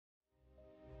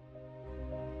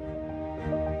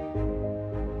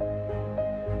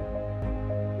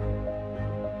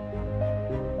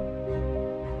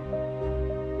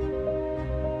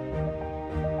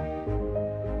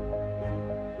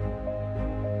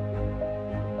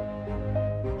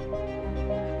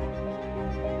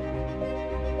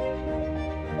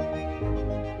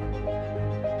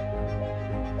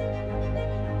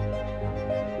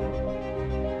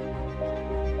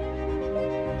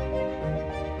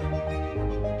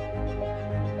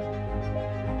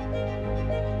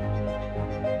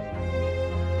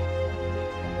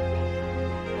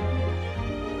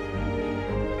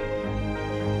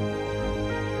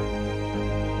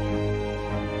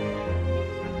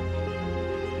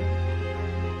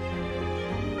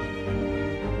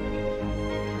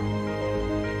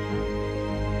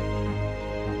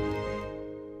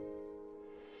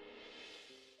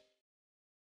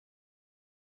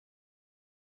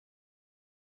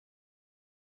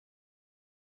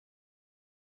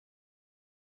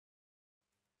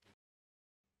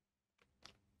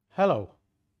Hello.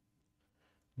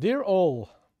 Dear all,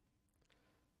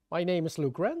 my name is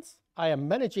Luke Rens. I am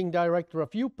Managing Director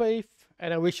of EUPAVE,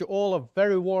 and I wish you all a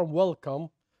very warm welcome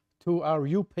to our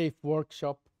EUPAVE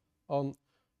workshop on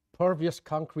Pervious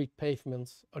Concrete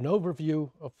Pavements, an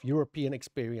overview of European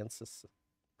experiences.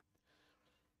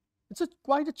 It's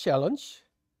quite a challenge.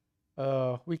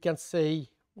 We can say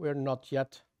we're not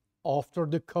yet after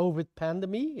the COVID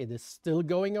pandemic. It is still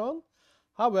going on.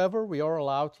 However, we are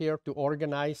allowed here to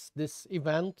organize this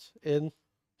event in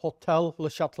Hôtel Le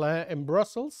Châtelain in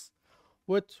Brussels,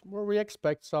 where we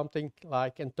expect something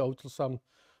like in total some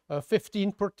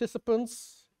 15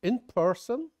 participants in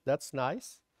person. That's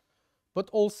nice. But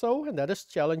also, and that is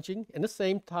challenging, in the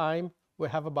same time, we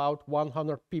have about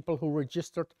 100 people who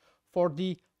registered for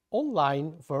the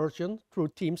online version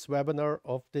through Teams webinar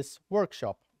of this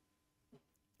workshop.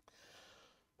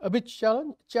 A bit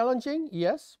challenging,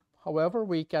 yes. However,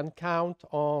 we can count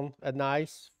on a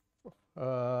nice,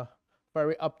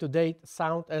 very up-to-date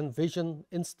sound and vision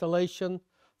installation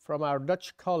from our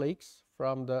Dutch colleagues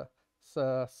from the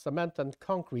Cement and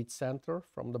Concrete Center,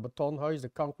 from the Betonhuis, the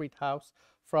concrete house,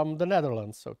 from the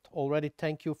Netherlands. So already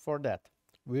thank you for that.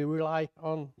 We rely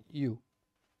on you.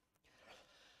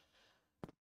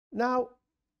 Now,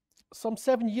 some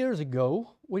 7 years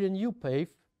ago, within EUPAVE,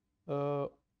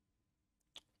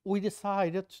 we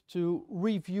decided to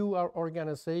review our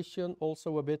organization,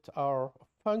 also a bit our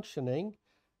functioning.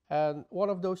 And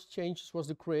one of those changes was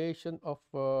the creation of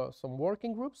some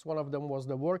working groups. One of them was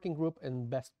the working group in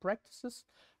best practices.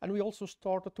 And we also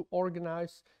started to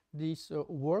organize these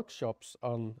workshops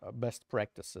on best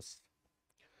practices.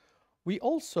 We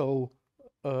also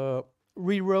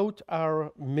rewrote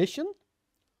our mission,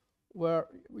 where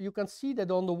you can see that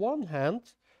on the one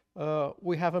hand,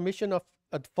 we have a mission of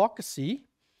advocacy,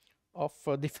 of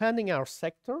defending our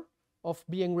sector, of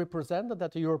being represented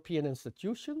at the European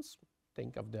institutions.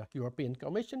 Think of the European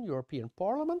Commission, European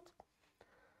Parliament,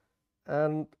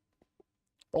 and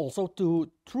also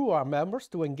through our members,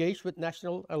 to engage with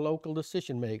national and local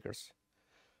decision makers.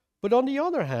 But on the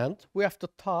other hand, we have the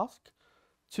task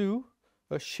to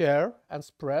share and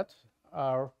spread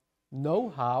our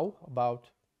know-how about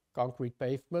concrete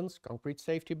pavements, concrete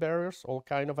safety barriers, all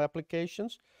kind of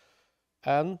applications,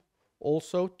 and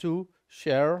also to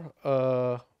share,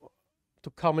 to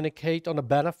communicate on the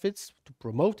benefits, to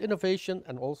promote innovation,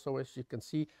 and also, as you can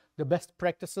see, the best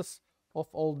practices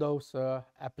of all those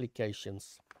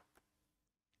applications.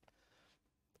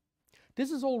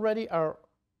 This is already our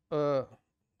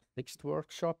 6th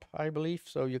workshop, I believe.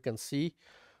 So you can see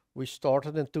we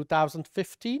started in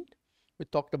 2015. We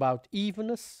talked about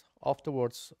evenness,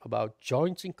 afterwards about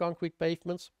joints in concrete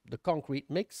pavements, the concrete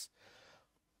mix.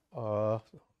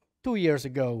 2 years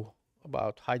ago,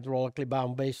 about hydraulically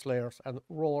bound base layers and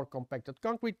roller compacted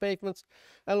concrete pavements.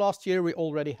 And last year we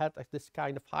already had this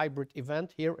kind of hybrid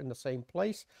event here in the same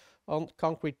place on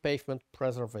concrete pavement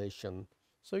preservation.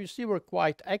 So you see we're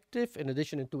quite active. In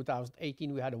addition, in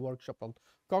 2018 we had a workshop on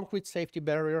concrete safety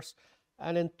barriers.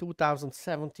 And in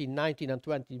 2017, 19 and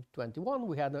 2021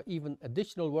 we had even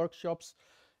additional workshops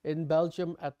in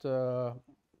Belgium at the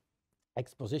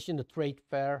exposition, the trade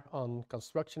fair on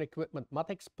construction equipment,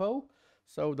 Matexpo.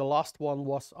 So the last one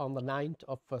was on the 9th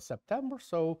of September,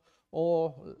 so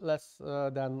less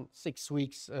than 6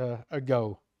 weeks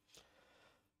ago.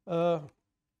 Another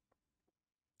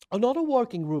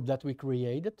working group that we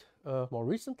created more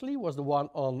recently was the one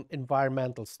on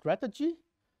environmental strategy.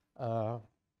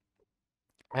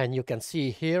 And you can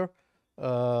see here,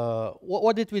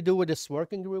 what did we do with this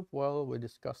working group? Well, we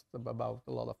discussed about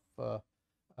a lot of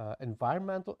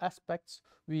environmental aspects.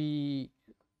 We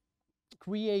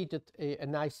created a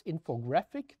nice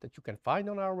infographic that you can find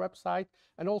on our website,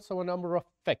 and also a number of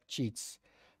fact sheets.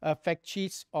 Fact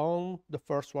sheets on the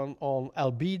first one on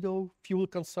albedo, fuel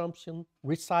consumption,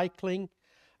 recycling,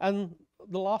 and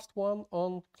the last one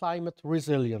on climate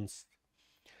resilience,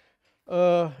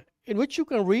 in which you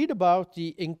can read about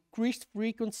the increased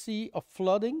frequency of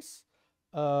floodings.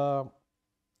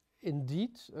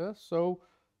 Indeed,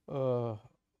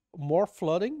 more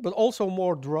flooding, but also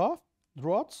more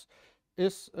droughts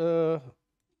is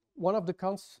one of the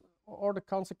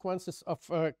consequences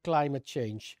of climate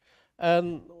change.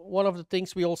 And one of the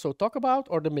things we also talk about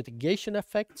are the mitigation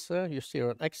effects. You see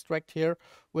an extract here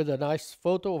with a nice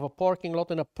photo of a parking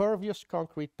lot in a pervious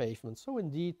concrete pavement. So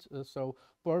indeed,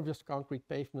 pervious concrete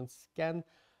pavements can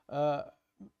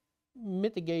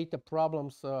mitigate the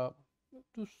problems to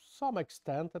some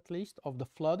extent, at least, of the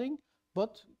flooding,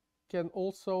 but can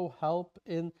also help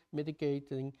in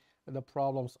mitigating the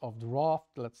problems of drought.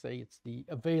 Let's say it's the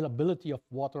availability of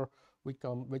water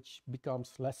which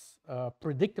becomes less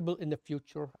predictable in the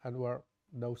future, and where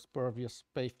those pervious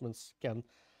pavements can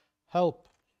help.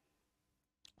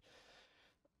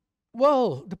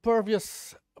 Well, the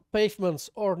pervious pavements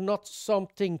are not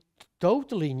something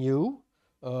totally new.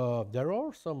 There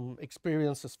are some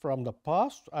experiences from the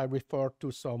past. I refer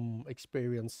to some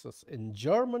experiences in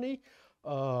Germany,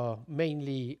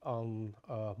 mainly on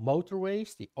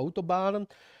motorways, the Autobahnen,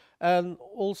 and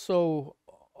also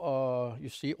you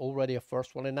see already a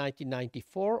first one in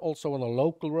 1994, also on a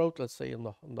local road, let's say in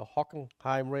the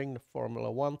Hockenheim ring, the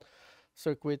Formula One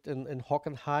circuit in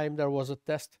Hockenheim, there was a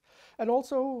test. And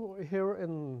also here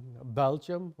in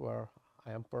Belgium, where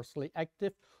I am personally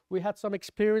active, we had some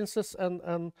experiences,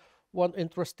 and one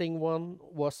interesting one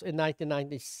was in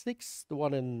 1996, the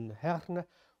one in Herne,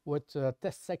 with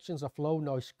test sections of low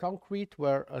noise concrete,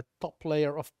 where a top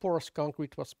layer of porous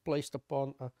concrete was placed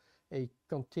upon a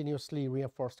continuously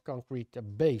reinforced concrete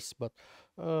base. But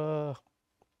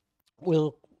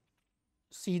we'll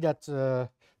see that the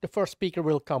first speaker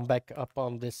will come back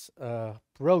upon this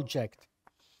project.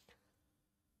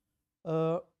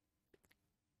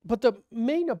 But the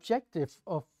main objective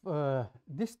of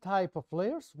this type of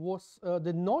layers was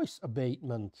the noise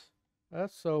abatement.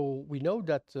 So we know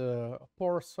that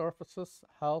porous surfaces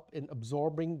help in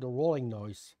absorbing the rolling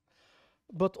noise.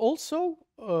 But also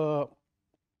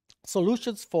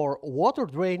solutions for water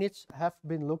drainage have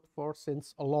been looked for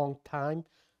since a long time.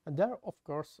 And there, of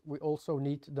course, we also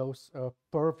need those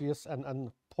pervious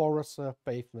and porous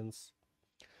pavements,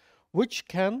 which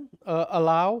can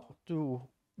allow the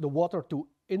water to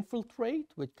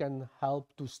infiltrate, which can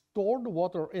help to store the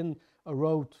water in a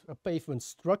road, a pavement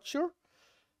structure,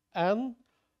 and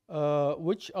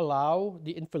which allow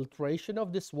the infiltration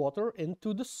of this water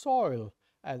into the soil.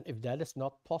 And if that is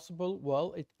not possible,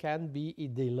 well, it can be a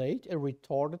delayed, a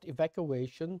retarded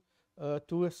evacuation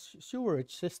to a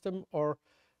sewerage system or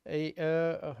a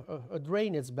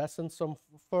drainage basin some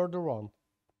further on.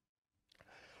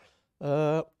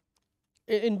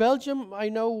 In Belgium, I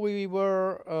know we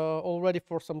were already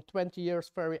for some 20 years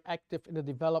very active in the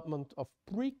development of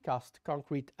precast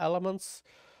concrete elements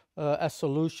as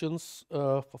solutions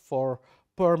for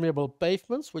permeable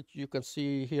pavements, which you can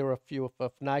see here a few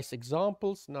of nice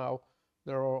examples. Now,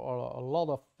 there are a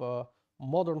lot of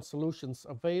modern solutions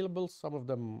available, some of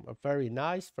them are very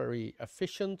nice, very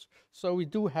efficient, so we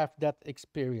do have that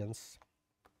experience.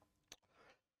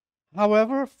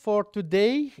 However, for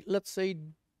today, let's say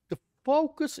the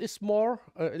focus is more,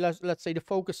 let's say the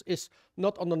focus is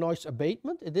not on the noise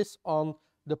abatement, it is on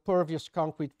the pervious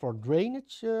concrete for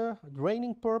drainage,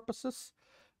 draining purposes,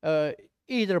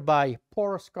 either by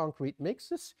porous concrete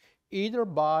mixes, either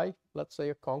by, let's say,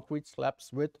 a concrete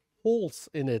slabs with holes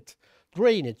in it,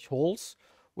 drainage holes,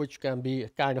 which can be a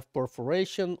kind of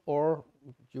perforation or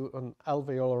an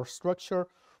alveolar structure.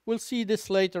 We'll see this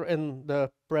later in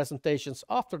the presentations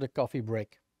after the coffee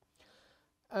break.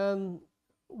 And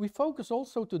we focus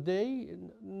also today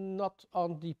not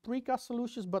on the precast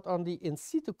solutions, but on the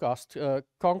in-situ cast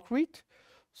concrete.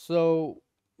 So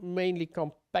mainly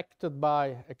compacted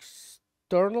by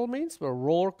external means, where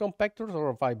roller compactors or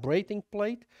a vibrating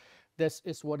plate. This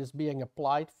is what is being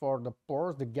applied for the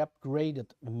porous, the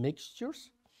gap-graded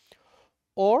mixtures.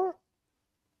 Or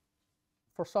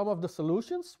for some of the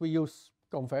solutions, we use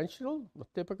conventional, the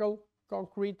typical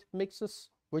concrete mixes,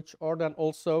 which are then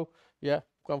also,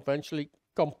 conventionally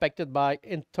compacted by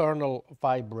internal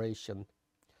vibration.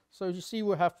 So you see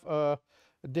we have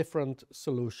different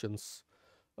solutions.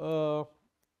 There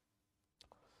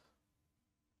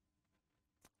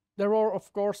are,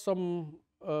 of course, some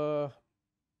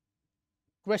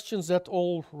questions that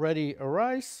already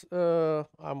arise.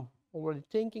 I'm already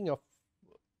thinking of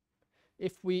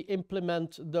if we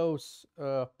implement those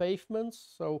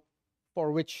pavements, so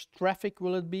for which traffic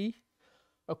will it be?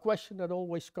 A question that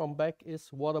always comes back is,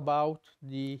 what about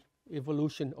the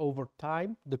evolution over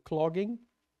time, the clogging?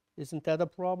 Isn't that a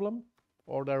problem?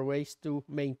 Are there ways to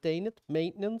maintain it,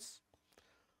 maintenance?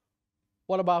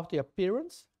 What about the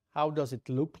appearance? How does it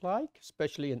look like,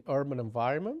 especially in urban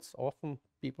environments? Often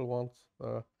people want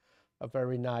a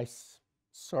very nice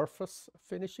surface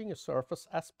finishing, a surface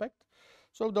aspect.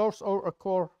 So those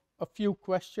are a few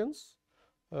questions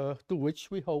to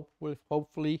which we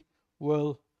hopefully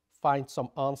will find some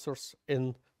answers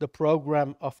in the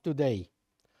program of today.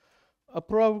 A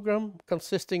program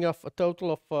consisting of a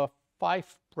total of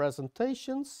 5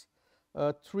 presentations,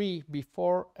 3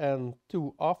 before and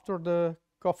 2 after the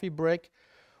coffee break.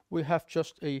 We have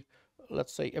just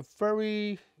let's say, a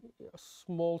very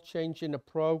small change in the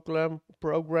program.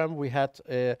 We had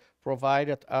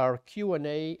provided our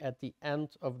Q&A at the end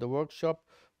of the workshop,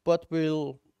 but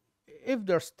we'll if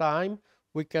there's time,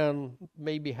 we can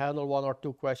maybe handle 1 or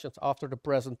 2 questions after the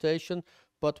presentation,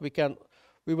 but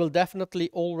we will definitely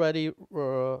already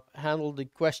handle the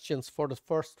questions for the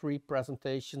first 3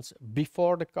 presentations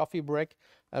before the coffee break,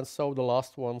 and so the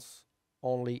last ones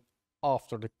only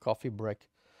after the coffee break.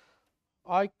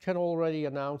 I can already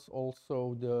announce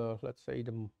also the, let's say,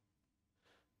 the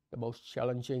most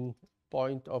challenging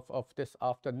point of this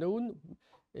afternoon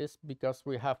is because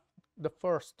we have the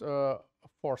first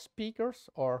 4 speakers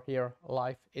are here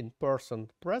live in person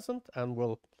present and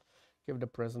will give the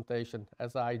presentation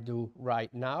as I do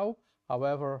right now.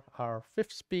 However, our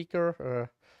 5th speaker,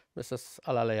 Mrs.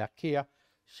 Alalea Kia,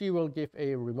 she will give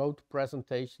a remote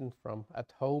presentation from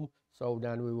at home, so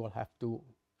then we will have to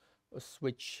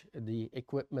switch the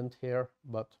equipment here,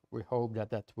 but we hope that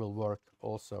that will work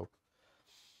also.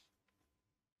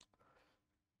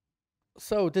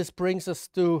 So this brings us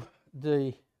to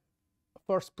the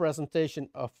first presentation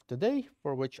of the day,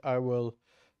 for which I will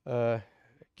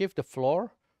give the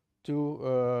floor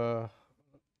to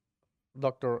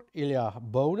Dr. Ilya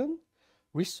Bonen,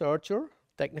 researcher,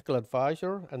 technical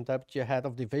advisor, and deputy head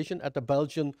of division at the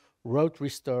Belgian Road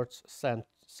Research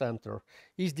Center.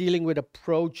 He's dealing with a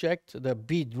project, the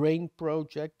B-Drain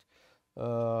project,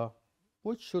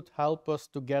 which should help us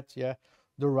to get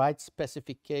the right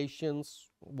specifications.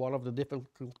 One of the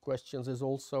difficult questions is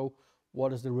also,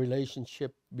 what is the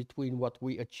relationship between what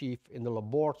we achieve in the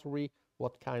laboratory,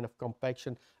 what kind of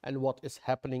compaction, and what is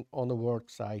happening on the work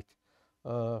site.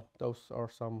 Those are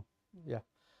some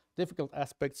difficult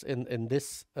aspects in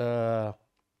this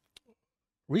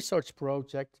research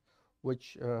project,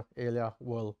 which Ilya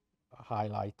will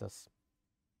highlight us.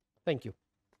 Thank you.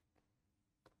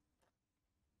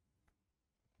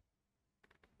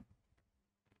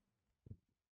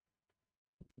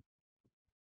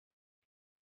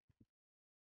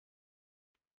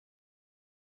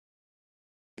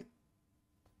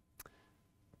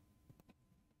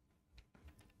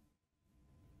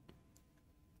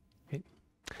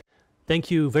 Thank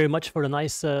you very much for a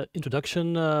nice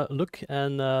introduction, Luc,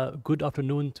 and good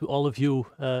afternoon to all of you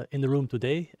in the room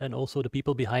today, and also the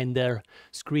people behind their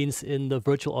screens in the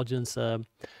virtual audience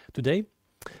today.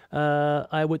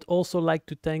 I would also like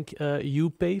to thank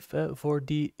EUPAVE for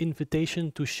the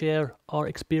invitation to share our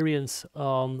experience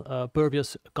on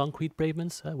pervious concrete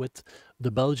pavements with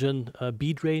the Belgian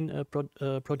B-Drain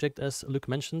project, as Luc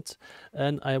mentioned.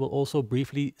 And I will also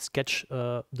briefly sketch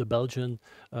the Belgian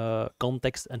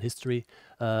context and history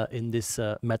in this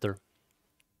matter.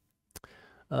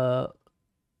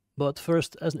 But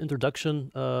first, as an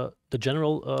introduction, the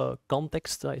general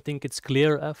context, I think it's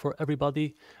clear for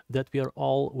everybody that we are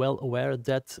all well aware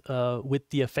that with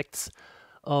the effects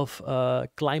of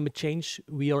climate change,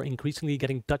 we are increasingly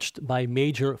getting touched by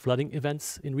major flooding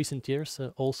events in recent years.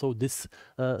 Also this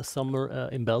summer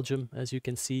in Belgium, as you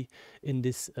can see in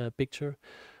this picture.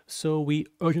 So we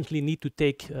urgently need to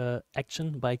take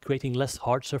action by creating less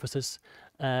hard surfaces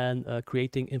and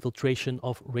creating infiltration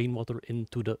of rainwater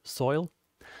into the soil.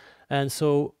 And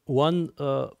so one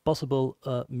possible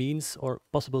means or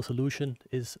possible solution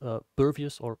is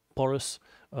pervious or porous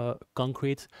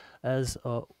concrete as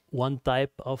one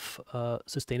type of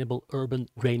sustainable urban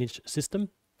drainage system,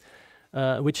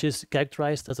 which is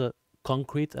characterized as a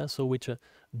concrete, so with a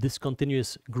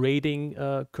discontinuous grading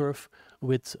curve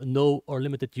with no or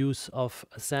limited use of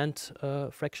sand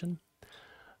fraction.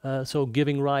 So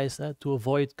giving rise to a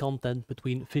void content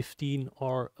between 15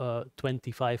 or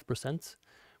 25%.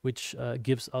 Which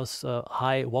gives us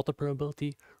high water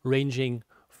permeability ranging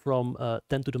from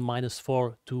 10 to the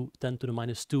 -4 to 10 to the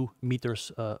 -2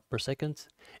 meters per second,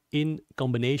 in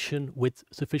combination with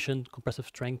sufficient compressive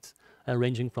strength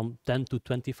ranging from 10 to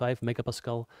 25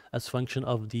 megapascal as function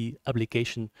of the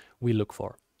application we look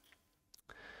for.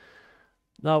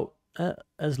 Now,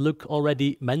 as Luc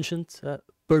already mentioned,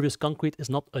 pervious concrete is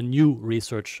not a new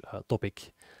research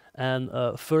topic. And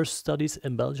first studies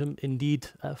in Belgium indeed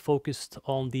focused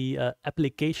on the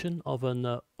application of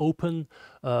an open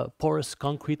porous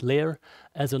concrete layer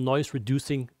as a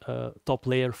noise-reducing top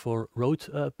layer for road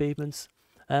pavements,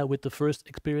 with the first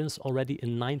experience already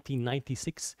in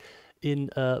 1996 in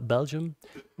Belgium,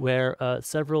 where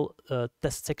several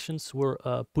test sections were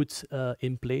put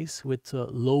in place with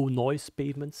low noise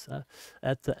pavements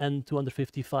at the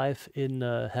N255 in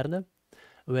Herne,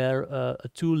 where a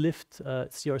 2-lift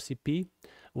CRCP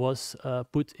was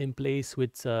put in place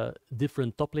with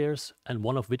different top layers, and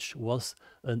one of which was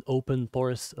an open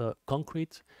porous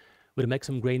concrete with a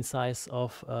maximum grain size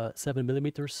of 7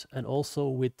 millimeters, and also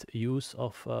with use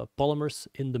of polymers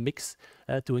in the mix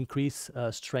to increase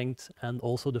strength and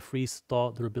also the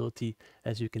freeze-thaw durability,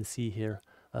 as you can see here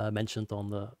mentioned on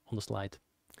the slide.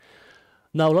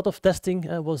 Now, a lot of testing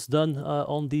was done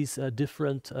on these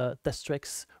different test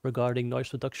tracks regarding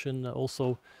noise reduction,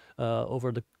 also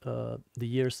over the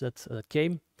years that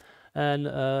came. And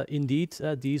indeed,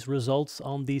 these results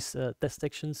on these test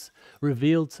sections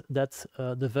revealed that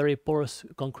the very porous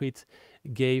concrete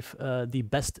gave the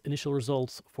best initial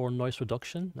results for noise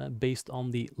reduction based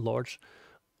on the large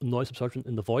noise absorption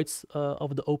in the voids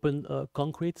of the open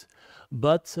concrete.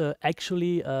 But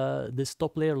actually, this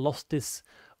top layer lost this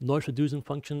noise reducing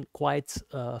function quite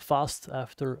fast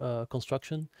after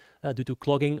construction due to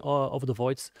clogging of the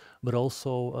voids, but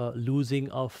also losing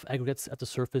of aggregates at the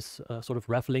surface, sort of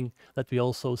raffling that we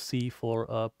also see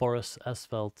for porous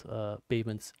asphalt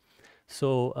pavements.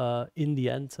 So in the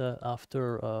end,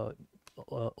 after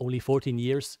only 14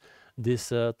 years, this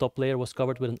top layer was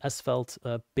covered with an asphalt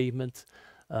pavement,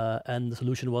 and the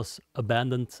solution was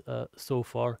abandoned so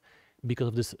far because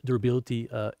of this durability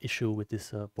issue with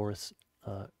this porous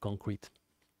concrete.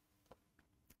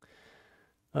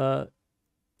 In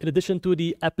addition to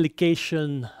the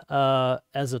application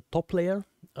as a top layer,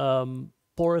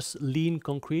 porous lean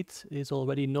concrete is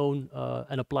already known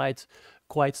and applied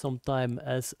quite some time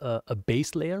as a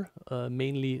base layer,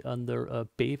 mainly under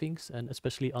pavings and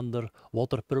especially under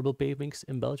water permeable pavings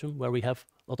in Belgium, where we have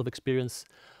a lot of experience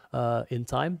in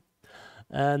time.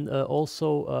 And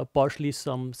also partially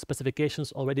some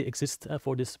specifications already exist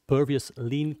for this pervious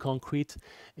lean concrete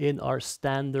in our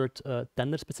standard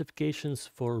tender specifications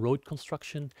for road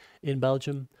construction in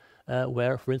Belgium,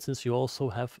 where, for instance, you also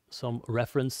have some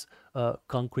reference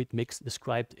concrete mix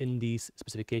described in these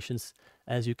specifications,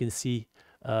 as you can see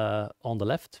on the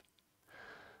left.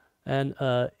 And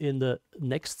in the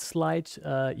next slide,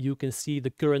 you can see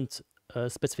the current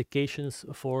specifications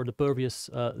for the pervious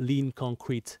lean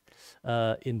concrete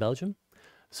in Belgium.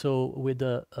 So with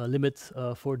a limit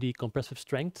for the compressive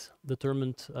strength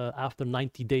determined after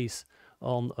 90 days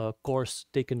on cores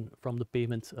taken from the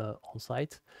pavement on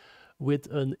site,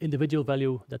 with an individual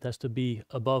value that has to be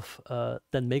above 10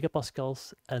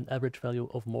 megapascals and average value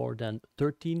of more than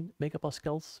 13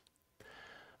 megapascals.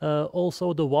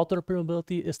 Also, the water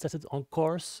permeability is tested on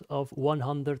cores of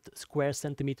 100 square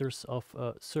centimeters of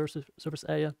surface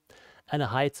area and a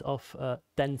height of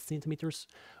 10 centimeters,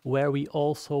 where we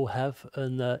also have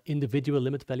an individual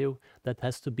limit value that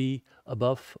has to be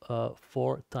above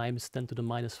 4 times 10 to the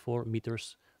minus 4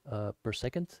 meters per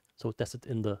second, so tested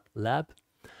in the lab.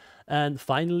 And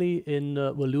finally, in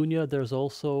Wallonia, there's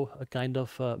also a kind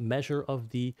of measure of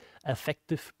the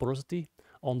effective porosity.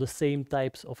 On the same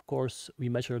types, of course, we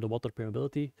measure the water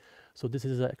permeability. So this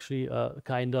is actually a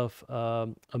kind of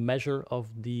a measure of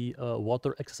the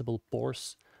water accessible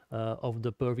pores of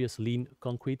the pervious lean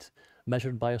concrete,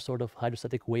 measured by a sort of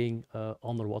hydrostatic weighing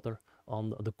underwater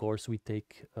on the cores we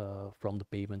take from the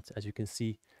pavement, as you can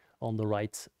see on the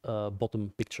right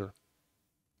bottom picture.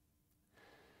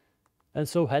 And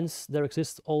so hence there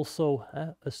exists also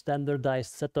a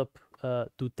standardized setup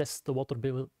to test the water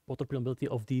permeability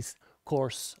of these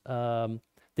cores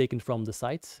taken from the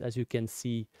site, as you can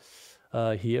see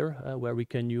here, where we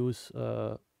can use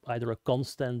either a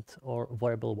constant or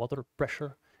variable water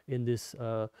pressure in this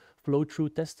flow-through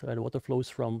test, where the water flows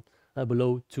from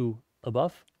below to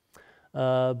above.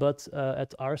 But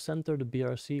at our center, the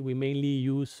BRC, we mainly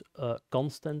use a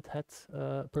constant head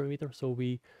perimeter, so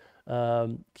we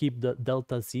keep the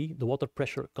delta Z, the water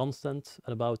pressure, constant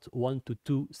at about 1 to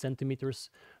 2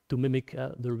 centimeters to mimic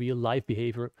the real life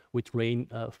behavior with rain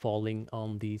falling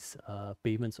on these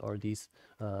pavements or these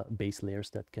base layers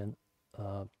that can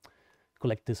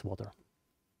collect this water.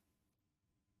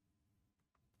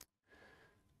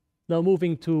 Now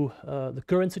moving to the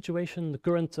current situation, the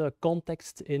current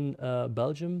context in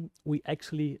Belgium, we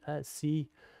actually see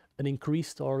an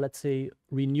increased, or let's say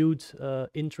renewed,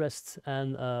 interest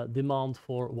and demand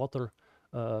for water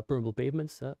permeable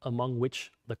pavements, among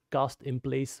which the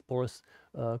cast-in-place porous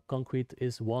concrete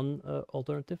is one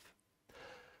alternative.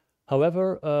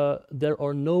 However, there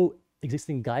are no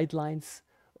existing guidelines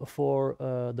for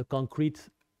the concrete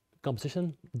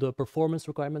composition, the performance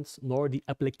requirements, nor the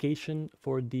application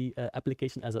for the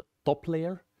application as a top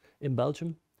layer in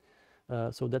Belgium.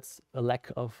 So that's a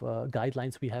lack of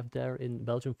guidelines we have there in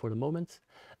Belgium for the moment.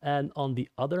 And on the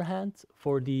other hand,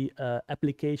 for the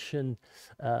application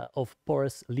of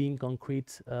porous lean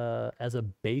concrete as a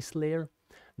base layer,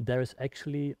 there is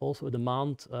actually also a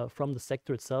demand from the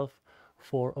sector itself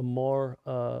for a more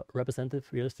representative,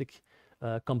 realistic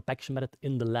compaction method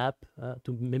in the lab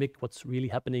to mimic what's really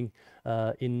happening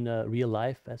in real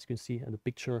life. As you can see in the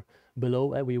picture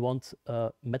below, we want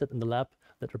a method in the lab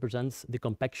that represents the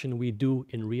compaction we do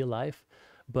in real life,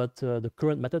 but the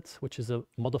current method, which is a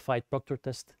modified Proctor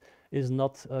test, is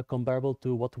not comparable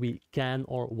to what we can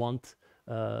or want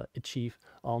achieve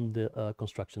on the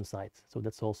construction site. So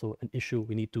that's also an issue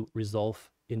we need to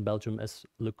resolve in Belgium, as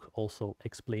Luc also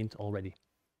explained already.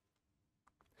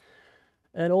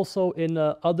 And also in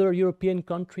other European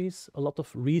countries, a lot of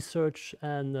research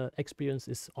and experience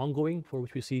is ongoing, for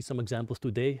which we see some examples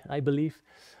today, I believe.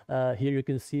 Here you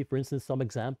can see, for instance, some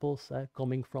examples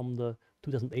coming from the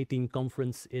 2018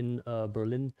 conference in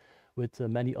Berlin with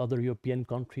many other European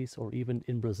countries, or even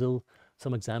in Brazil.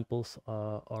 Some examples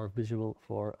are visual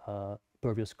for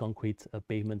pervious concrete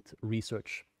pavement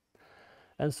research.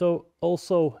 And so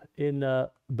also in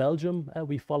Belgium,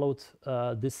 we followed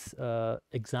this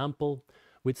example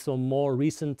with some more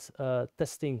recent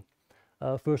testing.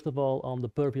 First of all, on the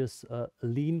pervious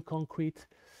lean concrete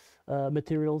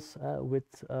materials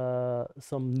with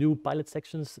some new pilot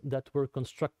sections that were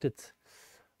constructed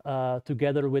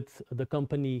together with the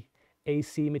company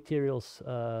AC Materials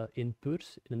in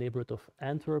Puurs, in the neighborhood of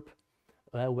Antwerp,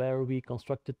 where we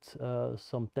constructed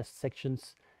some test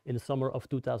sections in the summer of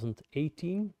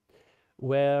 2018,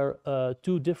 where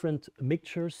two different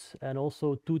mixtures and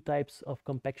also two types of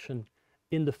compaction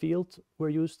in the field were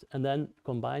used, and then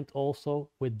combined also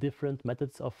with different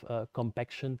methods of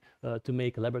compaction to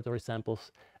make laboratory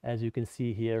samples, as you can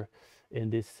see here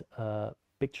in these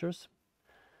pictures.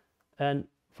 And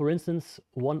for instance,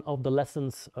 one of the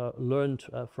lessons learned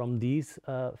from these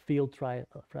field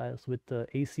trials with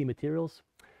AC Materials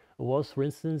was, for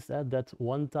instance, that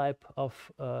one type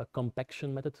of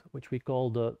compaction method, which we call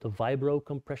the vibro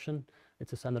compression.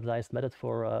 It's a standardized method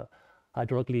for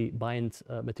hydraulically bind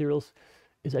materials,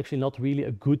 is actually not really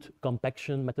a good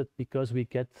compaction method, because we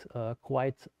get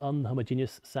quite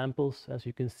unhomogeneous samples, as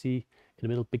you can see in the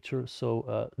middle picture.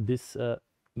 So this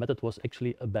method was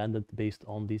actually abandoned based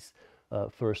on these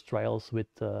first trials with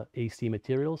AC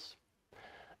Materials.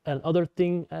 Another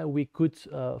thing we could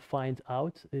find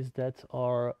out is that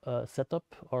our setup,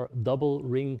 our double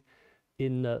ring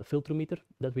in filtrometer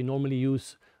that we normally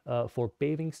use for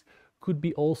pavings, could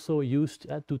be also used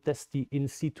to test the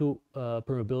in-situ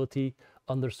permeability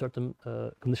under certain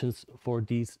conditions for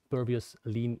these pervious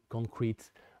lean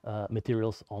concrete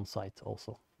materials on site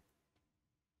also.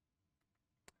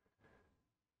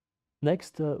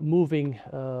 Next, moving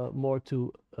more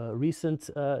to recent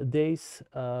days,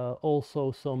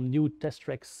 also some new test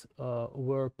tracks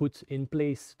were put in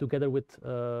place together with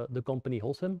the company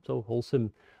Holcim, so Holcim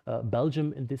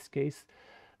Belgium in this case,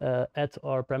 at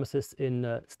our premises in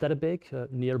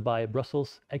Sterrebeek, nearby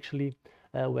Brussels actually,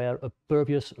 where a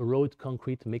pervious road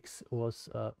concrete mix was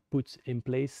put in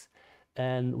place,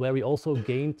 and where we also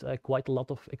gained quite a lot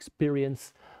of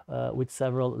experience with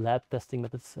several lab testing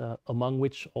methods, among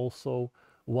which also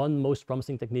one most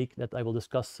promising technique that I will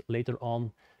discuss later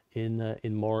on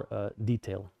in more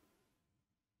detail.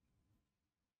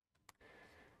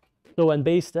 So, and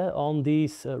based on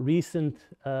these recent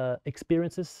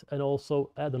experiences and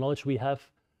also the knowledge we have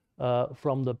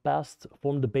from the past,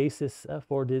 formed the basis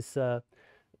for this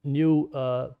new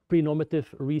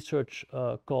pre-normative research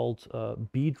called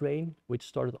B-Drain, which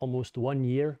started almost 1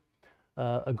 year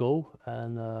ago,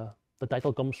 and the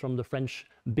title comes from the French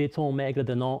béton maigre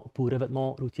de Nantes pour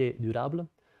revêtement routier durable,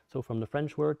 so from the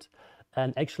French word.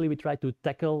 And actually we try to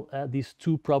tackle these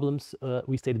two problems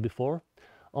we stated before.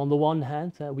 On the one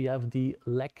hand, we have the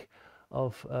lack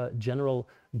of general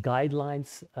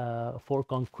guidelines for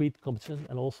concrete competition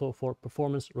and also for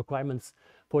performance requirements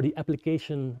for the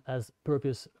application as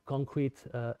pervious concrete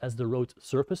as the road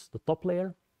surface, the top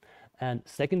layer. And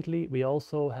secondly, we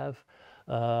also have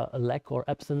a lack or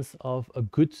absence of a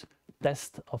good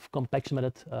test of compaction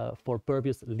method for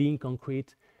pervious lean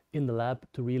concrete in the lab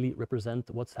to really represent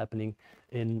what's happening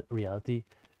in reality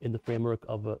in the framework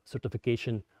of a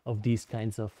certification of these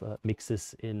kinds of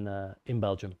mixes in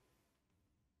Belgium.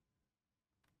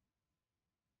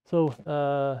 So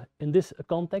in this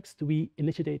context, we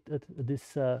initiated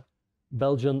this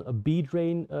Belgian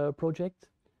B-Drain project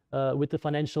with the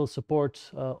financial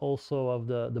support also of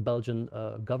the Belgian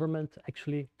government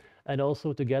actually, and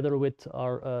also together with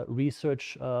our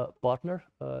research partner,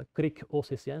 CRIC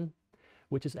OCCN,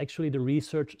 which is actually the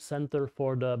research center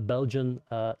for the Belgian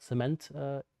cement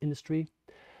industry.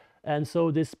 And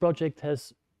so this project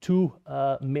has two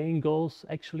main goals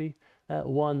actually.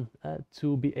 One,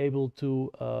 to be able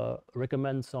to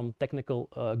recommend some technical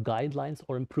guidelines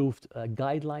or improved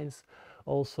guidelines,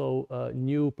 also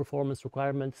new performance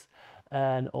requirements,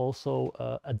 and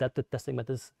also adapted testing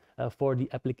methods for the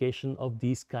application of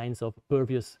these kinds of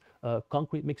pervious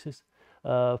concrete mixes.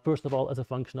 First of all, as a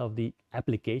function of the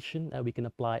application, we can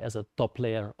apply as a top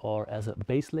layer or as a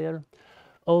base layer.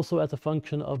 also as a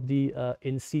function of the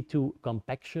in-situ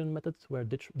compaction methods where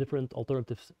different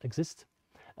alternatives exist.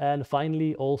 And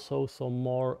finally, also some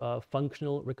more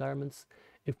functional requirements.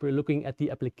 If we're looking at the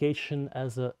application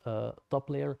as a top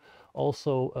layer,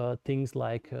 also things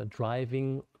like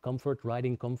driving comfort,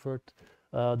 riding comfort,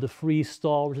 the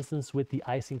freeze-thaw resistance with the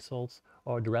icing salts,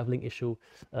 or the raveling issue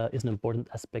is an important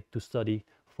aspect to study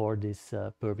for these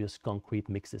pervious concrete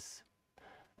mixes.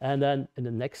 And then in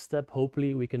the next step,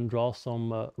 hopefully we can draw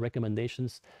some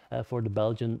recommendations for the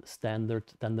Belgian standard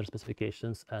tender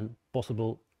specifications and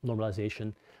possible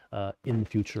normalization in the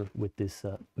future with this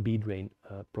B-drain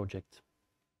project.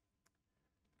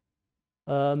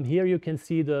 Here you can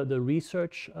see the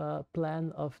research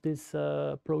plan of this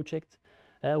project,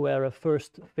 where a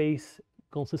first phase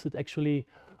consisted actually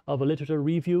of a literature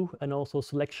review and also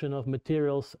selection of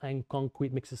materials and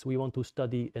concrete mixes we want to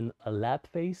study in a lab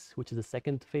phase, which is the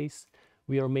second phase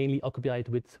we are mainly occupied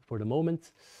with for the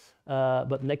moment.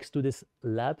 But next to this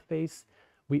lab phase,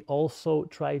 we also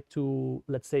try to,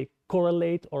 let's say,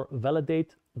 correlate or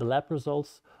validate the lab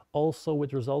results also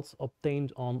with results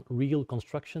obtained on real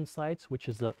construction sites, which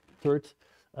is the third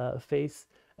phase.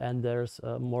 And there's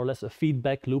more or less a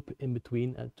feedback loop in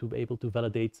between to be able to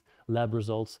validate lab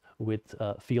results with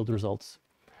field results.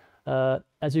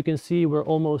 As you can see, we're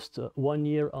almost 1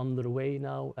 year underway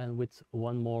now, and with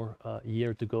one more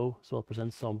year to go. So I'll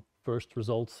present some first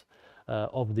results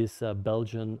of this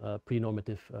Belgian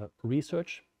pre-normative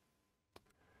research.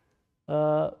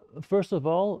 First of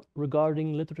all,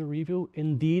 regarding literature review,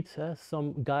 indeed,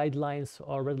 some guidelines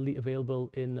are readily available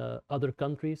in other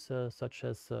countries, such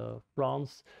as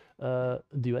France, the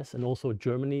US, and also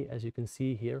Germany, as you can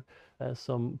see here.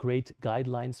 Some great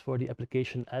guidelines for the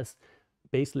application as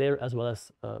base layer, as well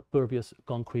as pervious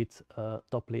concrete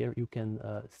top layer, you can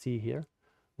see here,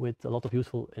 with a lot of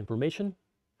useful information.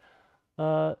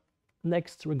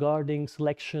 Next, regarding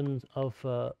selection of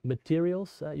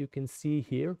materials, you can see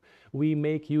here we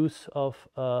make use of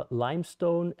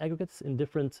limestone aggregates in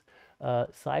different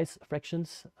size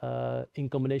fractions in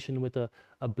combination with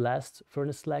a blast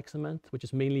furnace slag cement, which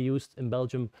is mainly used in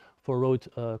Belgium for road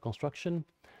construction,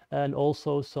 and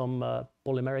also some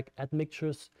polymeric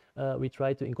admixtures we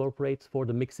try to incorporate for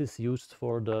the mixes used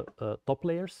for the top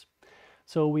layers.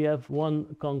 So we have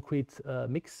one concrete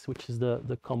mix, which is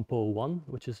the Compo 1,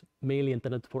 which is mainly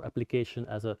intended for application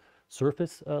as a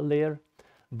surface layer.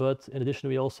 But in addition,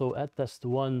 we also test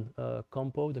one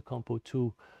Compo, the Compo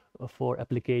 2, for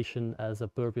application as a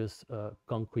pervious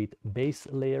concrete base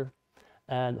layer.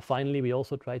 And finally, we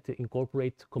also try to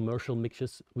incorporate commercial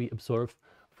mixtures we observe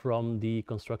from the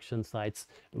construction sites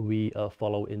we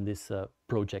follow in this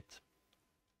project.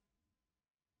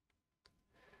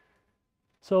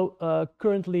 So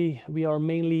currently we are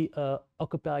mainly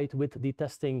occupied with the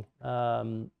testing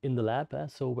in the lab,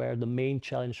 so where the main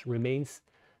challenge remains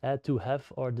to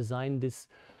have or design this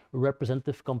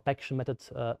representative compaction method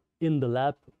in the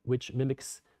lab, which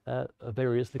mimics very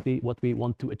realistically what we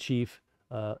want to achieve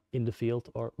in the field,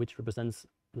 or which represents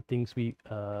the things we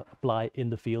apply in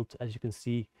the field, as you can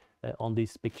see on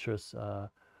these pictures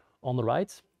on the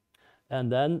right.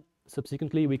 And then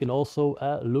subsequently, we can also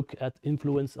look at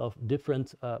influence of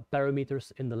different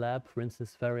parameters in the lab, for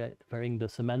instance, varying the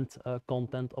cement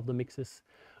content of the mixes,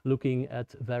 looking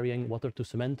at varying water to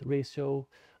cement ratio,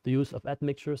 the use of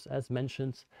admixtures as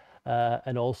mentioned,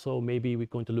 and also maybe we're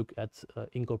going to look at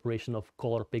incorporation of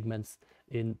color pigments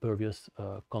in pervious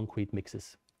concrete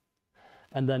mixes.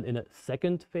 And then in a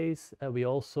second phase, we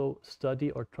also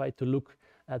study or try to look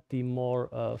at the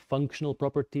more functional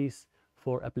properties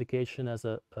for application as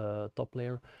a top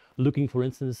layer, looking, for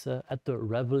instance, at the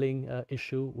raveling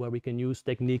issue, where we can use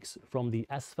techniques from the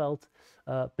asphalt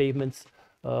pavements,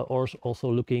 or also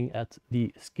looking at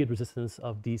the skid resistance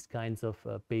of these kinds of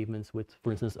pavements with,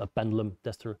 for instance, a pendulum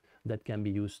tester that can be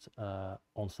used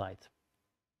on site.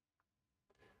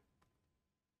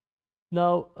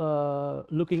 Now,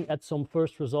 looking at some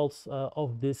first results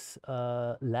of this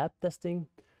lab testing,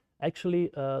 actually,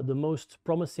 the most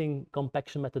promising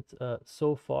compaction method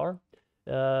so far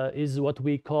is what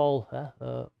we call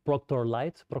Proctor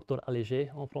Light, Proctor Allégé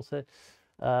en français.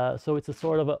 So it's a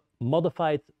sort of a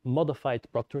modified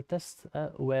Proctor test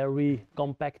where we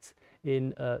compact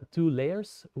in 2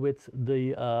 layers with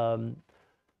the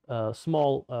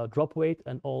small drop weight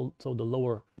and also the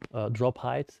lower drop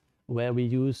height, where we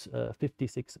use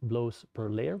 56 blows per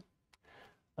layer.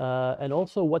 And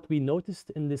also what we noticed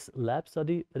in this lab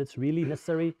study, that it's really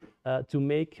necessary to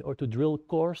make or to drill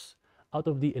cores out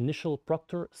of the initial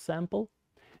Proctor sample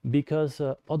because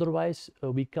otherwise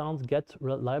we can't get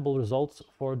reliable results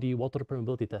for the water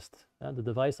permeability test. The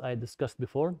device I discussed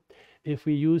before, if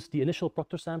we use the initial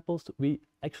proctor samples, we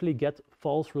actually get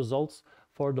false results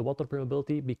for the water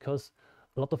permeability because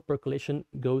a lot of percolation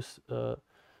goes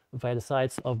via the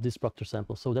sides of this proctor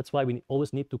sample. So that's why we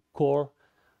always need to core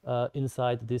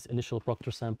inside this initial proctor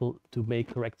sample to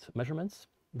make correct measurements.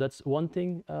 That's one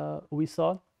thing we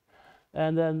saw.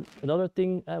 And then another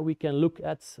thing we can look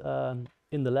at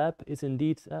in the lab is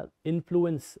indeed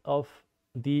influence of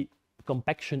the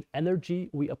compaction energy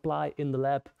we apply in the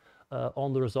lab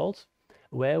on the results,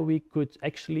 where we could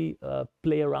actually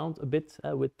play around a bit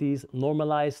with these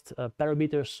normalized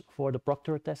parameters for the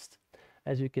proctor test,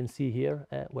 as you can see here,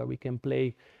 where we can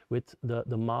play with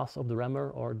the mass of the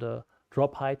rammer or the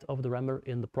drop height of the rammer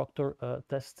in the proctor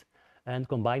test, and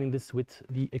combining this with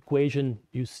the equation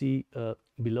you see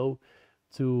below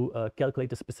to calculate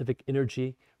the specific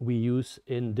energy we use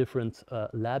in different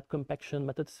lab compaction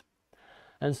methods.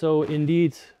 And so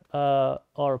indeed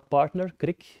our partner,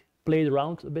 Krik, played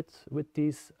around a bit with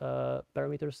these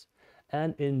parameters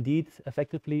and indeed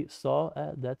effectively saw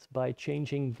that by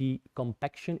changing the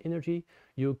compaction energy,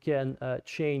 you can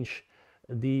change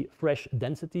the fresh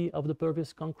density of the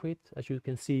pervious concrete, as you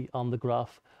can see on the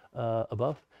graph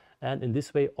above, and in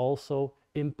this way also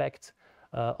impact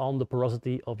on the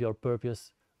porosity of your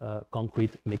pervious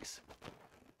concrete mix.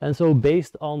 And so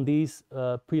based on these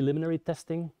preliminary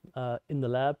testing in the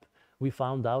lab, we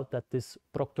found out that this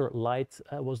Proctor Light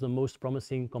was the most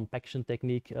promising compaction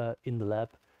technique in the lab,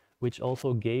 which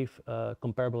also gave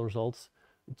comparable results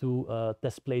to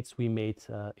test plates we made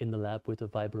in the lab with a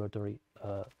vibratory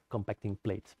compacting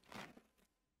plate.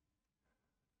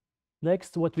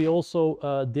 Next, what we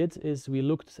also did is we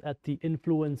looked at the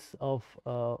influence of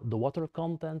the water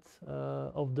content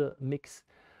of the mix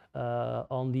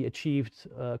on the achieved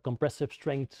compressive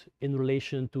strength in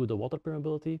relation to the water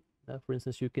permeability. For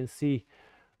instance, you can see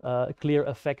a clear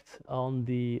effect on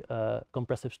the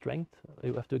compressive strength.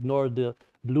 You have to ignore the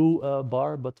blue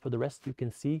bar, but for the rest you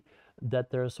can see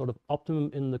that there's sort of optimum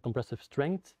in the compressive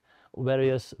strength,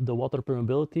 whereas the water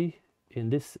permeability in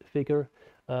this figure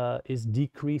is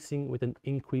decreasing with an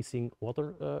increasing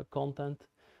water content.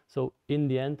 So in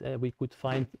the end, we could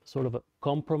find sort of a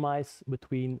compromise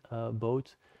between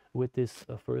both. With this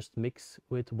first mix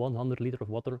with 100 liters of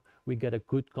water, we get a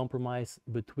good compromise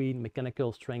between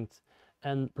mechanical strength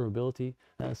and permeability.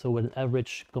 So with an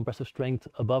average compressive strength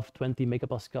above 20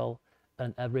 megapascal,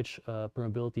 an average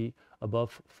permeability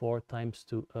above 4 times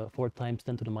 10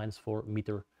 to the minus 4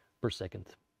 meter per second.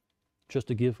 Just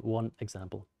to give one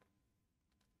example.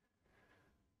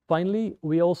 Finally,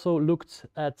 we also looked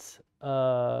at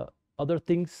other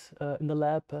things in the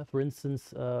lab, for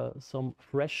instance, some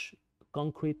fresh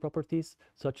concrete properties,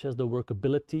 such as the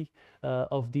workability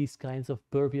of these kinds of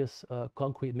pervious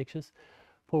concrete mixes,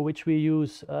 for which we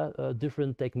use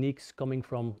different techniques coming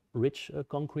from rich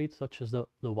concrete, such as the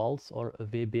waltz or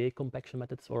VB compaction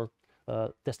methods or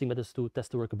testing methods to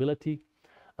test the workability.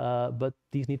 But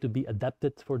these need to be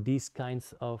adapted for these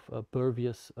kinds of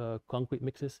pervious concrete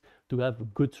mixes to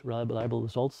have good, reliable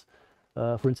results.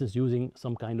 For instance, using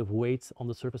some kind of weights on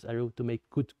the surface area to make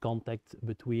good contact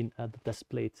between the test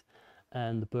plate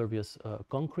and the pervious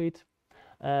concrete.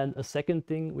 And a second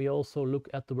thing, we also look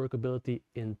at the workability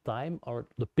in time, or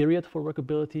the period for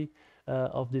workability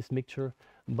of this mixture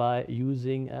by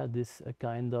using this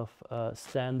kind of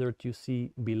standard you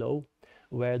see below,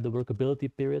 where the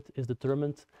workability period is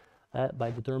determined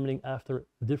by determining after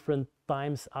different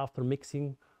times after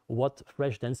mixing what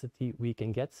fresh density we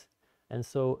can get. And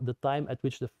so the time at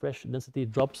which the fresh density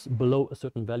drops below a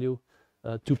certain value,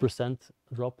 2%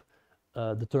 drop,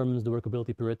 determines the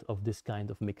workability period of this kind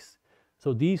of mix.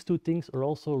 So these two things are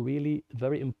also really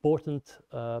very important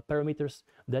parameters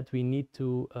that we need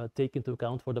to take into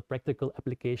account for the practical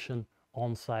application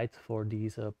on site for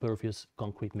these pervious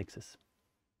concrete mixes.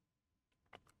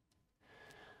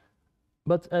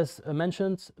 But as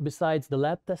mentioned, besides the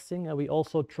lab testing, we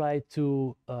also try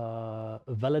to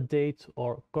validate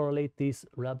or correlate these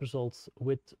lab results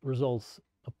with results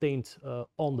obtained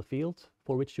on the field,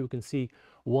 for which you can see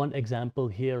one example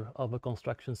here of a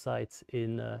construction site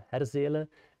in Herzele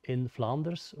in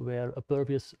Flanders, where a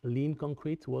pervious lean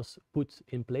concrete was put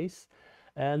in place,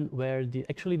 and where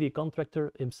actually the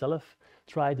contractor himself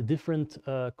tried different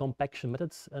compaction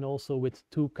methods, and also with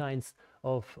two kinds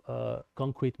of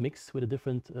concrete mix with a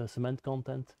different cement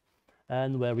content,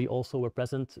 and where we also were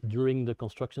present during the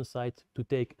construction site to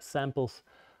take samples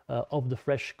of the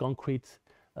fresh concrete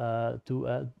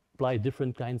to apply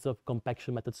different kinds of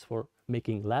compaction methods for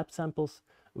making lab samples,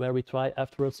 where we try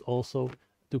afterwards also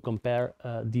to compare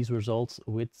these results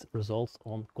with results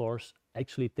on cores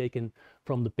actually taken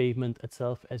from the pavement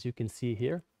itself, as you can see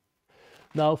here.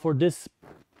 Now, for this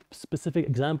specific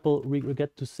example, we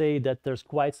get to say that there's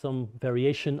quite some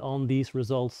variation on these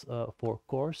results for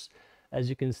cores, as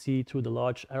you can see through the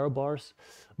large error bars.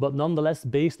 But nonetheless,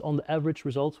 based on the average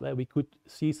results, we could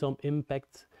see some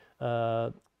impact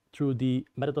through the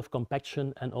method of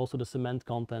compaction and also the cement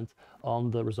content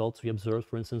on the results we observed,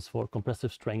 for instance, for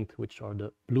compressive strength, which are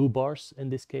the blue bars in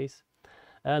this case.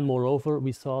 And moreover,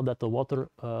 we saw that the water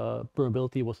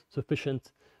permeability was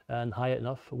sufficient and high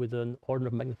enough with an order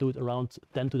of magnitude around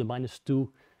 10 to the minus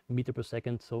 2 meter per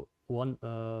second. So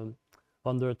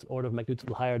 1/100th order of magnitude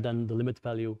higher than the limit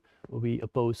value we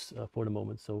oppose for the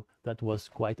moment. So that was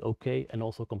quite okay and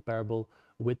also comparable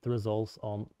with the results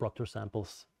on proctor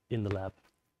samples in the lab.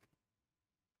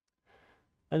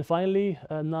 And finally,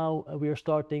 now we are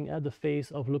starting at the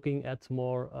phase of looking at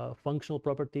more functional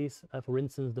properties. For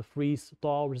instance, the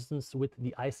freeze-thaw resistance with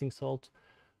the icing salt,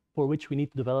 for which we need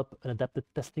to develop an adapted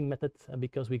testing method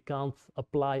because we can't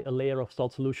apply a layer of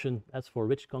salt solution as for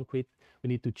rich concrete. We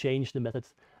need to change the method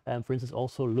and, for instance,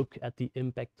 also look at the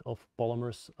impact of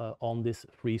polymers on this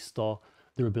freeze-thaw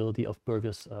durability of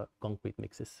pervious concrete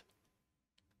mixes.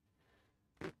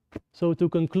 So to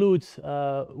conclude,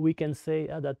 we can say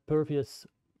that pervious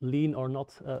lean or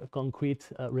not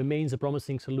concrete remains a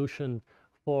promising solution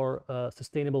for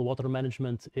sustainable water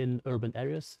management in urban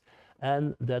areas,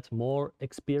 and that more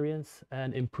experience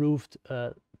and improved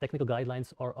technical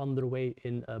guidelines are underway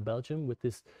in Belgium with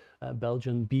this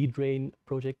Belgian B-Drain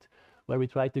project, where we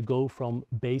try to go from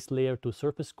base layer to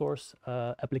surface course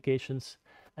applications,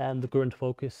 and the current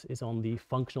focus is on the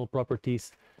functional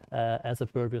properties as a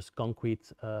pervious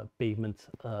concrete pavement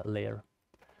layer.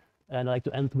 And I'd like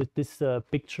to end with this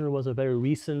picture. Was a very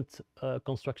recent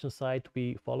construction site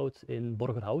we followed in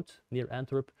Borgerhout near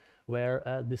Antwerp, where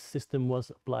this system was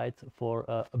applied for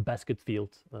a basket field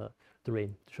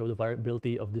terrain to show the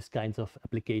variability of these kinds of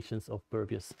applications of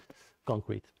pervious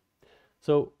concrete.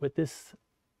 So with this,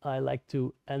 I like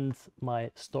to end my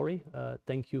story.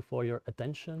 Thank you for your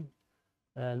attention,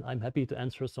 and I'm happy to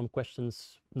answer some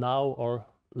questions now or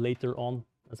later on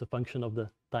as a function of the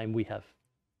time we have.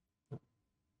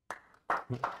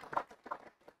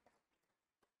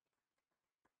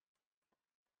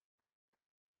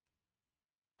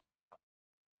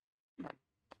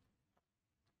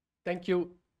 Thank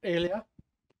you, Elia,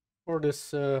 for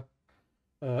this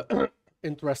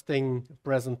interesting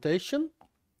presentation.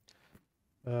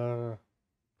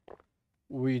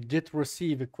 We did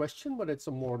receive a question, but it's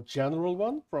a more general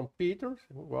one from Peter,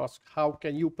 who asked, how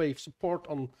can EUPAVE support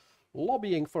on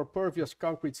lobbying for pervious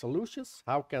concrete solutions?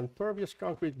 How can pervious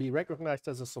concrete be recognized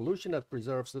as a solution that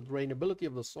preserves the drainability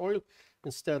of the soil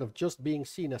instead of just being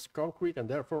seen as concrete and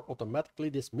therefore automatically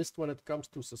dismissed when it comes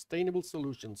to sustainable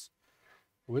solutions?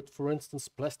 With, for instance,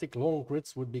 plastic long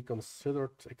grids would be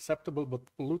considered acceptable but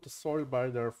pollute the soil by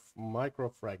their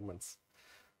microfragments.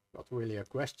 Not really a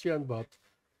question, but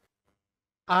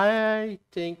I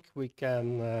think we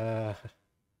can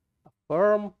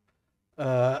affirm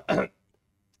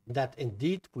that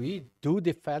indeed we do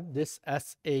defend this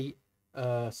as a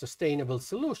sustainable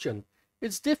solution.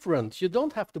 It's different. You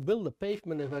don't have to build a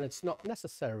pavement when it's not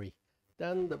necessary.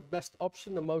 Then the best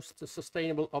option, the most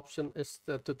sustainable option is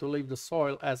to leave the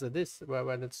soil as it is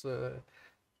when it's a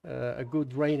good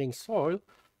draining soil.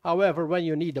 However, when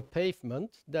you need a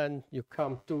pavement, then you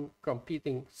come to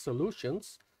competing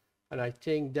solutions. And I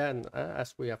think then,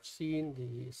 as we have seen,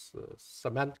 these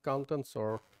cement contents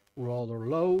are rather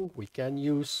low. We can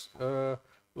use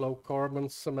low carbon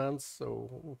cements.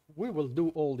 So we will do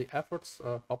all the efforts,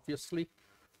 obviously,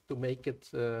 to make it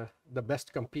the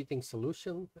best competing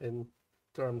solution in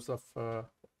terms of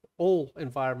all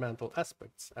environmental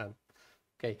aspects. And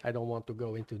okay, I don't want to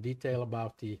go into detail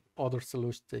about the other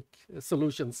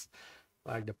solutions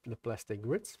like the plastic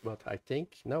grids, but I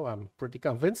think, no, I'm pretty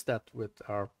convinced that with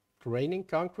our draining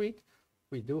concrete,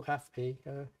 we do have a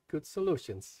good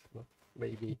solutions.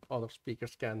 Maybe other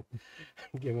speakers can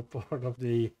give a part of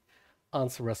the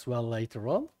answer as well later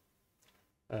on.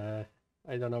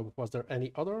 I don't know, was there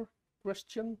any other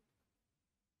question?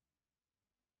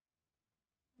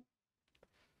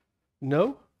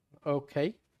 No?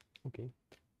 Okay. Okay.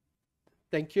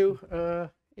 Thank you,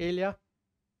 Elia.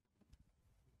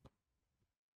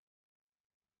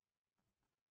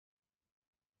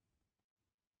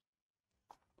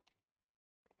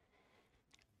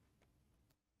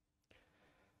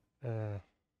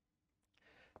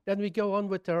 Then we go on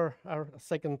with our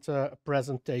second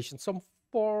presentation. Some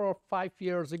 4 or 5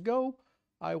 years ago,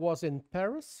 I was in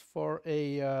Paris for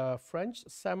a French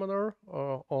seminar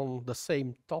on the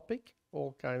same topic,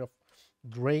 all kind of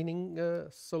draining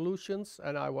solutions,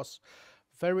 and I was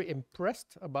very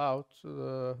impressed about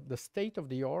the state of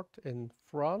the art in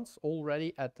France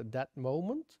already at that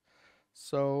moment.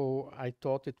 So I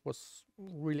thought it was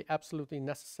really absolutely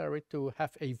necessary to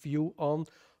have a view on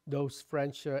those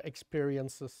French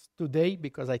experiences today,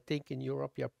 because I think in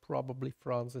Europe, yeah, probably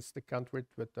France is the country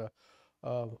with the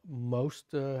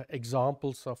most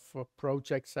examples of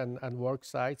projects and work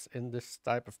sites in this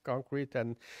type of concrete.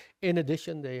 And in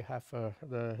addition, they have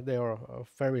they are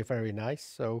very, very nice.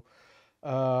 So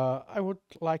I would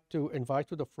like to invite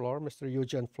to the floor Mr.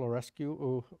 Eugen Florescu,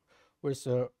 who is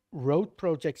a road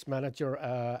projects manager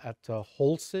at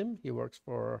Holcim. He works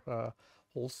for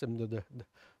Holcim,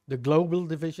 the global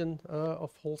division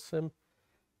of Holcim,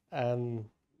 and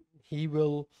he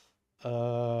will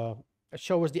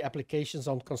show us the applications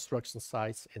on construction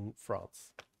sites in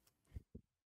France.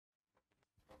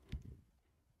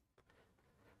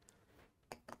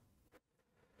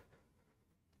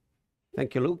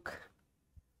 Thank you, Luke.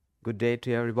 Good day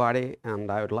to everybody, and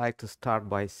I would like to start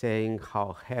by saying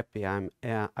how happy I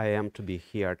am to be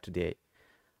here today.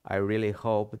 I really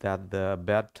hope that the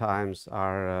bad times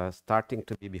are starting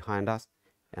to be behind us,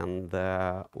 and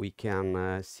we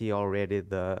can see already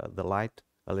the light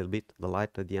a little bit, the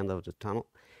light at the end of the tunnel.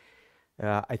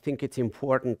 I think it's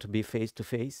important to be face to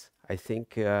face. I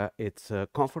think it's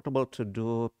comfortable to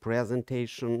do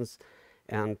presentations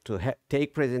and to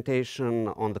take presentation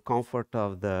on the comfort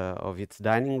of its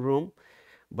dining room.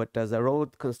 But as a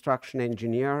road construction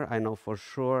engineer, I know for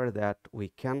sure that we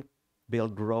can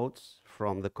build roads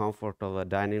from the comfort of a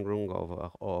dining room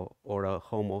or a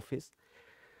home office.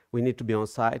 We need to be on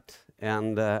site,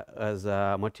 and as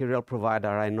a material provider,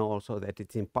 I know also that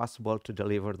it's impossible to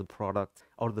deliver the product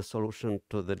or the solution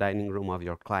to the dining room of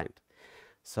your client.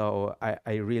 So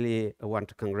I really want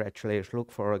to congratulate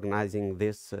Luke for organizing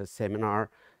this seminar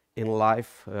in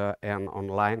live and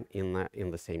online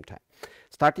in the same time.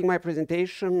 Starting my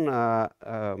presentation,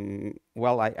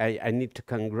 well, I need to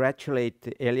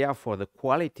congratulate Elia for the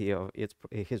quality of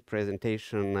his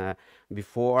presentation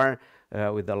before,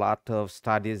 with a lot of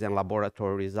studies and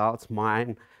laboratory results.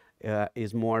 Mine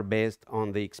is more based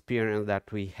on the experience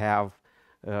that we have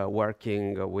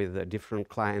working with different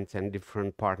clients and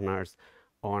different partners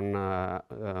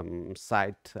on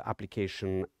site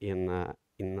application in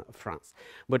France.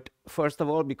 But first of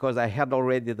all, because I had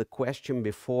already the question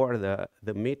before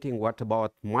the meeting, what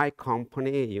about my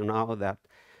company? You know that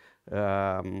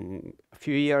a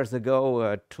few years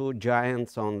ago, two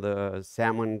giants on the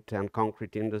cement and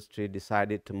concrete industry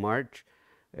decided to merge.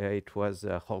 It was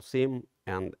Holcim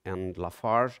and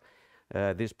Lafarge.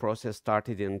 This process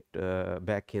started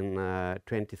back in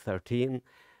 2013.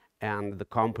 And the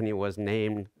company was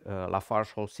named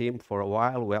Lafarge Holcim for a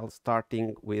while. Well,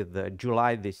 starting with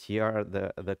July this year,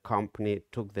 the company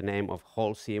took the name of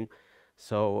Holcim.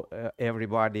 So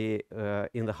everybody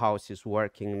in the house is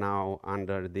working now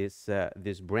under this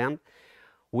brand.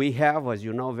 We have, as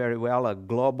you know very well, a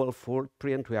global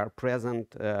footprint. We are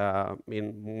present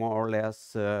in more or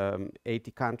less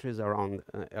 80 countries around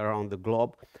the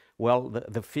globe. Well,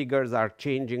 the figures are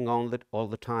changing all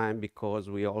the time, because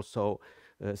we also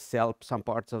sell some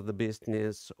parts of the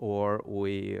business, or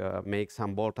we make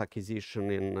some bolt acquisition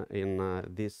in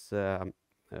this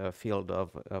field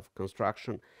of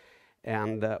construction.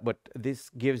 And but this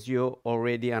gives you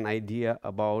already an idea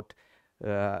about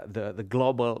the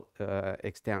global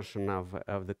extension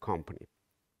of the company.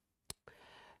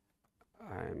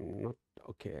 I'm not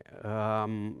okay.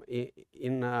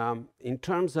 In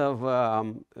terms of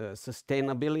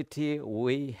sustainability,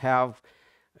 we have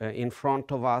in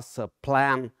front of us a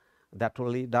plan that will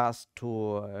lead us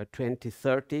to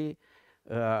 2030,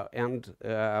 and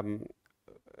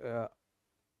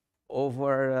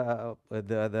over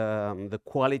the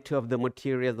quality of the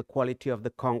material, the quality of the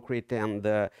concrete, and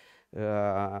the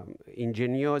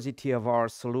ingenuity of our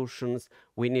solutions,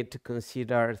 we need to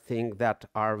consider things that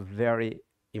are very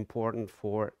important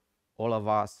for all of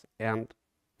us and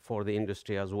for the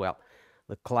industry as well.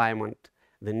 The climate,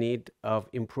 the need of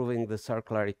improving the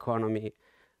circular economy,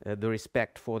 the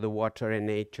respect for the water and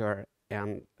nature,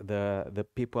 and the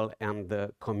people and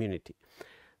the community.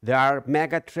 There are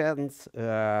mega trends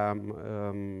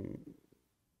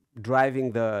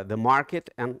driving the market,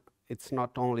 and it's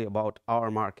not only about our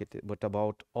market, but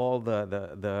about all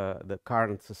the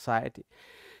current society.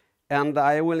 And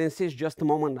I will insist just a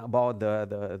moment about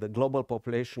the global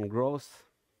population growth.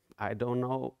 I don't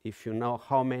know if you know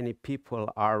how many people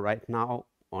are right now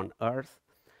on Earth.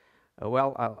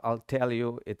 Well, I'll tell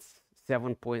you, it's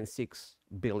 7.6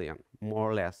 billion,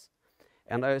 more or less.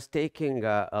 And I was taking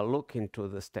a look into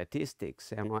the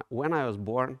statistics, and when I was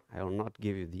born, I will not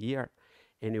give you the year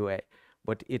anyway,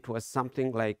 but it was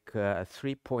something like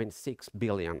 3.6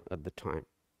 billion at the time.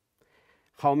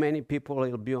 How many people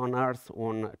will be on Earth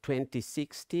on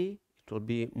 2060? It will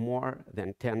be more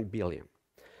than 10 billion.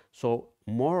 So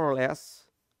more or less,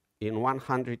 in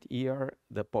 100 years,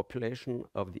 the population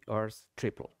of the Earth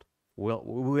tripled.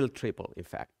 Will triple, in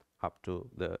fact, up to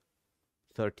the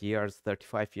 30 years,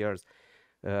 35 years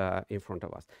in front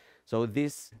of us. So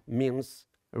this means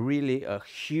really a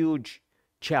huge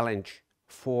challenge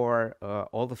for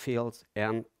all the fields,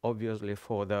 and obviously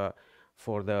for the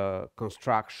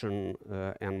construction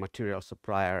and material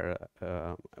supplier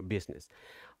business.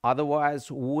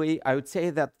 Otherwise, I would say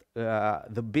that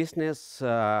the business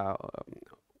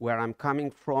where I'm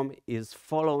coming from is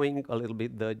following a little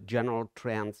bit the general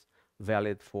trends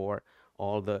valid for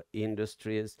all the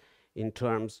industries in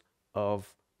terms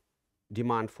of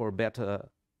demand for better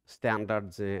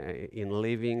standards in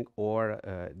living or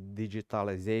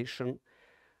digitalization.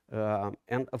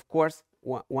 And of course,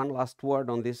 one last word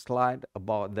on this slide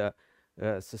about the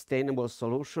sustainable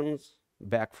solutions.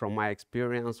 Back from my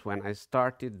experience when I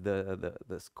started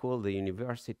the school, the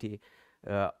university,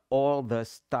 all the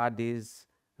studies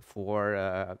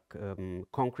for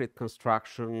concrete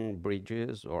construction,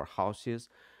 bridges or houses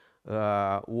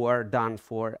were done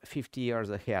for 50 years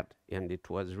ahead, and it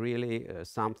was really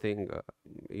something,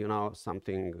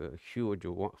 something huge,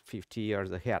 50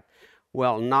 years ahead.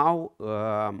 Well, now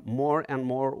more and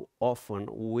more often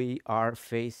we are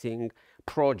facing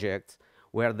projects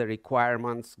where the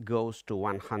requirements goes to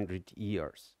 100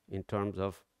 years in terms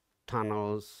of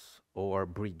tunnels or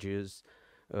bridges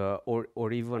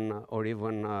or even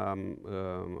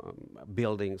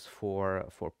buildings for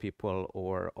people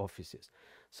or offices.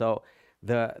 So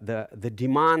the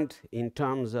demand in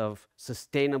terms of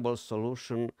sustainable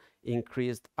solution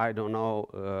increased, I don't know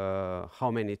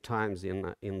how many times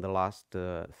in the last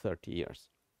 30 years.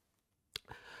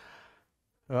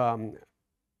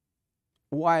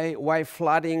 Why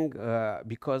flooding?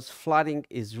 Because flooding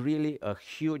is really a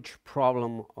huge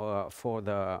problem for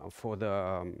the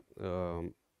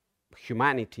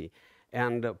humanity.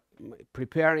 And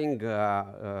preparing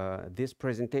this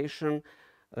presentation,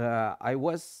 I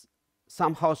was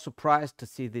somehow surprised to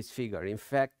see this figure. In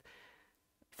fact,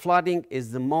 flooding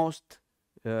is the most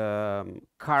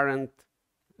current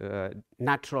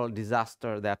natural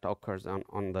disaster that occurs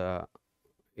in the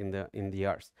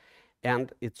earth.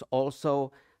 And it's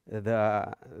also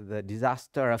the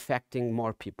disaster affecting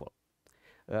more people.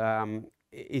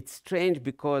 It's strange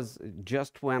because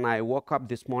just when I woke up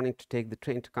this morning to take the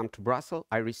train to come to Brussels,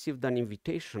 I received an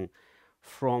invitation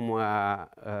from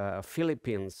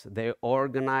Philippines. They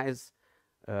organize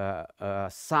a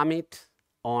summit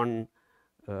on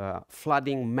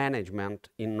flooding management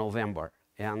in November.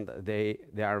 And they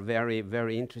are very,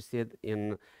 very interested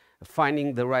in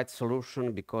finding the right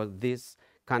solution, because these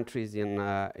countries in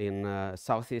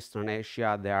Southeastern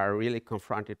Asia, they are really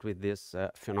confronted with this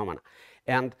phenomena.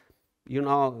 And you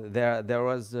know, there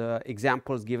was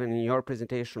examples given in your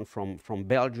presentation from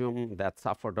Belgium that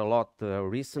suffered a lot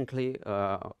recently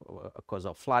because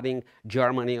of flooding.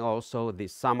 Germany also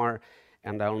this summer,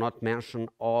 and I will not mention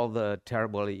all the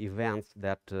terrible events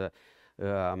that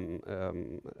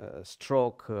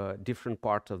struck different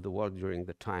parts of the world during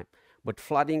the time. But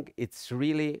flooding, it's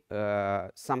really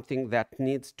something that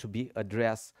needs to be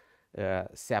addressed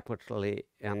separately,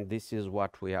 and this is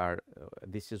what we are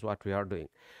doing.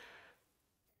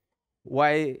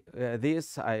 Why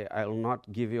this? I will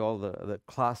not give you all the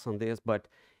class on this, but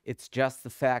it's just the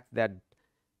fact that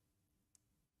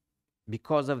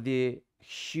because of the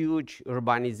huge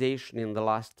urbanization in the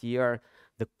last year,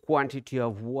 the quantity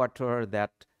of water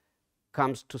that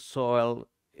comes to soil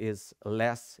is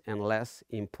less and less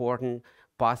important,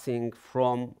 passing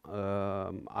from,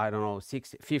 I don't know,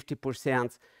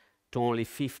 50% to only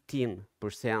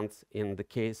 15% in the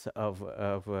case of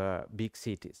big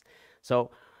cities. So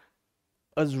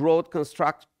as road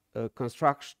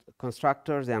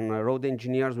constructors and road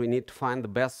engineers, we need to find the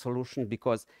best solution,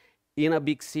 because in a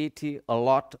big city, a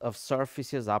lot of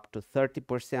surfaces, up to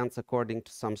 30%, according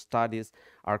to some studies,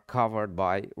 are covered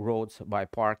by roads, by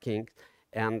parking.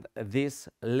 And this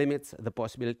limits the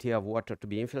possibility of water to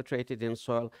be infiltrated in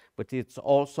soil, but it's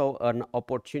also an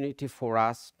opportunity for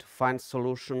us to find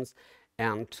solutions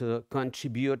and to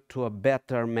contribute to a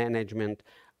better management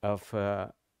of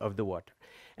the water.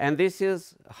 And this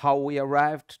is how we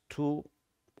arrived to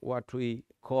what we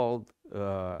called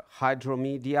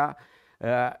hydromedia.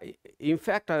 In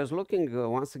fact, I was looking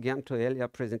once again to Elia's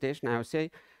presentation. I would say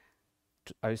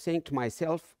I was saying to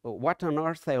myself, what on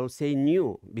earth I will say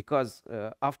new? Because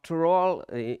after all,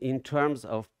 in terms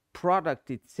of product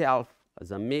itself,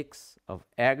 as a mix of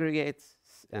aggregates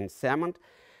and cement,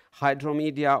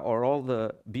 hydromedia or all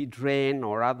the B-drain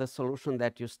or other solution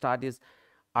that you studies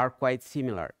are quite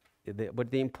similar. But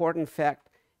the important fact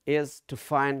is to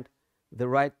find the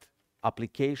right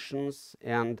applications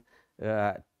and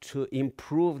to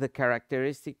improve the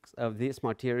characteristics of these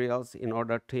materials in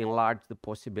order to enlarge the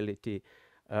possibility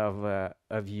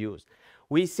of use.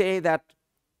 We say that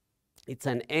it's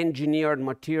an engineered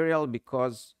material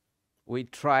because we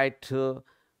try to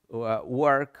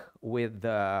work with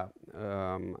the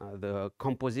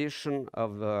composition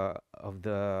of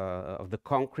the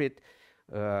concrete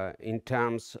in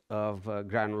terms of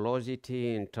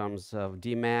granulosity, in terms of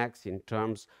Dmax, in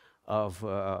terms of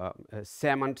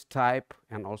cement type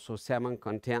and also cement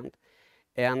content.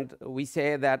 And we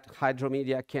say that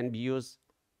hydromedia can be used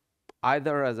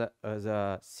either as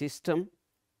a system,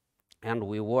 and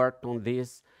we worked on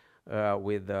this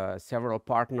with several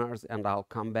partners, and I'll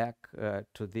come back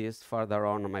to this further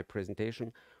on in my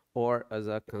presentation, or as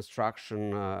a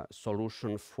construction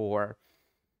solution for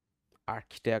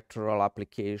architectural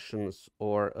applications,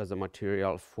 or as a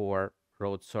material for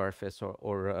road surface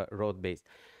or road base.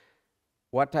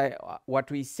 What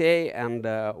we say, and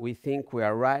we think we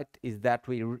are right, is that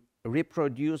we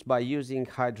reproduce by using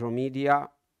hydromedia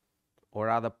or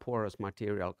other porous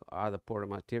material,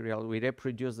 we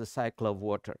reproduce the cycle of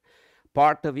water.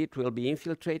 Part of it will be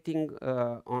infiltrating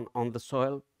on the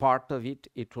soil, part of it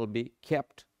will be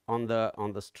kept on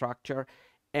the structure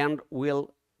and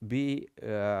will be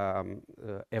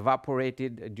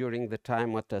evaporated during the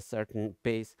time at a certain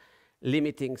pace,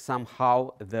 limiting somehow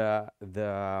the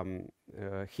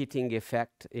heating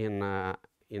effect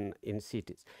in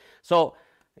cities. So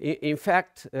in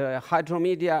fact,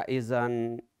 hydromedia is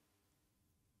an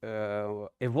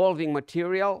evolving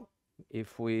material.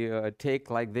 If we take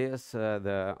like this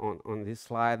on this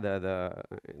slide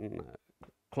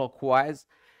clockwise,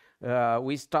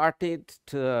 we started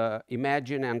to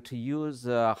imagine and to use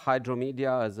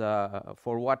hydromedia as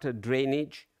for water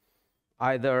drainage,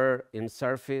 either in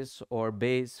surface or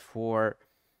base for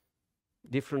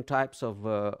different types of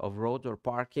roads or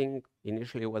parking.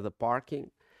 Initially it was a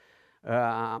parking.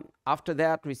 After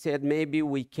that we said maybe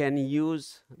we can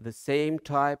use the same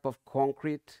type of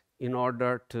concrete in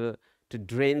order to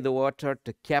drain the water,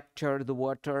 to capture the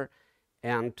water,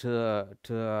 and to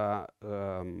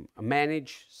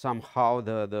manage somehow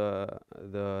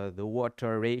the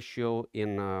water ratio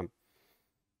in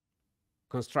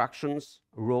constructions,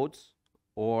 roads,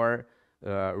 or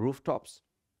rooftops.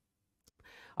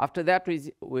 After that,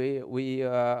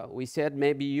 we said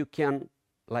maybe you can,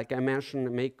 like I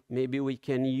mentioned, maybe we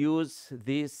can use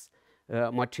this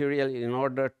material in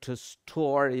order to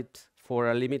store it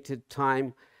for a limited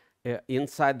time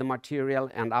inside the material,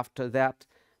 and after that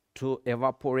to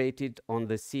evaporate it on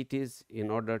the cities in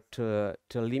order to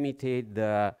limit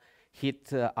the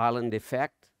heat island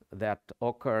effect that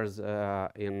occurs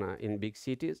in big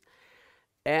cities.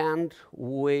 And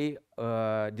we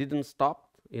didn't stop.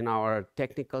 In our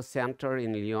technical center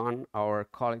in Lyon, our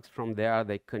colleagues from there,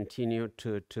 they continue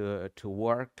to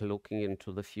work looking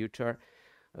into the future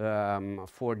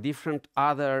for different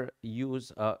other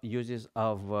uses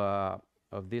of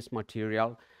this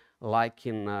material, like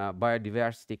in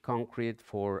biodiversity concrete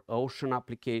for ocean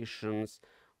applications,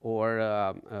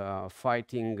 or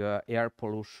fighting air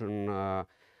pollution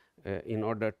in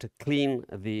order to clean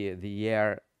the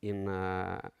air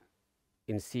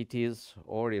in cities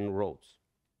or in roads.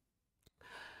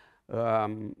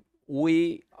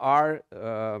 We are,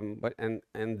 the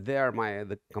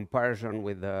comparison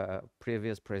with the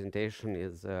previous presentation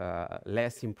is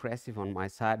less impressive on my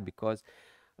side, because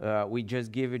we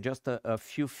just give you just a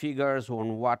few figures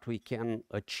on what we can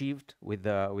achieve with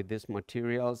these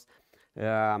materials.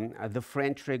 The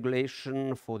French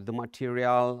regulation for the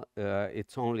material,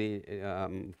 it's only,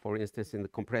 for instance, in the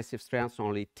compressive strength,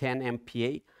 only 10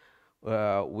 MPa,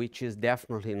 which is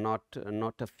definitely not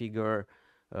a figure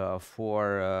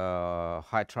for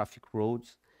high traffic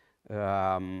roads.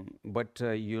 But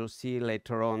you'll see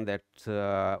later on that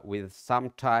with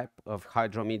some type of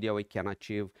hydromedia we can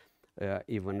achieve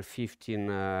even 15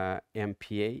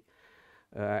 MPa.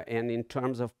 And in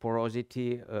terms of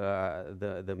porosity,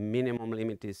 the minimum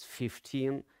limit is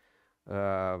 15. You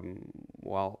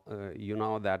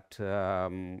know that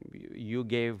you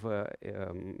gave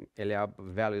Eliab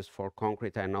values for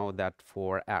concrete. I know that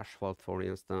for asphalt, for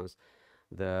instance,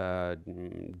 the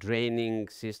draining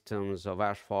systems of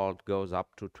asphalt goes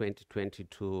up to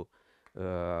 20-22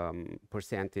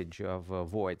 percentage of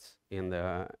voids in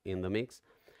the mix.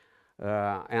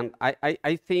 And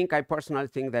I personally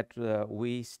think that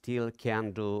we still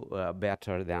can do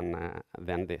better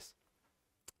than this.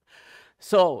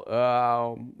 So,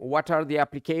 what are the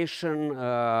applications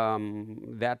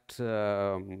that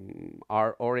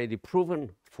are already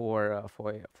proven for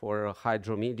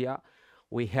hydromedia?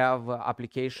 We have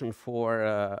application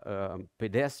for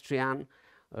pedestrian.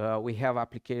 We have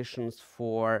applications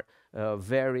for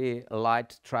very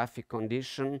light traffic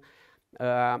condition.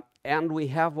 And we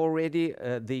have already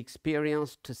the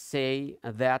experience to say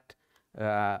that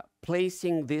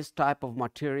placing this type of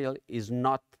material is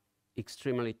not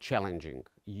extremely challenging.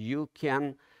 You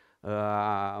can,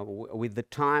 with the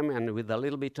time and with a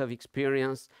little bit of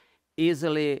experience,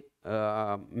 easily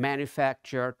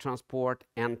manufacture, transport,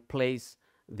 and place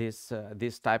this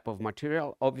type of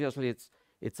material. Obviously,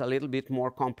 it's a little bit more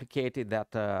complicated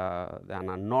than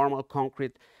a normal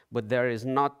concrete, but there is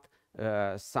not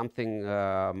something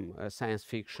science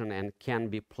fiction and can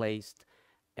be placed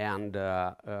and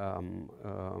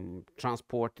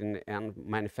transported and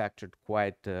manufactured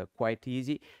quite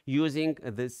easy using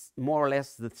this more or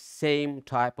less the same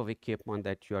type of equipment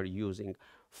that you are using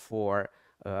for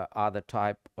other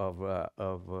type of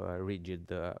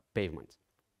rigid pavements.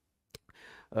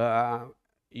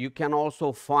 You can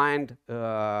also find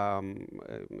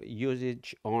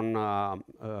usage on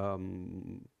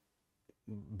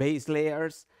base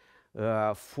layers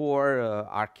for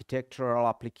architectural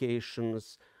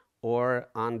applications or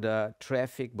under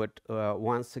traffic, but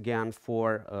once again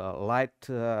for light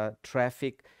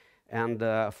traffic. And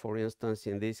for instance,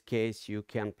 in this case, you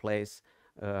can place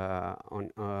on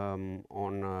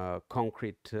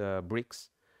concrete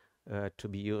bricks to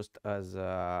be used as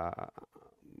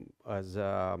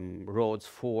roads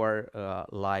for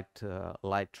light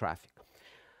traffic.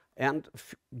 And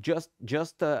just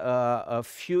a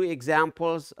few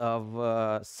examples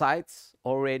of sites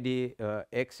already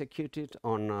executed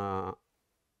in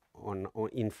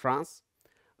France,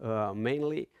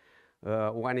 mainly.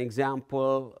 One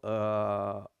example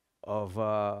of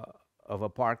a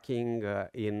parking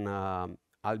in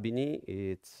Albigny.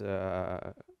 It's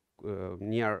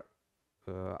near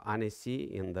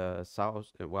Annecy in the south,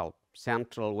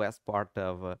 central west part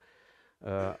of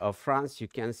France. You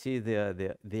can see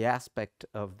the aspect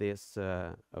of this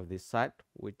site,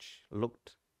 which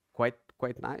looked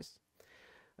quite nice.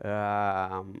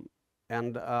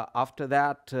 And after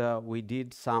that, we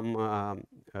did some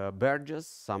berges,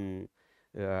 some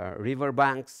river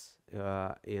banks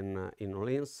in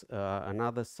Orleans.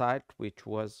 Another site which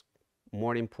was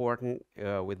more important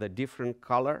with a different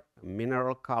color,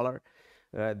 mineral color.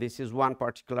 This is one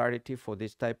particularity for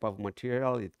this type of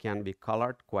material. It can be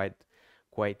colored quite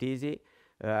easy.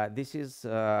 This is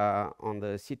on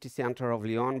the city center of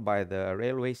Lyon by the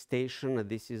railway station.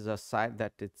 This is a site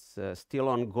that it's still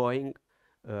ongoing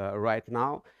right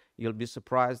now. You'll be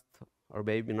surprised, or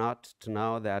maybe not, to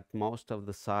know that most of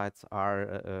the sites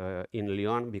are in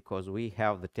Lyon, because we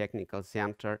have the technical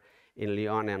center in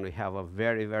Lyon and we have a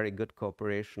very good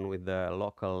cooperation with the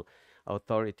local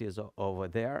authorities over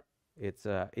there. It's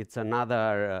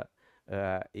another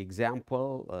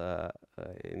example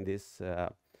in this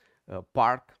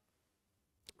park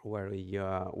where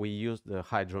we use the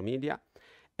hydromedia.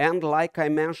 And like I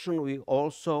mentioned, we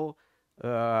also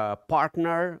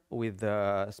partner with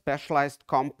a specialized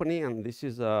company, and this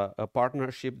is a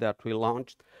partnership that we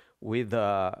launched with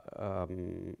a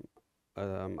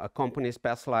company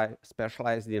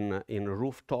specialized in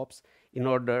rooftops, in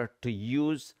order to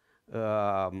use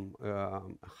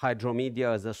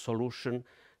hydromedia as a solution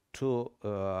to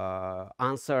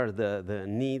answer the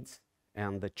needs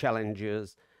and the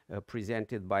challenges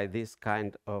presented by this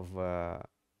kind of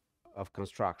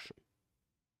construction.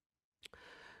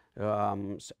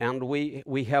 And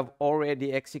we have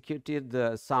already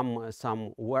executed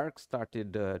some work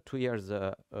started 2 years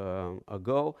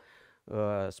ago.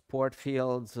 Sport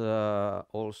fields,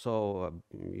 also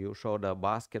you showed a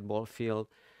basketball field,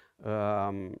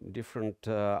 different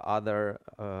other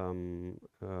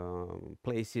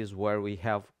places where we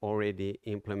have already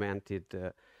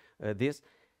implemented this,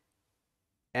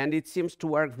 and it seems to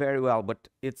work very well, but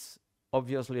it's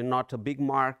obviously not a big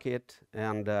market.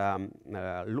 And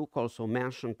Luke also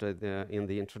mentioned in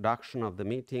the introduction of the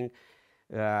meeting,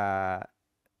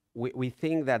 we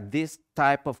think that this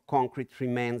type of concrete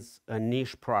remains a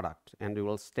niche product, and it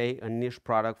will stay a niche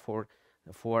product for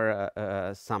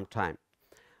some time.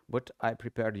 But I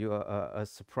prepared you a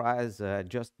surprise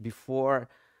just before.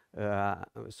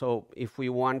 So if we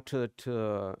want to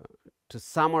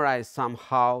summarize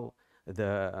somehow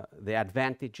the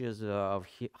advantages of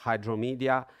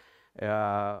hydromedia.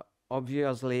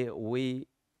 Obviously, we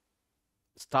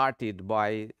started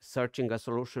by searching a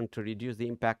solution to reduce the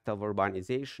impact of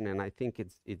urbanization, and I think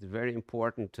it's very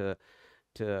important to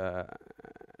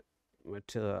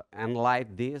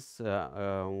enlighten this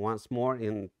once more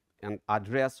and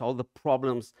address all the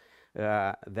problems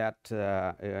that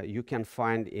you can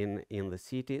find in the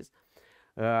cities.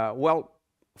 Well,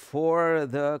 for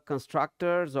the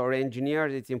constructors or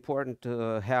engineers, it's important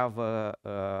to have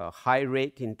a high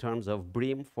rate in terms of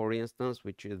BREEAM, for instance,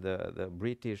 which is the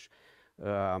British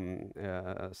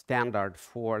standard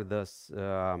for this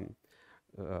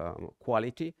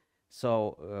quality.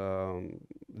 So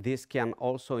this can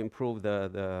also improve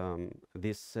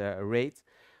this rate.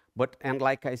 But, and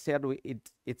like I said,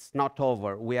 it's not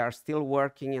over. We are still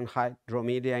working in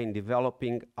hydromedia in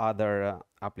developing other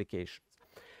applications.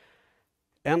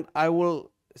 And I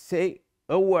will say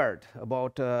a word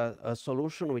about a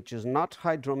solution which is not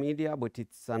hydromedia, but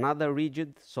it's another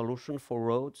rigid solution for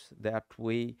roads that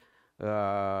we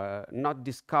not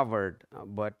discovered,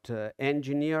 but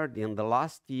engineered in the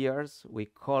last years. We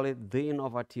call it the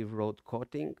innovative road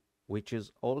coating, which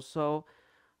is also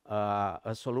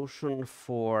a solution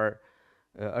for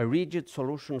a rigid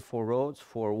solution for roads,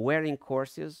 for wearing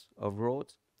courses of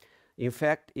roads. In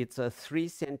fact, it's a 3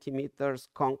 centimeters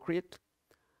concrete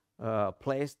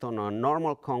placed on a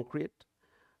normal concrete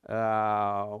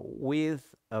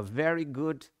with a very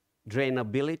good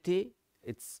drainability.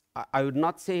 I would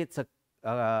not say it's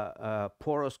a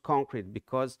porous concrete,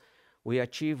 because we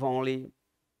achieve only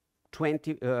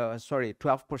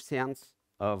 12%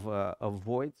 of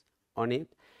voids on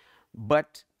it,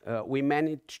 but we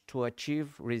managed to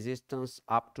achieve resistance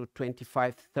up to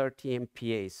 25-30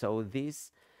 MPa. So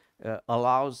this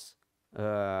allows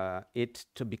it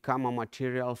to become a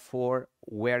material for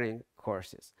wearing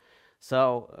courses.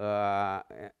 So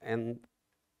and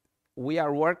we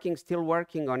are still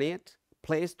working on it,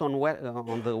 placed on wet,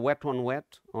 on the wet on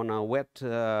wet, on a wet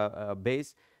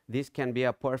base. This can be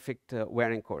a perfect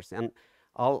wearing course. And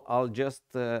I'll just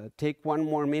take 1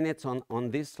 more minute on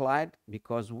this slide,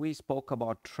 because we spoke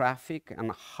about traffic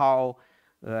and how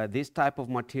these type of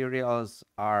materials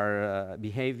are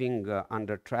behaving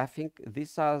under traffic.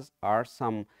 These are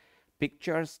some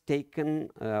pictures taken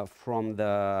from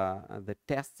the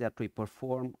tests that we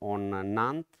perform on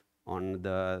Nantes, on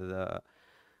the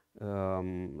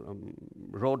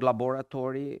road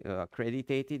laboratory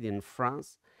accredited in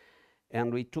France.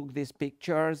 And we took these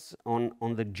pictures on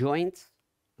the joints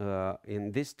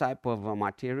in this type of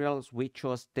materials, which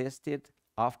was tested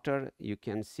after, you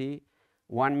can see,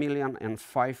 1 million and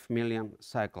 5 million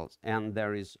cycles. And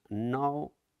there is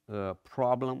no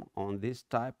problem on this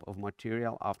type of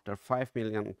material after 5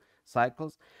 million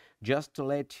cycles. Just to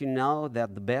let you know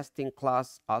that the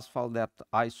best-in-class asphalt that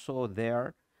I saw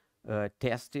there,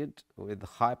 tested with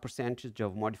high percentage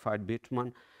of modified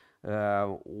bitumen,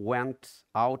 went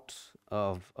out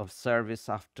of service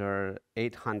after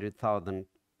 800,000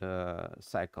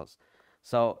 cycles.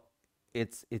 So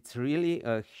it's really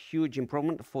a huge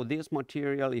improvement for this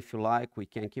material. If you like, we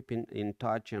can keep in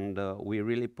touch, and we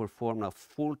really perform a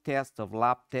full test of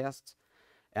lab tests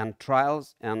and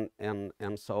trials and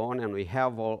so on, and we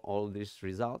have all these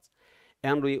results.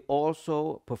 And we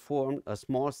also performed a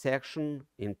small section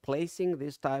in placing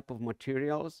this type of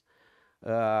materials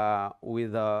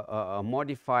with a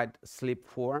modified slip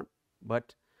form,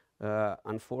 but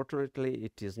unfortunately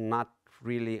it is not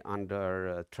really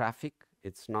under traffic.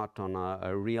 It's not on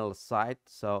a real site,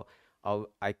 so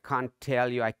I can't tell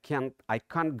you, I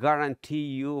can't guarantee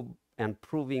you and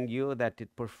proving you that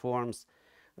it performs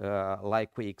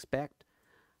like we expect.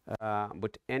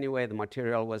 But anyway, the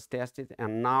material was tested,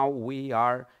 and now we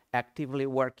are actively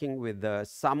working with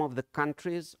some of the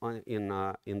countries in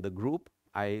the group.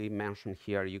 I mentioned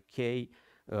here UK,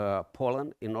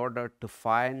 Poland, in order to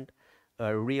find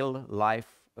a real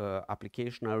life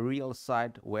application, a real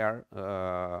site where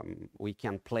we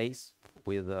can place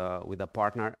with a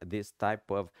partner this type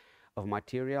of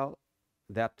material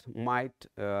that might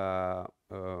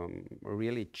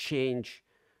really change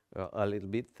a little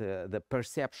bit the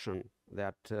perception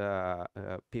that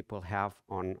people have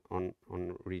on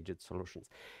rigid solutions.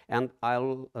 And I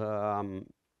will,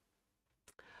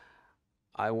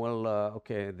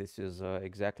 okay, this is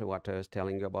exactly what I was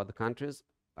telling you about the countries.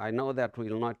 I know that we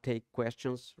will not take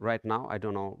questions right now. I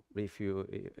don't know if you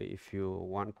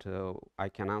want to, I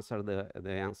can answer the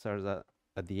answers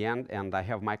at the end, and I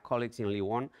have my colleagues in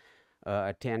Lyon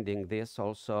attending this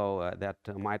also that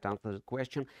might answer the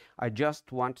question. I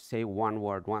just want to say one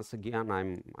word. Once again,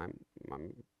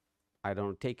 I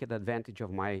don't take advantage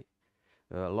of my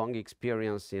long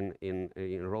experience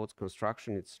in roads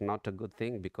construction. It's not a good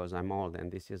thing because I'm old,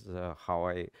 and this is how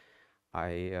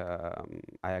I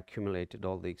accumulated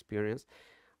all the experience.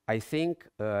 I think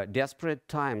desperate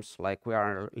times like we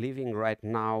are living right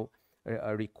now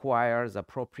requires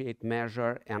appropriate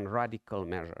measure and radical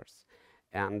measures.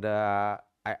 And I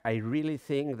really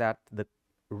think that the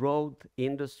road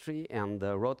industry and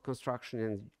the road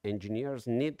construction engineers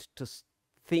need to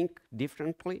think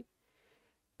differently,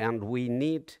 and we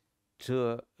need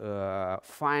to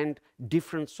find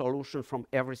different solutions from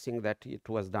everything that it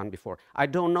was done before. I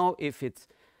don't know if it's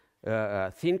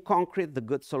thin concrete, the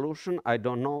good solution. I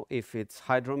don't know if it's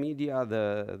hydromedia,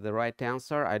 the right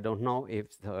answer. I don't know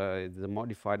if the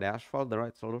modified asphalt, the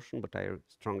right solution, but I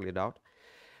strongly doubt.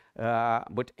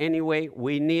 But anyway,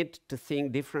 we need to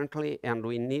think differently, and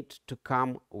we need to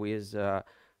come with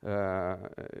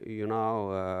you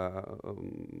know,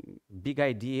 big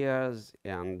ideas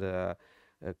and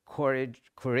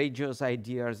courageous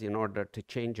ideas in order to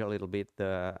change a little bit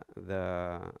the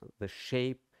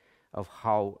shape of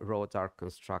how roads are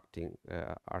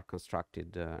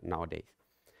constructed nowadays.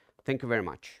 Thank you very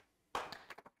much.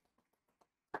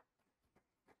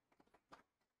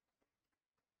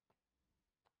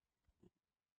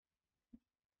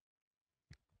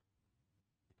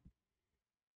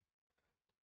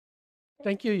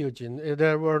 Thank you, Eugene.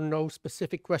 There were no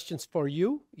specific questions for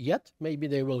you yet. Maybe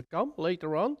they will come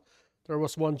later on. There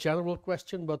was one general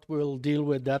question, but we'll deal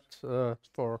with that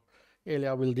for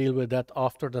Elia. We'll deal with that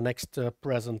after the next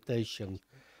presentation.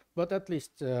 But at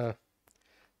least,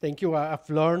 thank you. I've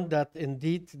learned that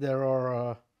indeed there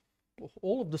are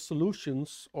all of the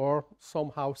solutions are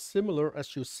somehow similar,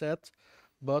 as you said,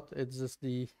 but it's just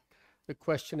the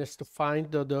question is to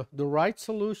find the right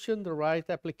solution, the right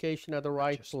application at the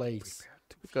right place.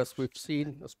 Because we've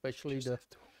seen especially the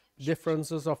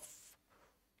differences of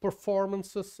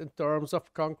performances in terms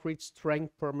of concrete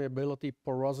strength, permeability,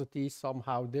 porosity,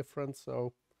 somehow different.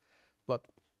 So, but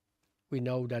we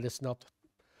know that it's not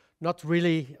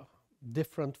really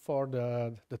different for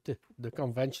the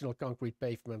conventional concrete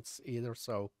pavements either.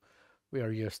 So we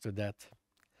are used to that.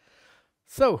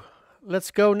 So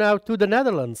let's go now to the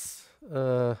Netherlands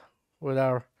with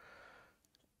our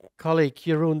colleague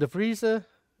Jeroen de Vrieze,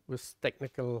 who is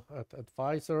technical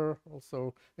advisor,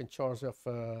 also in charge of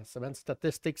cement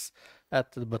statistics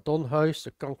at the Betonhuis,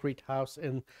 a concrete house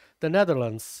in the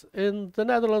Netherlands. In the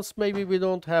Netherlands, maybe we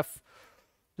don't have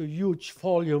the huge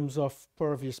volumes of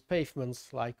pervious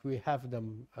pavements like we have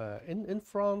them in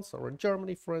France or in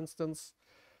Germany, for instance.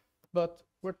 But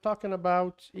we're talking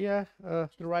about, the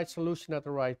right solution at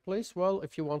the right place. Well,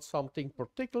 if you want something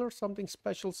particular, something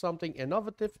special, something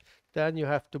innovative, then you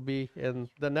have to be in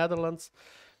the Netherlands.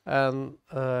 And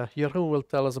Jeroen will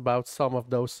tell us about some of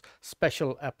those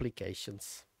special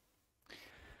applications.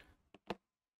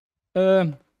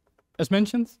 As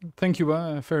mentioned, thank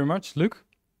you very much, Luc.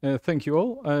 Thank you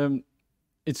all.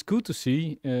 It's good to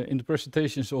see in the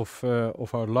presentations of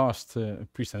our last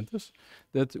presenters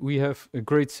that we have a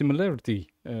great similarity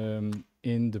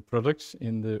in the products,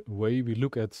 in the way we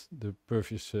look at the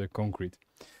pervious concrete.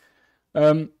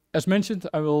 As mentioned,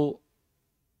 I will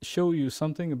show you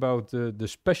something about the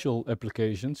special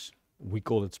applications. We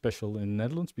call it special in the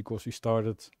Netherlands because we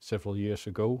started several years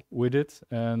ago with it,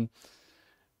 and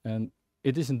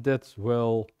it isn't that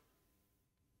well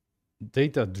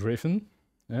data driven.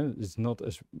 It's not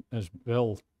as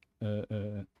well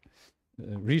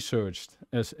researched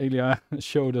as Elia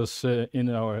showed us in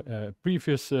our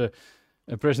previous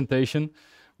presentation,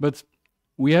 but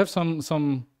we have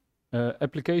some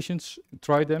applications.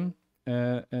 Try them,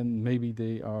 and maybe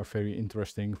they are very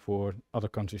interesting for other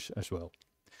countries as well.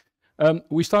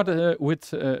 We started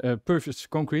with pervious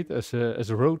concrete as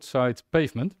a roadside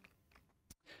pavement.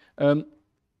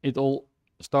 It all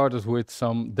started with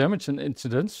some damage and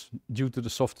incidents due to the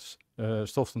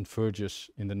softened verges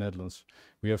in the Netherlands.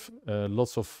 We have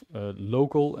lots of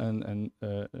local and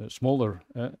smaller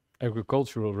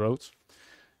agricultural roads,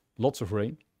 lots of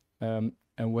rain, and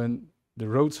when the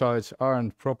roadsides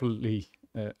aren't properly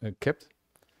kept,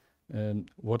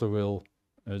 water will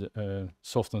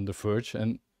soften the verge,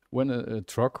 and when a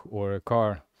truck or a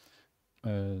car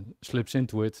slips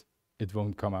into it, it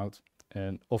won't come out,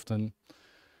 and often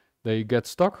they get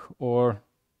stuck, or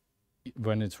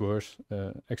when it's worse,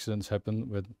 accidents happen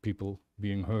with people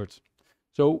being hurt.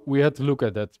 So we had to look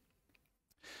at that.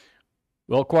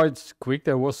 Well, quite quick,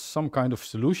 there was some kind of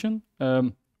solution,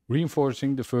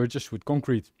 reinforcing the verges with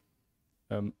concrete.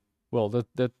 Well,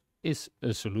 that is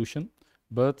a solution,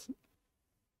 but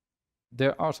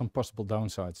there are some possible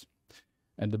downsides.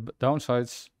 And the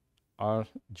downsides are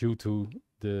due to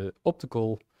the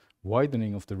optical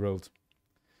widening of the road.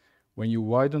 When you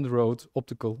widen the road,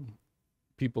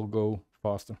 people go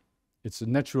faster. It's a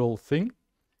natural thing.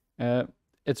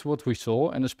 It's what we saw,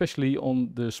 and especially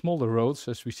on the smaller roads,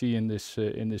 as we see in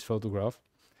this photograph,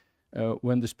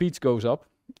 when the speed goes up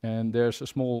and there's a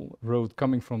small road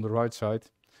coming from the right side,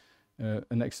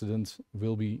 an accident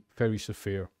will be very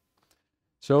severe.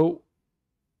 So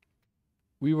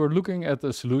we were looking at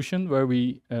a solution where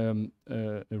we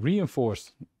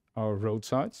reinforced our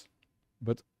roadsides,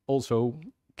 but also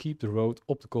keep the road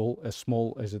optical as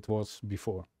small as it was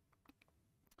before.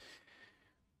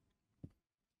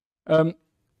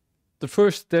 The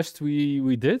first test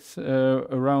we did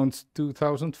around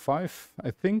 2005,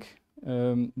 I think.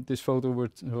 This photo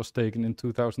was taken in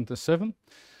 2007.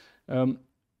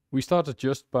 We started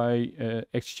just by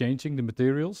exchanging the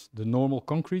materials, the normal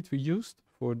concrete we used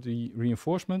for the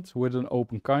reinforcement, with an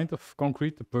open kind of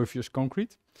concrete, the Pervious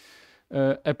Concrete,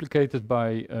 applied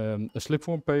by a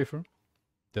slipform paver.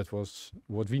 That was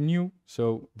what we knew,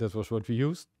 so that was what we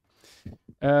used.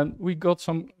 And we got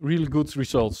some really good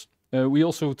results. We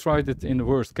also tried it in the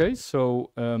worst case,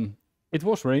 so it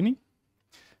was raining.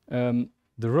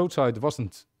 The roadside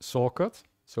wasn't saw cut,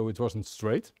 so it wasn't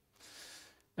straight.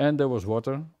 And there was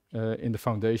water in the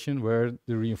foundation where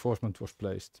the reinforcement was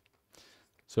placed.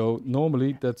 So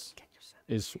normally that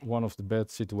is one of the bad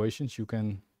situations you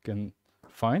can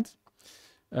find.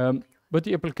 But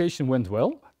the application went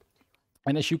well.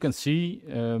 And as you can see,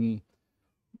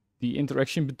 the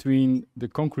interaction between the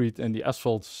concrete and the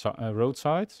asphalt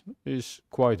roadside is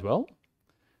quite well.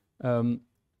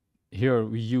 Here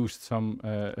we used some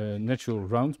natural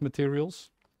round materials,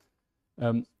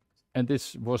 and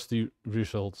this was the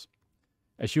result.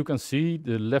 As you can see,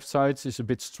 the left side is a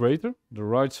bit straighter. The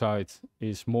right side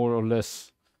is more or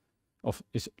less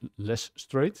less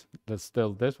straight. Let's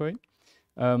tell it that way.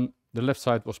 The left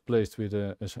side was placed with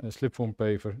a slipform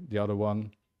paver, the other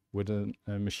one with a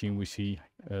machine we see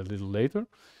a little later.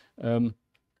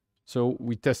 So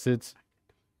we tested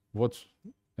what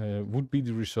would be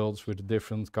the results with the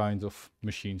different kind of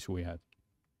machines we had.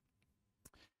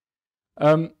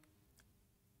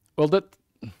 Well, that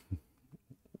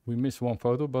we missed one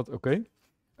photo, but okay.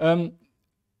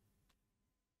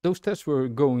 Those tests were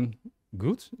going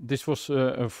good. This was,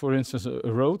 for instance,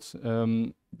 a road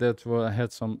that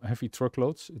had some heavy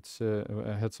truckloads. It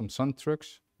had some sand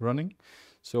trucks running.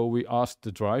 So we asked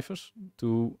the drivers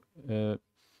to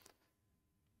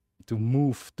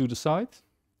move to the side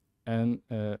and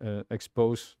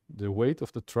expose the weight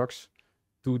of the trucks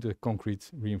to the concrete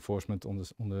reinforcement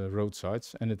on the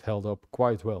roadsides, and it held up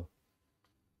quite well.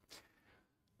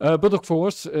 But of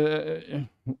course,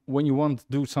 when you want to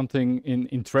do something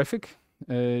in traffic,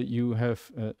 you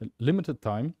have limited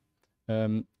time.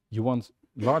 You want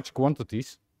large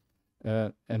quantities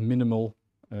and minimal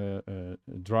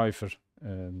driver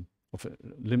of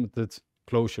limited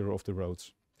closure of the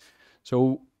roads.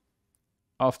 So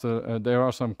after there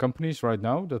are some companies right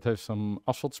now that have some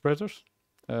asphalt spreaders.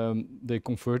 They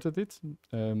converted it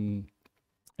and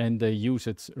they use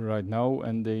it right now,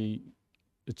 and they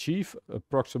achieve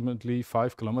approximately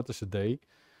 5 kilometers a day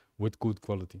with good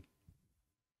quality.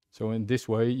 So in this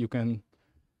way you can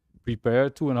prepare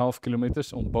 2.5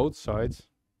 kilometers on both sides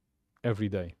every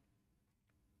day.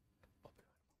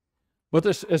 But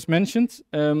as mentioned,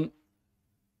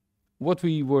 what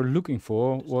we were looking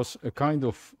for was a kind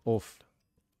of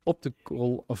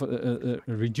optical,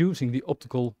 reducing the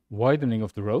optical widening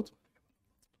of the road.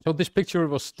 So this picture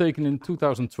was taken in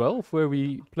 2012, where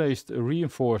we placed a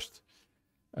reinforced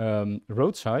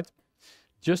roadside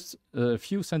just a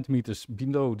few centimeters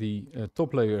below the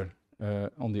top layer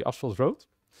on the asphalt road,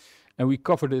 and we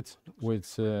covered it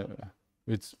with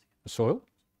soil,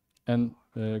 and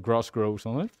grass grows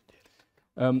on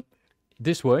it.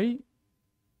 This way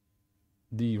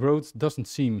the road doesn't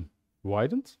seem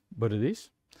widened, but it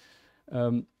is,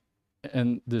 and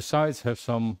the sides have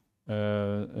some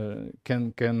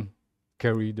can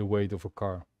carry the weight of a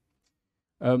car.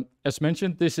 As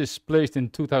mentioned, this is placed in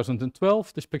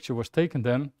 2012. This picture was taken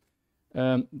then.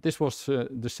 This was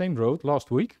the same road last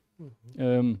week.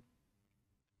 Mm-hmm.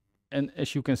 And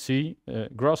as you can see,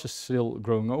 grass is still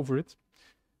growing over it.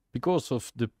 Because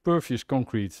of the pervious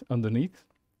concrete underneath,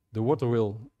 the water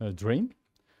will drain.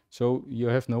 So you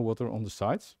have no water on the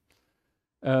sides.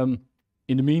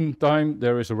 In the meantime,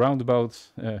 there is a roundabout,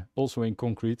 also in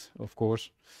concrete, of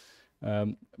course.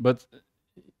 But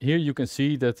here you can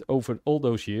see that over all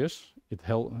those years, it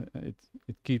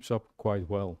keeps up quite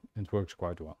well and works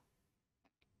quite well.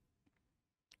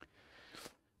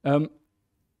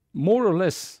 More or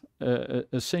less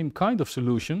a same kind of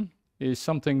solution is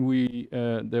something we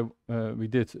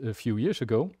did a few years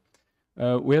ago.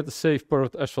 We had the safe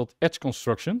porous asphalt edge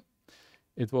construction.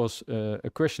 It was a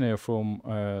questionnaire from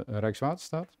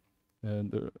Rijkswaterstaat,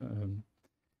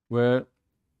 where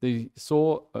they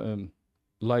saw,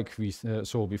 like we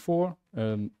saw before,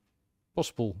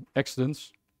 possible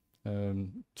accidents,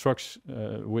 trucks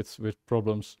with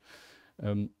problems.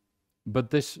 But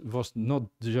this was not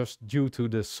just due to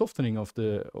the softening of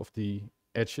the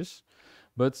edges,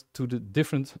 but to the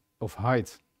difference of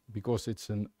height, because it's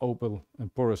an open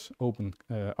and porous open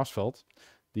asphalt.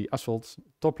 The asphalt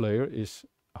top layer is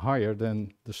higher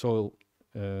than the soil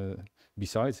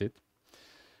besides it.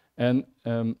 And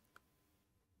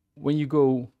when you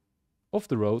go off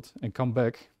the road and come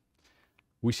back,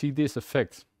 we see this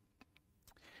effect.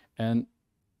 And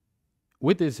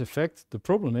with this effect, the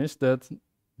problem is that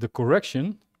the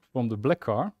correction from the black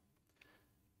car,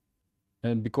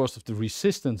 and because of the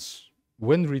resistance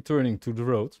when returning to the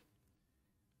road,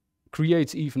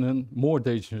 creates even a more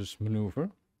dangerous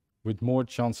maneuver with more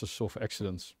chances of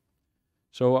accidents.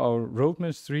 So our road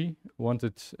ministry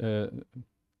wanted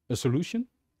a solution.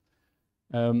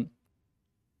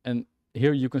 And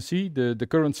here you can see the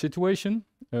current situation.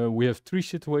 We have 3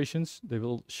 situations. They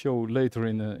will show later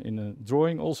in a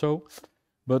drawing also.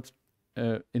 But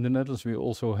in the Netherlands, we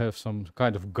also have some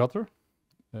kind of gutter,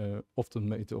 often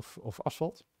made of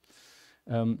asphalt.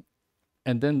 And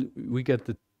then we get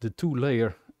the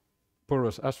 2-layer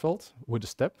porous asphalt with a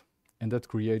step, and that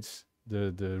creates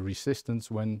the resistance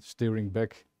when steering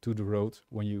back to the road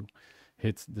when you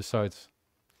hit the sides.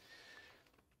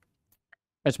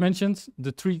 As mentioned,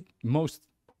 the 3 most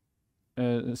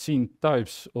seen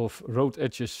types of road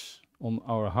edges on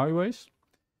our highways,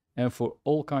 and for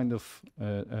all kind of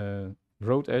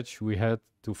road edge we had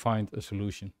to find a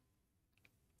solution.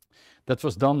 That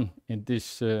was done in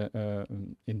this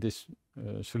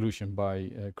solution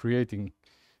by creating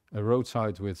a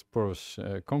roadside with porous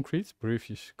concrete,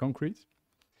 Pervious concrete.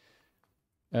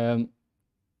 As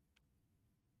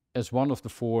one of the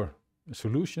 4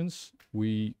 solutions,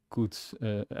 we could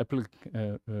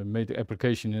make the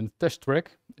application in a test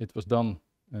track. It was done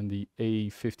in the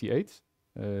A58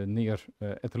 near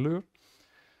Hôtel.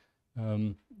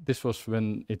 This was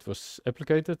when it was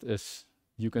applicated. As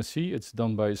you can see, it's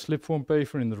done by a slipform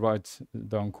paver in the right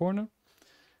down corner.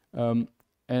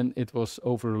 And it was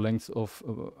over a length of,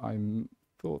 I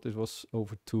thought it was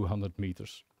over 200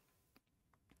 meters.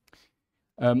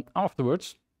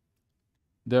 Afterwards,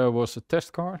 there was a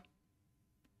test car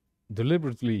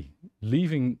deliberately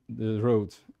leaving the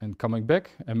road and coming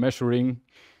back and measuring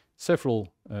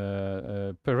several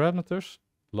parameters,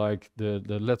 like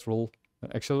the lateral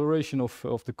acceleration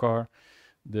of the car,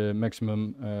 the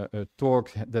maximum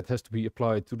torque that has to be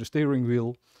applied to the steering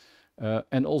wheel,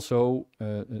 and also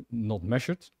not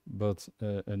measured, but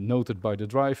noted by the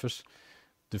drivers,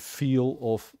 the feel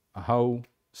of how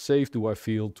safe do I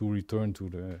feel to return to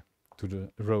the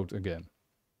road again.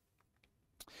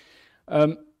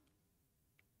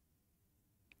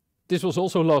 This was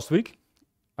also last week.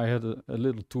 I had a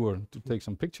little tour to take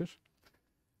some pictures.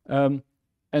 And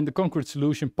the concrete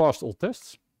solution passed all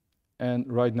tests.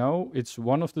 And right now it's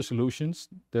one of the solutions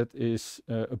that is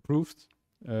approved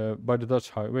by the Dutch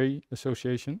Highway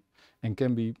Association and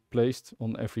can be placed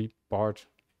on every part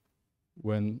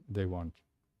when they want.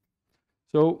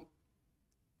 So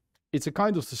it's a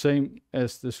kind of the same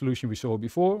as the solution we saw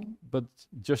before, but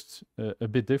just a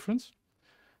bit different.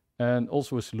 And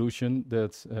also a solution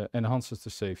that enhances the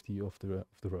safety of the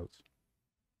roads.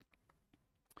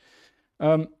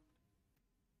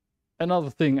 Another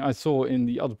thing I saw in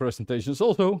the other presentations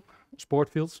also, sport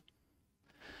fields.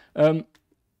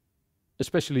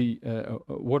 Especially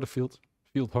water field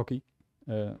hockey,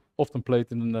 often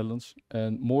played in the Netherlands.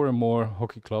 And more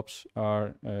hockey clubs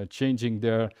are changing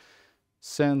their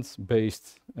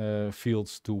sand-based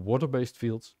fields to water-based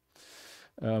fields.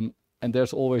 And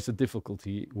there's always a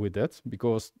difficulty with that,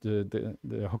 because the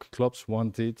hockey clubs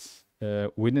want it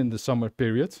within the summer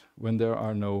period when there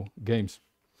are no games.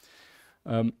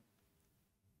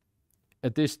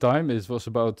 At this time, it was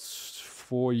about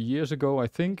 4 years ago, I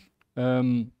think,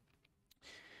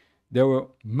 there were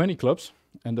many clubs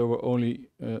and there were only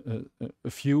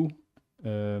a few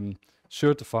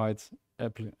certified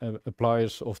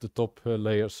appliers of the top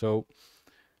layer. So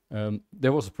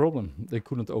there was a problem. They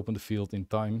couldn't open the field in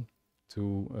time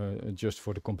to adjust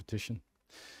for the competition.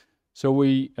 So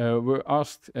we were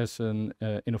asked as an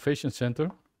innovation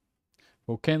center,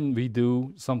 well, can we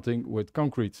do something with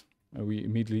concrete? We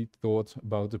immediately thought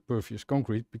about the Pervious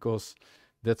concrete, because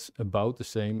that's about the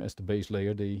same as the base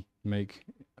layer they make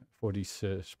for these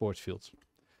sports fields.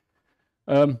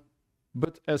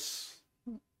 But as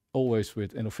always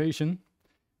with innovation,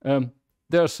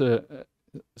 there's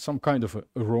some kind of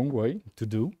a wrong way to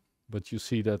do, but you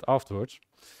see that afterwards.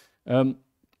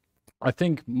 I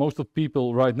think most of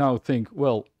people right now think,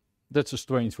 well, that's a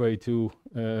strange way to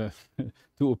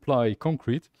to apply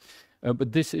concrete,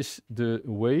 but this is the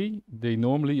way they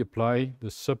normally apply the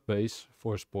subbase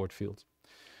for a sport field.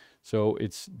 So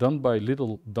it's done by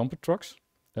little dumper trucks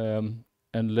and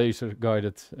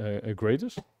laser-guided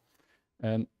graders,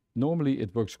 and normally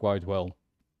it works quite well.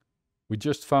 We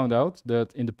just found out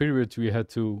that in the period we had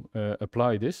to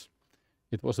apply this,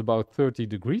 it was about 30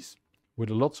 degrees with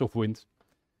lots of wind,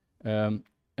 and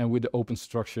with the open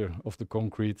structure of the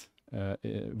concrete,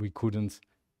 we couldn't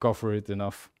cover it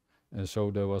enough, and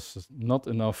so there was not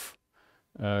enough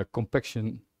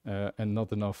compaction and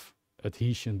not enough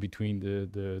adhesion between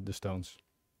the stones.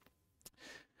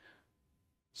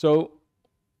 So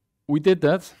we did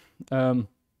that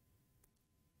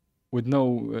with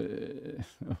no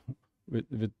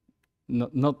with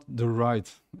not the right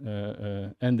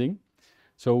ending.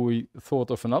 So we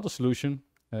thought of another solution,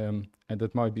 and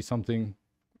that might be something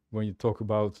when you talk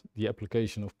about the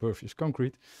application of pervious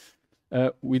concrete.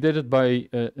 We did it by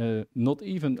not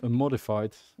even a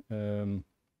modified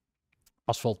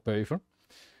asphalt paver.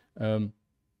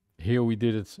 Here we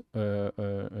did it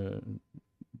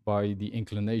by the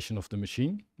inclination of the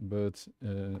machine, but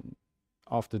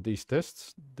after these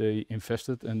tests, they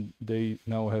invested and they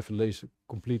now have a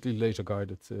completely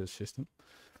laser-guided system.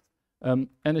 And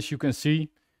as you can see,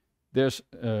 there's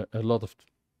a lot of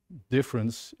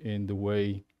difference in the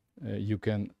way you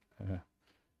can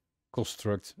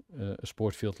construct a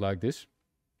sport field like this.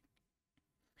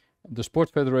 The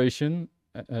Sport Federation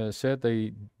said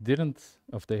they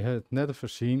had never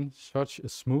seen such a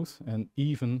smooth and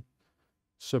even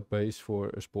subbase for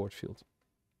a sport field.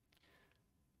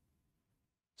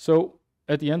 So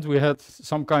at the end we had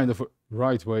some kind of a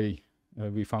right way,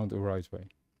 we found a right way.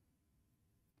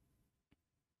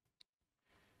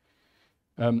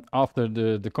 After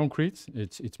the concrete,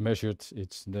 it's measured,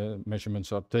 the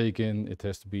measurements are taken, it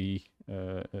has to be,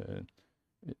 the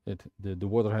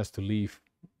water has to leave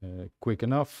quick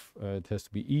enough, it has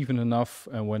to be even enough,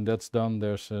 and when that's done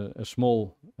there's a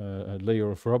small layer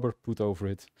of rubber put over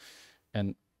it,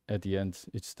 and at the end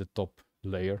it's the top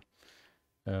layer.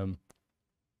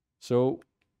 So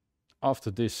after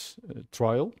this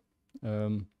trial,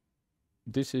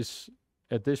 this is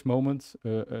at this moment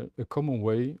a common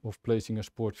way of placing a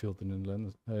sport field in the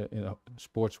Netherlands, in a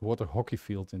sports water hockey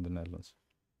field in the Netherlands.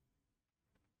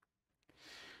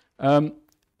 And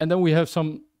then we have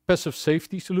some passive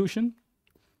safety solution.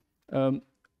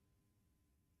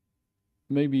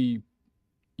 Maybe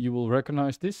you will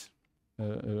recognize this,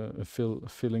 a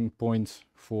filling point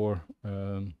for,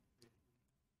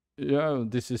 yeah,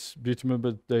 this is bitumen,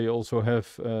 but they also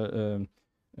have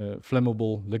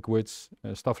flammable liquids,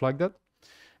 stuff like that.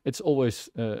 It's always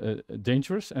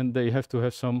dangerous, and they have to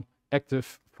have some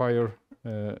active fire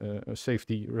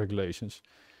safety regulations,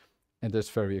 and that's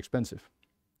very expensive.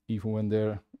 Even when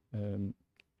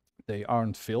they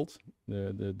aren't filled,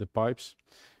 the pipes,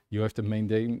 you have to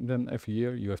maintain them every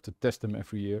year, you have to test them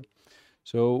every year.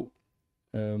 So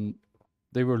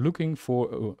they were looking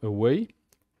for a way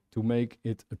to make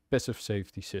it a passive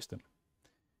safety system.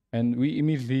 And we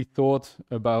immediately thought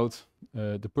about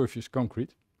the pervious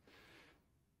concrete.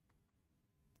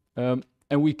 And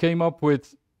we came up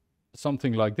with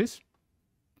something like this.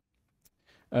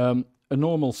 A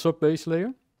normal subbase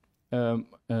layer.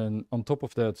 And on top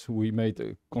of that, we made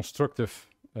a constructive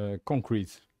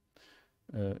concrete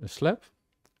slab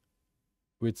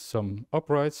with some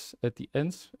uprights at the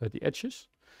ends, at the edges.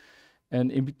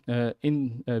 And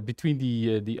in between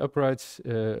the uprights,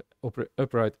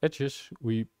 upright edges,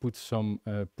 we put some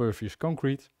pervious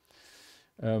concrete,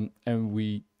 and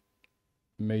we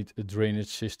made a drainage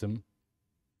system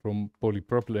from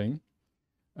polypropylene.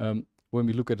 When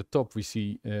we look at the top, we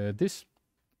see this.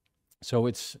 So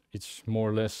it's more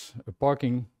or less a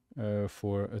parking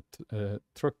for a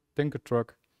tanker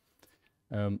truck.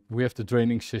 We have the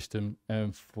draining system,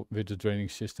 and with the draining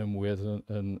system, we have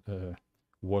a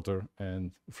water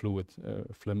and fluid,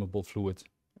 flammable fluid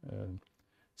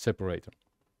separator.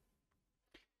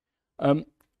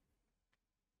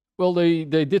 Well, they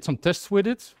did some tests with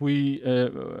it. We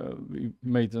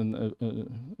made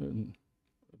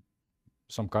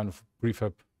some kind of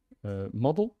prefab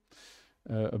model,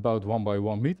 about 1 by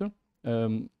 1 meter.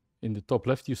 In the top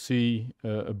left, you see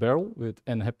a barrel with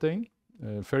N-heptane,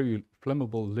 very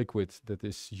flammable liquid that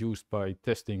is used by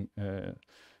testing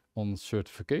on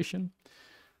certification.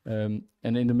 And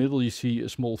in the middle, you see a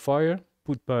small fire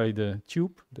put by the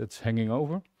tube that's hanging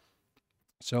over.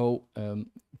 So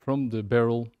from the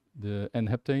barrel, the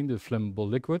N-heptane, the flammable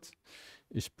liquid,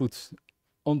 is put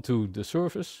onto the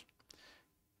surface.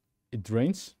 It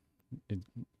drains, it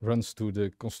runs to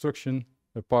the construction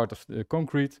part of the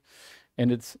concrete,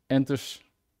 and it enters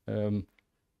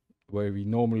where we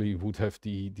normally would have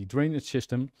the drainage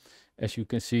system, as you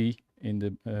can see in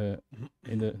the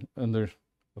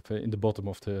bottom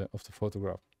of the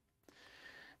photograph.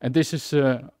 And this is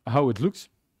how it looks.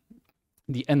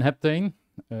 The N-heptane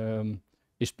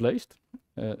is placed,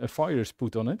 a fire is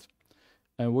put on it,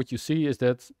 and what you see is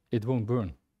that it won't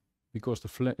burn because the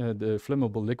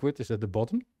flammable liquid is at the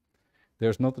bottom.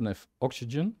 There's not enough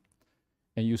oxygen,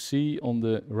 and you see on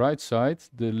the right side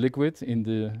the liquid in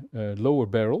the lower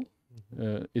barrel.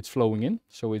 It's flowing in,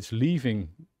 so it's leaving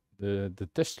the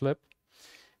test slab,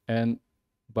 and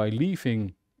by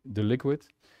leaving the liquid,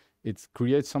 it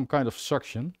creates some kind of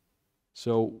suction.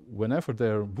 So whenever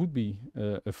there would be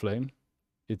a flame,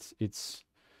 it's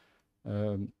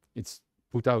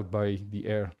put out by the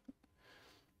air.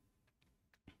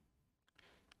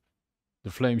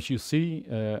 The flames you see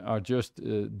are just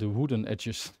the wooden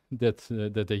edges that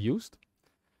they used.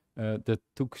 That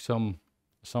took some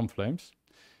flames.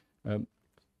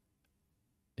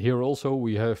 Here also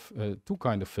we have two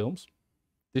kind of films.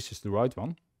 This is the right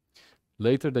one.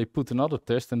 Later they put another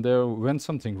test, and there went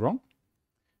something wrong.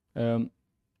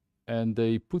 And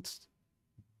they put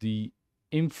the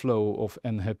inflow of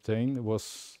N-heptane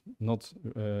was not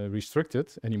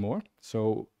restricted anymore,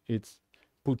 so it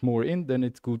put more in than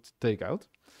it could take out,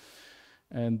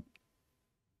 and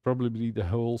probably the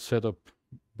whole setup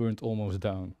burnt almost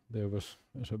down. There was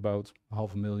about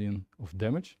 500,000 of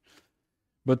damage,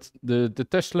 but the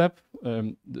test lab,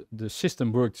 the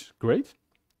system worked great,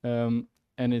 and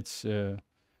it's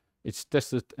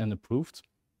tested and approved.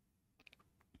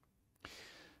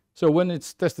 So when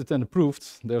it's tested and approved,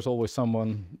 there's always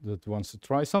someone that wants to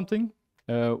try something.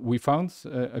 We found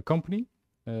a company.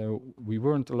 We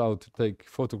weren't allowed to take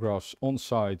photographs on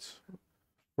site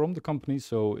from the company,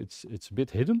 so it's a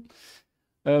bit hidden.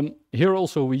 Here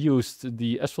also we used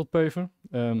the asphalt paver,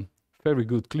 very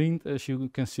good cleaned, as you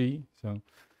can see. So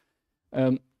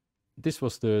this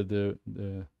was the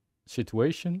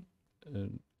situation,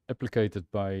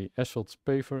 applied by asphalt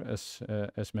paver,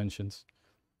 as mentioned.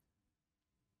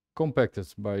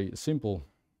 Compacted by a simple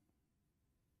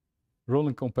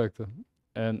rolling compactor,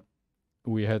 and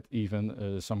we had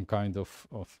even some kind of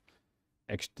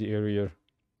exterior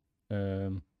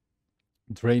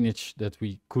drainage that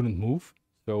we couldn't move,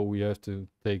 so we have to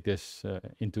take this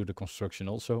into the construction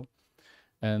also.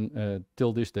 And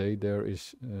till this day there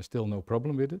is still no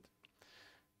problem with it,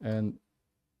 and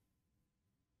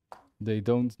they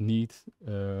don't need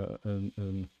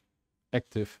an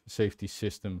active safety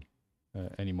system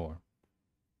anymore.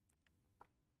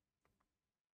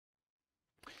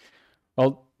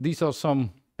 Well, these are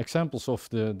some examples of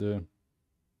the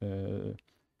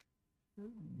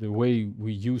way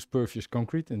we use pervious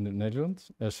concrete in the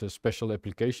Netherlands as a special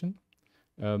application.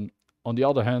 On the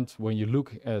other hand, when you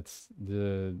look at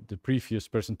the previous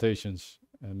presentations,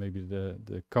 and maybe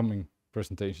the coming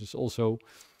presentations also,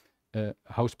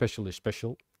 how special is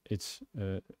special? It's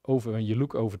when you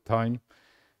look over time,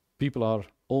 people are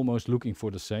almost looking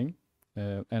for the same,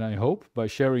 and I hope by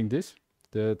sharing this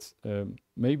that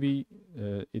maybe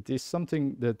it is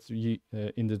something that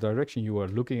in the direction you are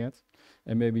looking at,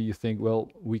 and maybe you think,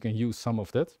 well, we can use some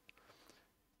of that.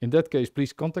 In that case,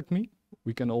 please contact me.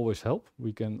 We can always help.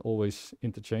 We can always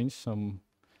interchange some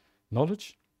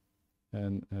knowledge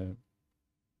and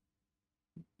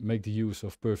make the use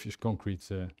of pervious concrete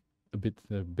a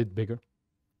bit bigger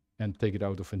and take it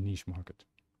out of a niche market.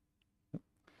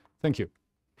 Thank you.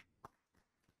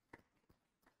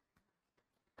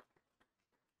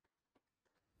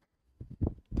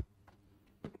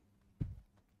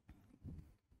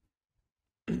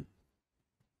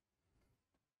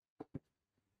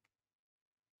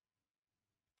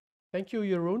 Thank you,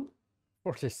 Jeroen,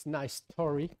 for this nice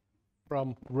story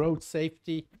from road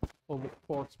safety over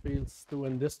sports fields to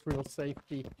industrial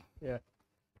safety. Yeah,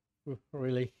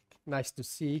 really nice to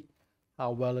see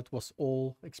how well it was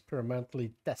all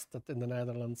experimentally tested in the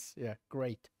Netherlands. Yeah,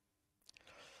 great.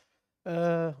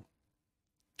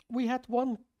 We had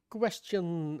one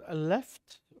question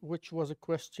left, which was a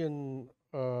question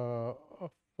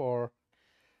for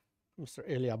Mr.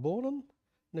 Elia Bonen.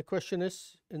 The question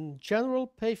is, in general,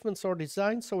 pavements are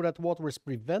designed so that water is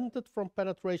prevented from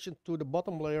penetration to the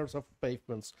bottom layers of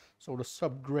pavements, so the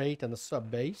subgrade and the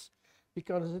subbase,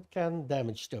 because it can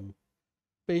damage them.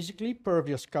 Basically,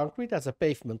 pervious concrete as a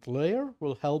pavement layer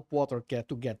will help water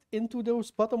get into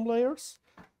those bottom layers.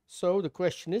 So the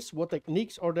question is, what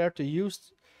techniques are there to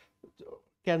use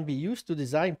can be used to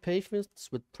design pavements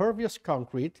with pervious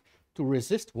concrete to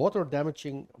resist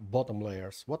water-damaging bottom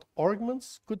layers? What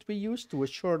arguments could be used to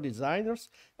assure designers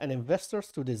and investors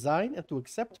to design and to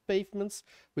accept pavements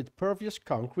with pervious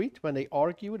concrete when they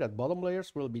argue that bottom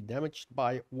layers will be damaged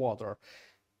by water?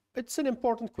 It's an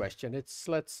important question. It's,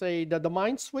 let's say, the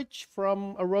mind switch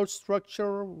from a road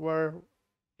structure where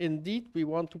indeed we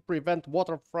want to prevent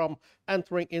water from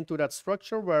entering into that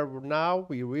structure, where now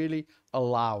we really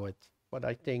allow it. But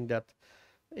I think that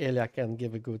Elia can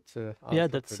give a good answer. Yeah,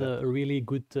 that's a really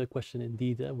good question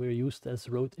indeed. We're used as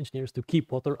road engineers to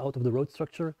keep water out of the road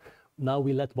structure. Now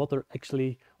we let water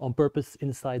actually on purpose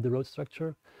inside the road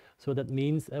structure. So that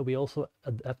means we also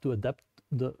have to adapt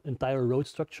the entire road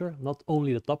structure, not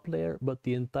only the top layer, but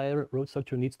the entire road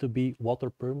structure needs to be water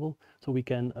permeable, so we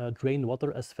can drain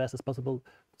water as fast as possible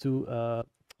to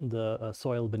the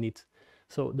soil beneath.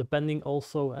 So depending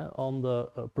also on the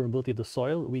permeability of the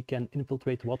soil, we can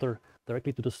infiltrate water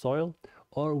directly to the soil,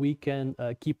 or we can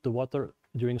keep the water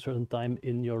during a certain time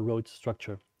in your road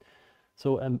structure.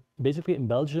 So basically in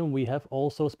Belgium, we have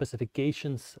also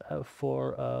specifications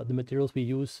for the materials we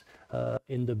use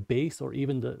in the base or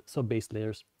even the sub-base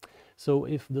layers. So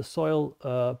if the soil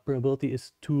permeability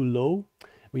is too low,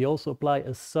 we also apply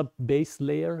a sub-base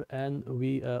layer, and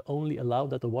we only allow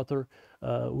that the water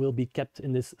will be kept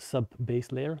in this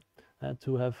sub-base layer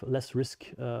to have less risk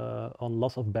on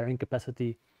loss of bearing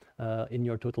capacity in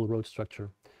your total road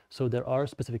structure. So there are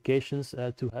specifications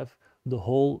to have the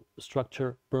whole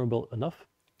structure permeable enough,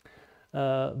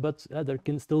 but there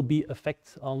can still be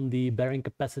effect on the bearing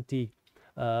capacity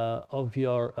of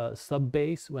your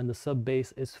sub-base when the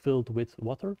sub-base is filled with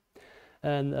water.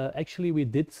 And actually we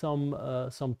did some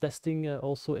testing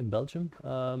also in Belgium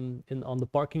on the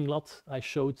parking lot I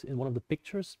showed in one of the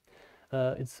pictures.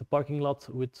 It's a parking lot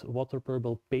with water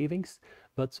permeable pavings,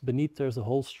 but beneath there's a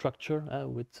whole structure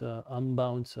with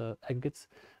unbound aggregates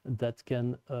that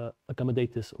can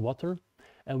accommodate this water.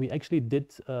 And we actually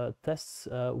did tests.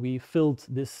 We filled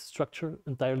this structure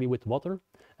entirely with water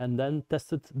and then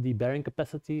tested the bearing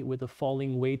capacity with a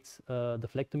falling weight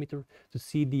deflectometer to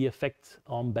see the effect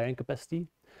on bearing capacity.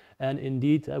 And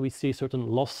indeed, we see certain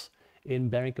loss in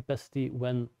bearing capacity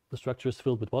when the structure is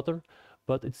filled with water,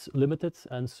 but it's limited,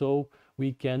 and so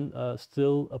we can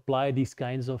still apply these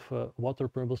kinds of water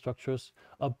permeable structures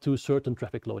up to certain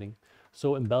traffic loading.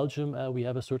 So in Belgium, we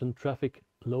have a certain traffic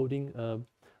loading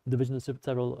division of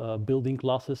several building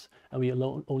classes, and we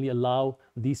only allow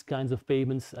these kinds of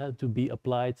pavements to be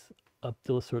applied up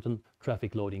till a certain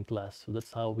traffic loading class. So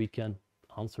that's how we can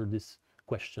answer this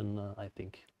question, I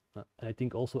think. And I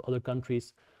think also other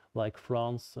countries like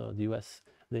France, the US,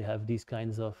 they have these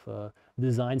kinds of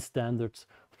design standards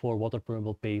for water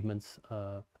permeable pavements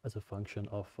as a function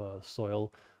of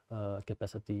soil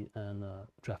capacity and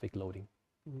traffic loading.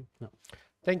 Mm-hmm. Yeah.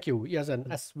 Thank you. Yes,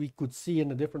 and as we could see in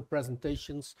the different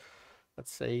presentations,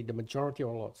 let's say the majority,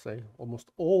 or let's say almost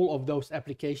all of those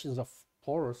applications of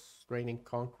porous draining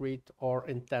concrete are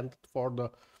intended for the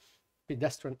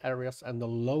pedestrian areas and the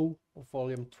low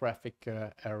volume traffic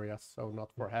areas, so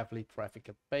not for heavily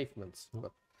trafficked pavements.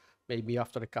 But maybe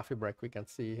after the coffee break we can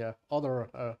see other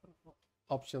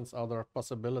options, other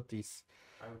possibilities.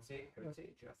 I would say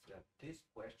just that this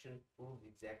question proves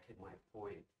exactly my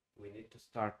point. We need to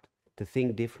start to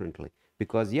think differently,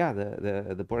 because yeah,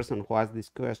 the person who asked this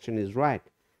question is right.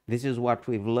 This is what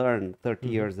we've learned 30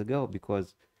 years ago,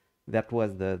 because that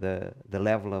was the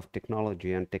level of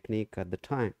technology and technique at the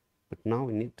time. But now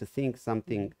we need to think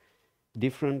something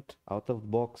different, out of the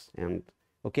box, and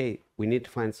okay, we need to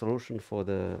find solution for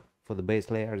the base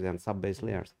layers and sub-base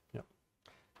layers. Yeah.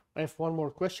 I have one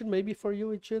more question maybe for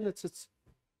you, Etienne. It's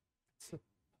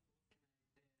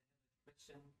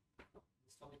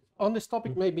on this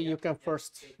topic, maybe you can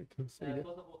first say that.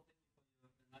 First of all, thank you for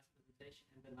your nice presentation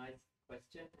and the nice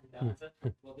question and the answer.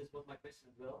 Well, this was my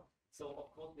question as well. So, of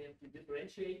course, we have to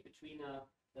differentiate between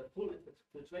the full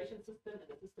filtration system and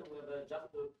the system where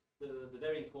just the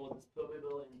varying cause is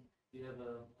permeable and you have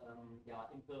a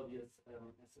impervious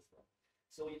system.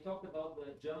 So you talked about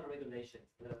the German regulations,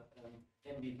 the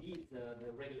MBV,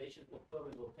 the regulation for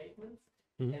permeable pavements,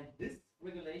 and this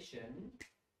regulation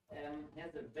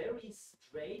has a very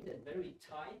straight and very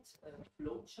tight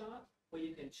flow chart where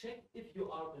you can check if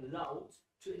you are allowed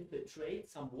to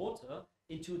infiltrate some water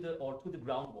into the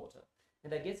groundwater.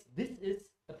 And I guess this is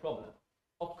a problem.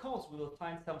 Of course, we will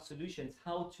find some solutions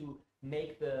how to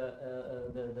make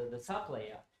the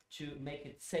sublayer to make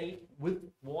it safe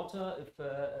with water if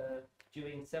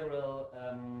during several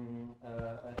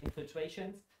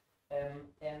infiltrations,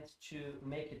 and to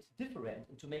make it different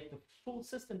and to make the full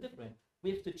system different, we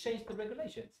have to change the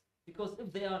regulations. Because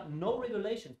if there are no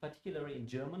regulations, particularly in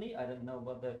Germany, I don't know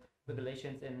what the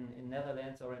regulations in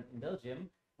Netherlands or in Belgium,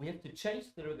 we have to change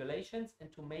the regulations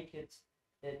and to make it,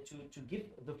 to give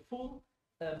the full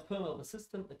permeable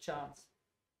system a chance.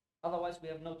 Otherwise, we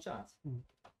have no chance.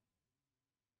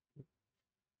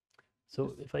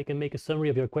 So if I can make a summary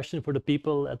of your question for the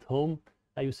people at home,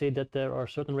 you say that there are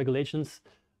certain regulations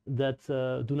that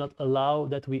do not allow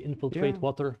that we infiltrate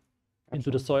water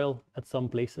into the soil at some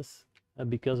places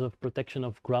because of protection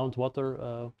of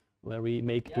groundwater where we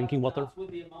make drinking water.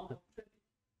 With the amount of traffic.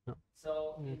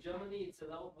 So in Germany, it's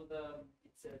allowed with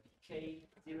it's a pK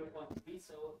 0.3,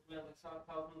 so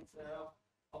 300,000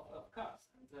 of cars,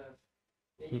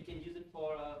 and you can use it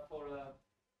for a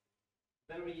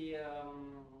very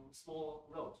small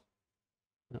road.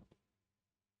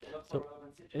 So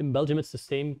in Belgium, it's the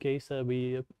same case.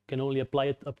 We can only apply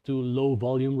it up to low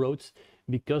volume roads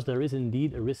because there is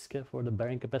indeed a risk for the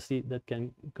bearing capacity that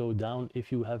can go down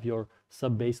if you have your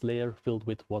sub-base layer filled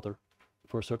with water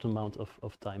for a certain amount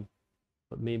of time.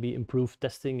 But maybe improved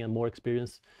testing and more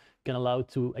experience can allow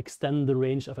to extend the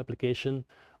range of application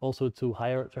also to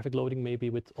higher traffic loading, maybe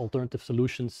with alternative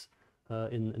solutions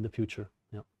in the future.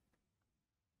 Yeah.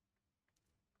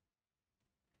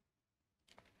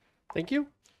 Thank you.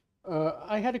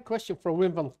 I had a question from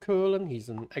Wim van Keulen. He's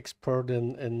an expert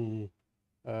in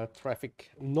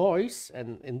traffic noise,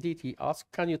 and indeed he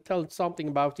asked, can you tell something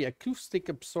about the acoustic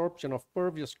absorption of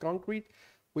pervious concrete,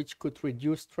 which could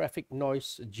reduce traffic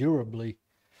noise durably?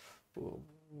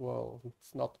 Well,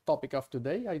 it's not the topic of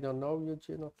today. I don't know,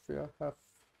 Eugene, if you have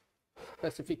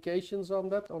specifications on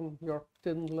that, on your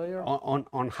thin layer?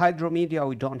 On hydromedia,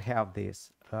 we don't have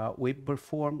this. We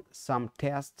perform some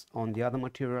tests on the other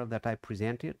material that I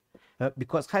presented,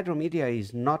 because hydromedia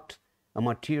is not a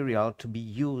material to be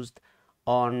used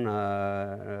on,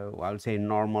 I would say,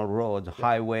 normal roads,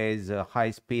 highways,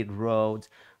 high-speed roads,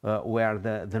 where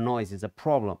the noise is a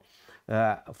problem.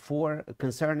 For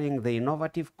concerning the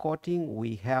innovative coating,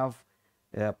 we have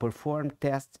performed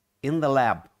tests in the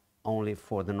lab only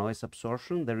for the noise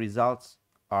absorption. The results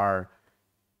are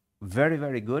very,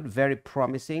 very good, very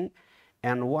promising.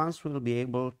 And once we'll be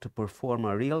able to perform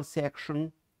a real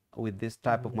section with this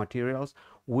type of materials,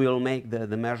 we'll make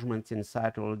the measurements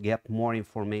inside, we'll get more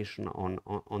information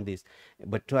on this.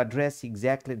 But to address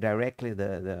exactly directly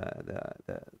the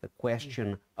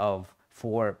question of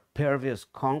for pervious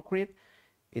concrete,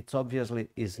 it obviously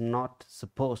is not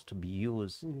supposed to be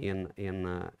used in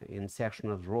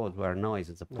sectional roads where noise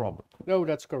is a problem. No,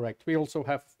 that's correct. We also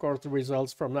have, of course, the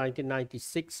results from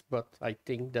 1996, but I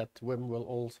think that Wim will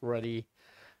already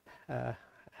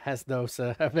has those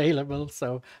available,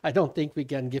 so I don't think we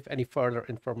can give any further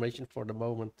information for the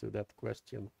moment to that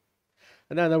question.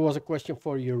 And then there was a question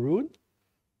for Jeroen.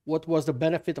 What was the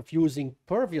benefit of using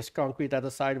pervious concrete at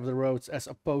the side of the roads as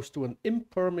opposed to an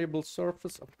impermeable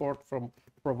surface apart from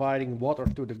providing water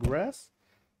to the grass?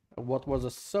 And what was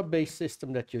the sub-base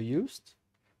system that you used?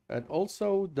 And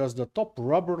also, does the top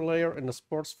rubber layer in the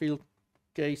sports field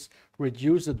case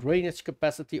reduce the drainage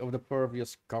capacity of the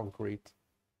pervious concrete?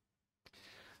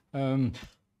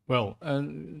 Well,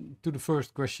 to the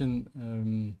first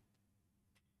question,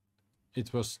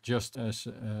 it was just as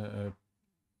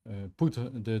put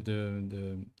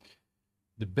the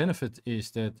benefit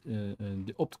is that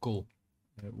the optical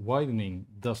widening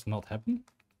does not happen,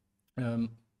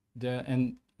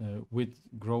 with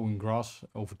growing grass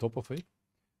over top of it,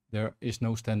 there is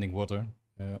no standing water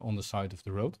on the side of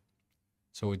the road,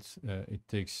 so it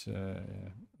takes it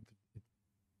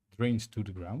drains to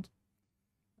the ground.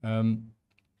 I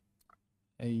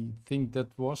think that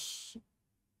was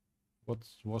what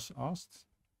was asked,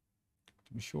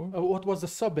 to be sure. What was the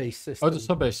sub-base system? Oh, the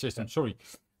sub-base system, sorry.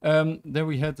 Then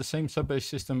we had the same sub-base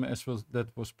system as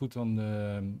that was put on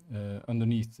the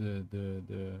underneath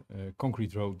the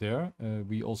concrete road there.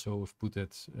 We also have put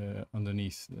it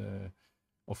underneath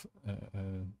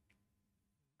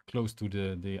close to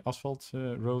the asphalt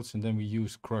roads, and then we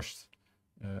use crushed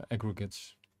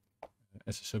aggregates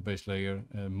as a sub-base layer,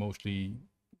 mostly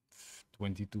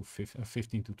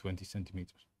 15 to 20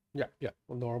 centimeters. Yeah,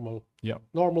 normal. Yeah.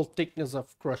 Normal thickness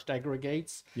of crushed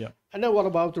aggregates. Yeah. And then what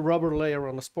about the rubber layer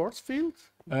on the sports field?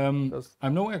 I'm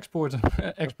no expert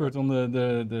on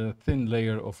the thin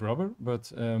layer of rubber,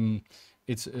 but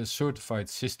it's a certified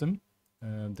system.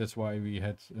 That's why we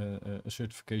had a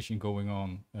certification going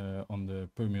on the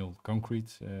permeable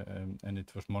concrete, and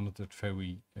it was monitored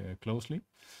very closely.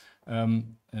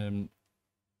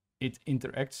 It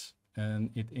interacts,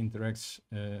 and it interacts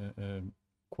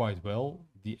quite well.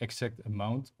 The exact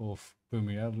amount of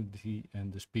permeability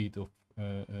and the speed of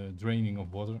draining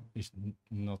of water is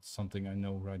not something I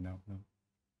know right now. No.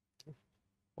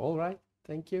 All right,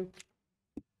 thank you.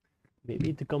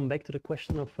 Maybe to come back to the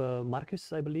question of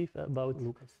Marcus, I believe, about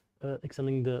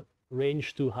extending the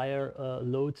range to higher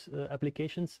load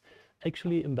applications.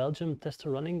 Actually, in Belgium, tests are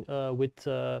running with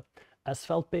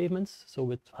asphalt pavements, so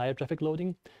with higher traffic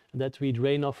loading, that we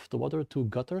drain off the water to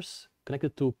gutters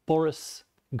connected to porous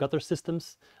gutter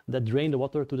systems that drain the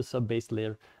water to the sub-base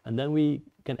layer. And then we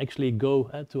can actually go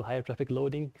to higher traffic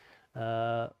loading,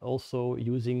 also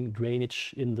using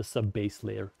drainage in the sub-base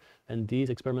layer. And these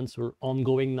experiments were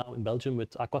ongoing now in Belgium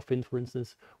with Aquafin, for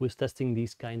instance, who is testing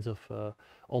these kinds of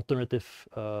alternative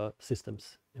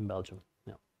systems in Belgium.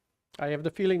 Yeah. I have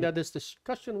the feeling that this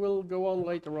discussion will go on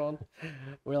later on.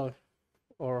 Well,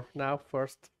 or now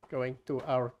first going to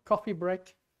our coffee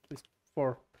break, at least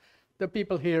for the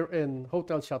people here in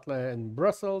Hôtel Le Châtelain in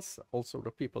Brussels. Also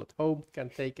the people at home can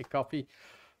take a coffee.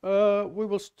 We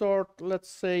will start, let's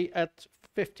say, at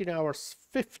 15 hours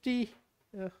 50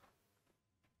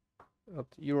 at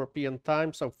European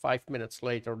time, so 5 minutes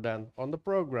later than on the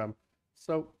program.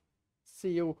 So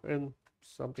see you in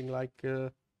something like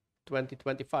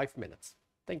 20-25 minutes.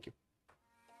 Thank you.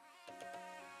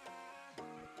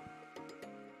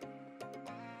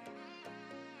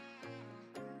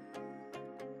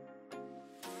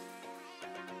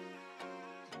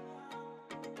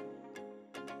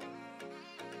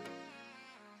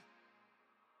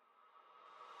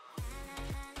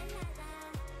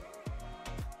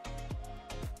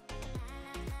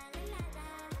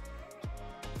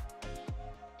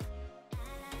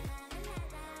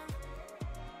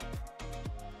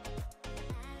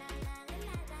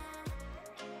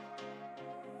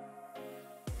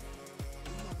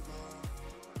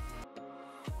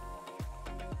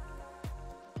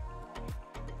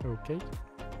 Okay.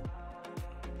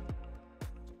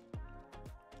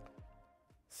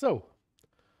 So,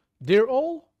 dear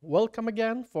all, welcome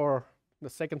again for the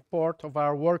second part of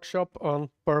our workshop on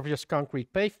pervious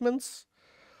concrete pavements.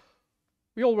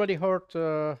 We already heard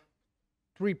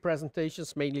 3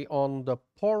 presentations mainly on the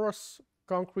porous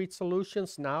concrete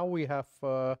solutions. Now we have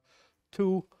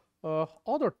 2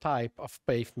 other type of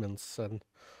pavements. And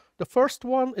the first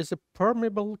one is a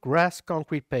permeable grass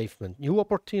concrete pavement, new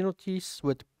opportunities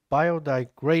with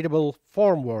biodegradable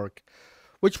formwork,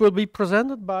 which will be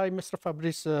presented by Mr.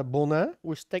 Fabrice Bonin,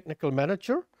 who is technical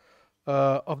manager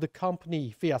of the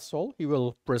company Viasol. He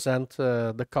will present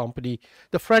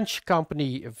the French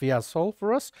company Viasol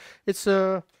for us. It's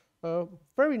a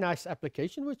very nice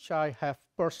application, which I have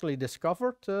personally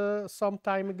discovered some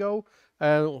time ago,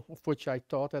 of which I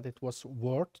thought that it was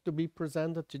worth to be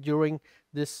presented during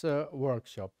this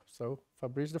workshop. So,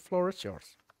 Fabrice, the floor is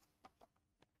yours.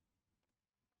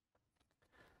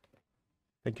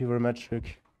 Thank you very much, Luc.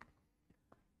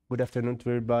 Good afternoon to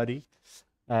everybody.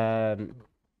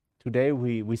 Today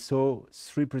we saw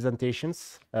 3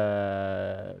 presentations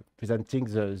presenting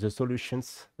the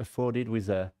solutions afforded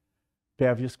with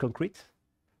Pervious Concrete.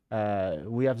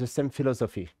 We have the same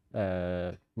philosophy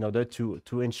in order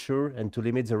to ensure and to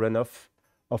limit the runoff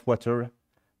of water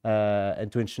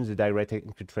and to ensure the direct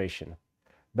infiltration.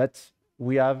 But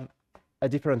we have a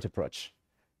different approach.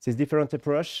 This different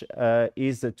approach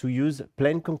is to use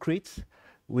plain concrete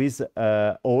with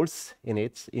holes in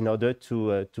it in order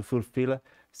to fulfill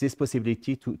this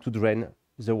possibility to drain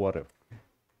the water.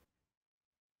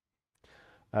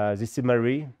 This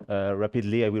summary,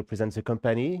 rapidly I will present the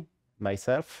company,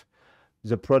 myself,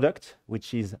 the product,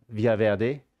 which is Via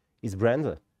Verde, its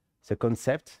brand, the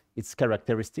concept, its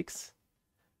characteristics,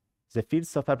 the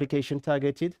fields of application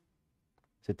targeted,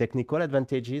 the technical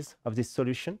advantages of this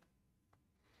solution,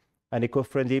 an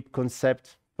eco-friendly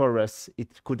concept for us.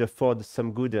 It could afford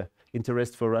some good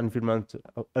interest for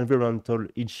environmental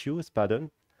issues.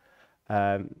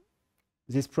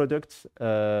 This product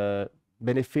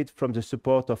benefit from the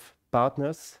support of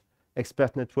partners,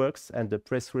 expert networks, and the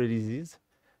press releases.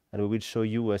 And we will show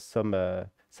you some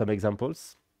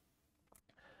examples.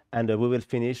 And we will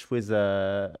finish with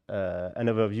an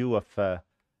overview of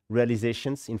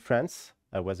realizations in France,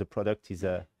 where the product is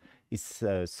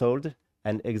sold,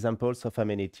 and examples of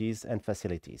amenities and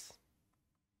facilities.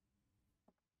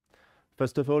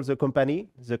 First of all, the company.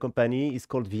 The company is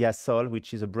called Viasol,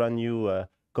 which is a brand new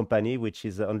company, which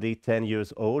is only 10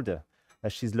 years old.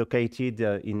 She's located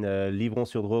in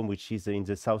Livron-sur-Drôme, which is in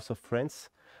the south of France,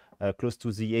 close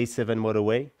to the A7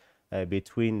 motorway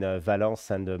between Valence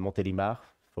and Montélimar,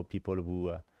 for people who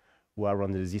are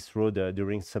on this road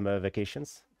during summer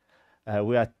vacations.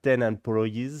 We are 10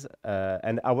 employees,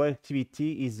 and our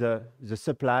activity is the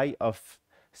supply of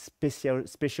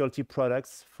specialty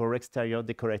products for exterior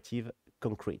decorative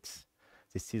concrete.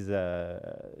 This is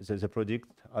the product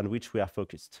on which we are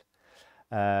focused.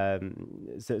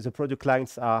 The product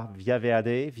lines are Via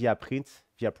Verde, Via Print,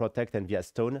 Via Protect, and Via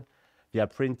Stone. Via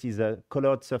Print is a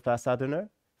colored surface hardener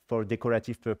for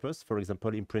decorative purpose, for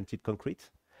example, imprinted concrete.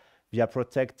 Via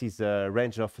Protect is a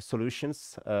range of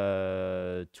solutions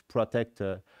to protect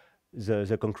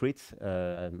the concrete,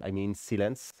 I mean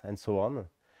sealants and so on.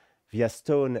 Via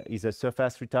Stone is a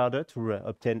surface retarder to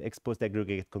obtain exposed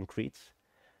aggregate concrete.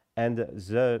 And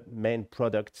the main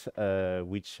product,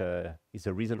 which is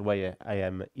the reason why I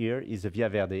am here, is Via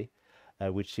Verde,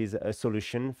 which is a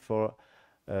solution for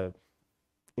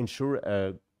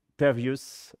ensure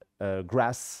pervious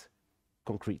grass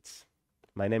concrete.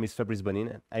 My name is Fabrice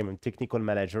Bonin. I'm a technical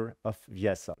manager of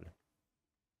Via Sol.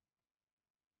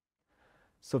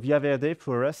 So Via Verde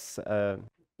for us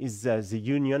is the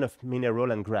union of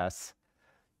mineral and grass.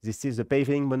 This is a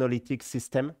paving monolithic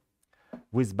system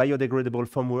with biodegradable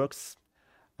formworks,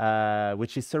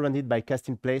 which is surrounded by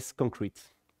cast-in-place concrete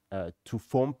to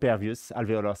form pervious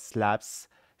alveolar slabs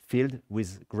filled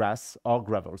with grass or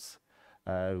gravels.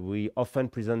 We often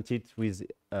present it with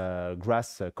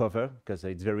grass cover because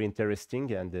it's very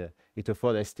interesting and it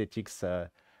affords aesthetics,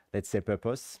 let's say,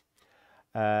 purpose.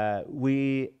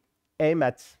 We aim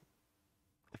at,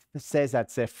 says that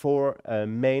the four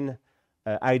main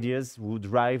ideas would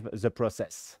drive the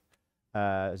process.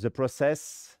 The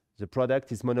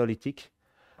product is monolithic.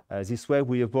 This way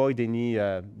we avoid any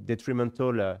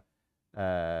detrimental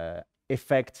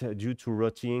effect due to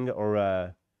rotting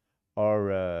or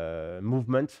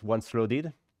movement once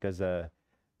loaded, because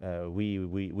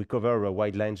we cover a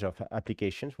wide range of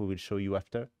applications we will show you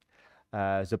after.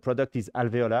 The product is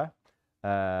alveolar.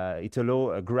 It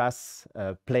allows a grass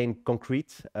plain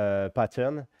concrete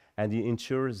pattern, and it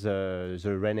ensures the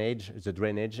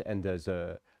drainage, and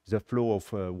the flow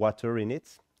of water in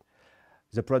it.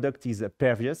 The product is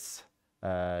pervious.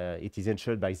 It is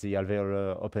ensured by the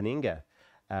alveolar opening,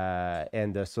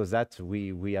 and so that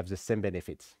we have the same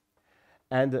benefits.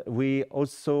 And we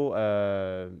also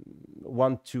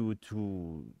want to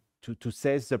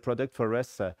say the product for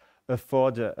us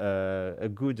afford a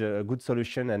good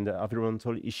solution and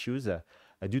environmental issues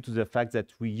due to the fact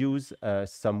that we use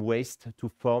some waste to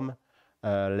form,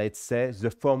 let's say, the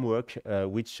formwork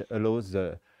which allows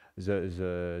the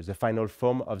final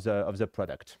form of the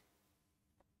product.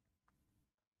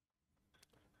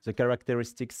 The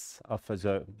characteristics of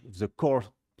the core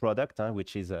product,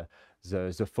 which is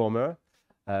the former.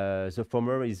 The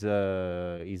former is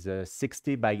a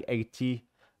 60 by 80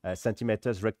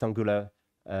 centimeters rectangular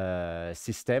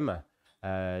system,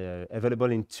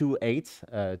 available in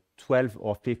 2/8, 12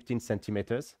 or 15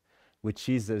 centimeters, which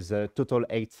is the total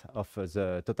height of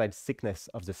the total thickness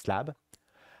of the slab.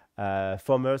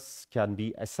 Formers can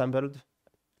be assembled,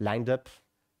 lined up,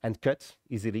 and cut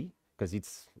easily because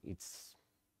it's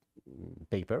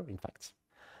paper, in fact.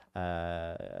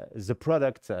 The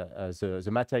product, the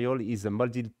material is a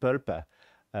molded pulp,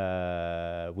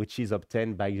 which is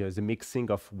obtained by the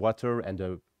mixing of water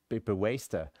and paper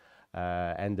waste,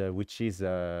 and which is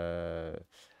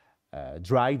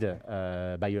dried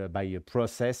by a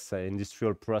process,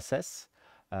 industrial process.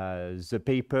 The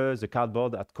paper, the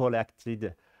cardboard are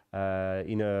collected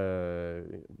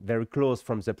very close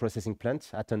from the processing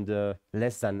plant, at under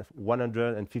less than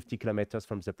 150 kilometers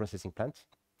from the processing plant.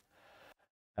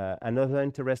 Another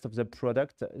interest of the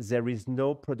product, there is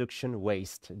no production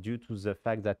waste due to the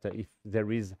fact that if there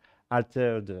is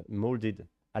altered mold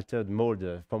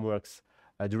formworks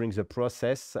during the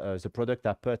process, the product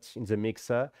are put in the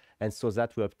mixer, and so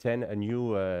that we obtain a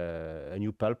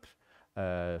new pulp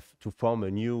to form a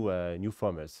new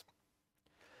formers.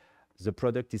 The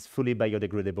product is fully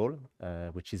biodegradable,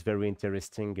 which is very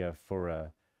interesting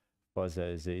for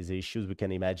the issues we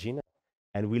can imagine,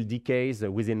 and will decay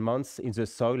within months in the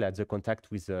soil at the contact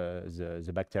with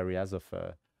the bacteria of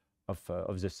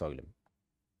the soil.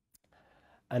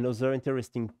 Another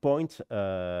interesting point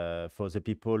for the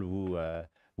people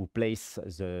who place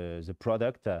the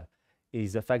product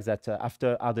is the fact that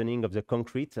after hardening of the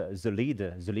concrete, the lid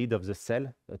of the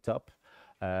cell, the top,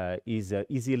 is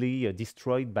easily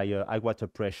destroyed by high water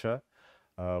pressure,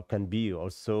 can be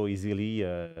also easily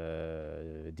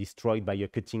destroyed by a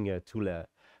cutting tool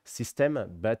system.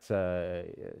 But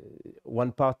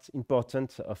one part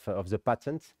important of the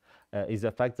patent is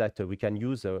the fact that we can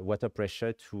use water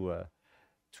pressure to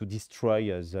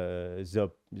destroy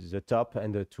the top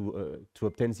and to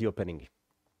obtain the opening.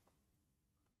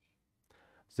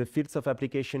 The fields of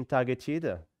application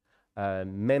targeted,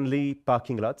 mainly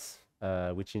parking lots,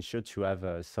 which ensure to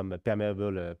have some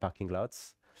permeable parking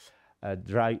lots,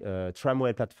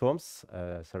 tramway platforms,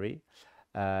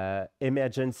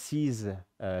 emergencies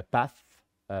path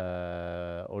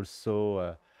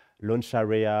also launch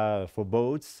area for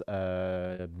boats,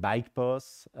 bike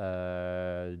paths,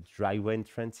 driveway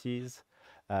entrances,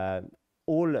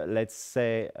 all, let's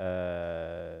say,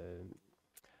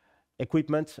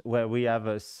 equipment where we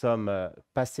have some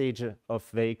passage of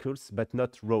vehicles, but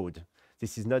not road.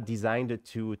 This is not designed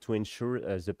to ensure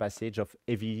the passage of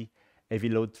heavy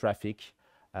load traffic.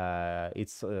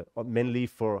 It's mainly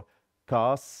for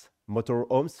cars, motor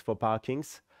homes for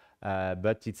parkings,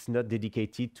 but it's not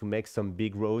dedicated to make some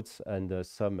big roads and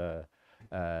some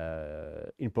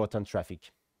important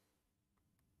traffic.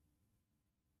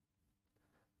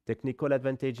 Technical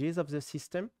advantages of the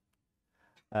system.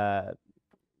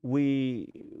 We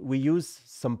use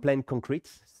some plain concrete,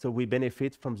 so we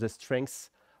benefit from the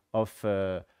strengths of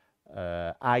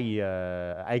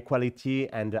high quality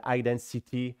and high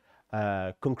density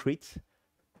concrete,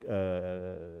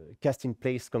 cast in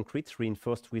place concrete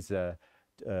reinforced with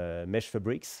mesh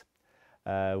fabrics.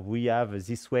 We have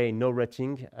this way no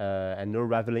rutting and no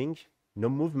raveling, no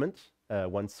movement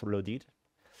once loaded.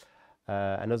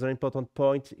 Another important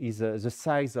point is the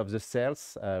size of the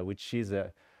cells, which is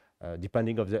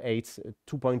depending on the height,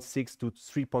 2.6 to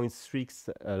 3.6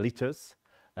 liters,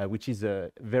 which is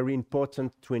very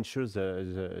important to ensure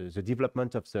the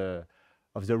development of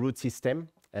the root system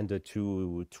and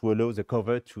to allow the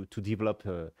cover to develop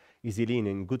easily and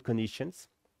in good conditions.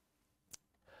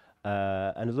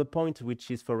 Another point which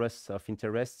is for us of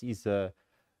interest is the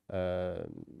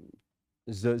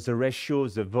ratio,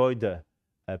 the void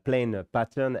plane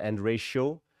pattern and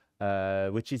ratio,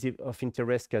 which is of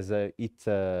interest because it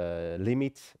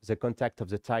limits the contact of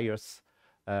the tires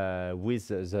with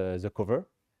the cover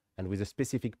and with a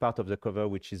specific part of the cover,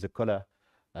 which is the collar,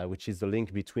 which is the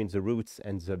link between the roots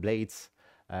and the blades,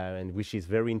 and which is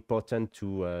very important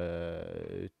to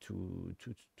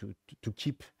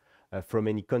keep from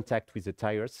any contact with the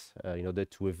tires in order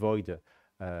to avoid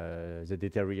the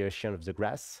deterioration of the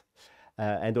grass.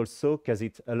 And also because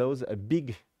it allows a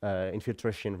big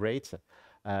infiltration rate,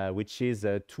 which is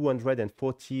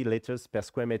 240 liters per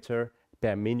square meter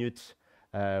per minute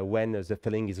when the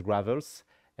filling is gravels,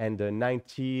 and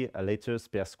 90 liters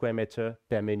per square meter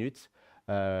per minute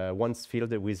once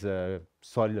filled with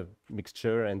soil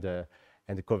mixture and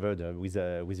covered with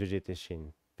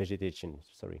vegetation.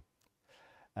 Sorry.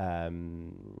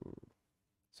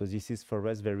 So this is for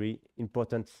us very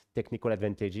important technical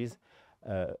advantages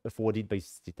afforded by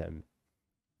system.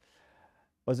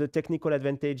 Other technical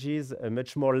advantages are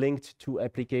much more linked to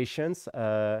applications.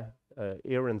 Here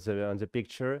on the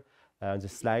picture, on the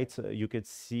slide, you could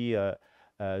see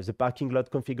the parking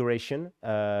lot configuration.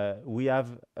 We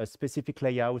have a specific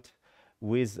layout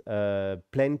with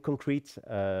plain concrete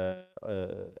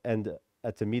and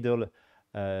at the middle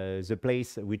the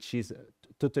place which is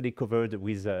totally covered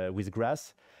with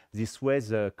grass. This way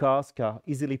the cars can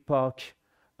easily park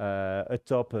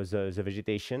atop the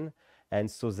vegetation, and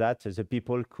so that the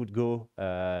people could go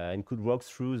and could walk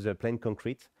through the plain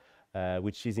concrete,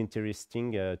 which is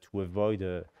interesting to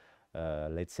avoid,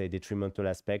 let's say, detrimental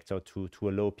aspects, or to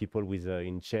allow people with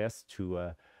in chairs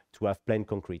to have plain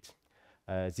concrete.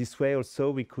 This way also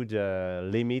we could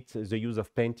limit the use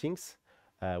of paintings,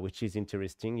 which is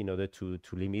interesting in order to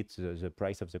limit the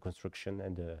price of the construction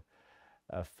and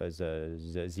of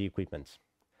the equipment.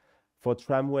 For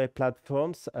tramway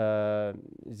platforms,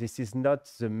 this is not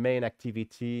the main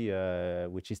activity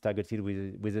which is targeted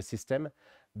with the system,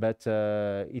 but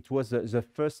it was the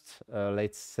first,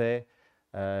 let's say,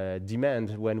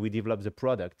 demand when we developed the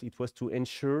product. It was to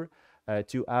ensure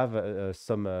to have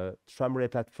some tramway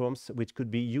platforms which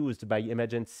could be used by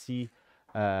emergency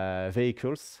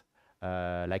vehicles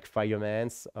like firemen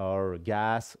or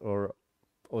gas or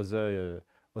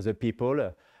other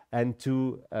people, and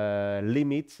to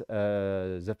limit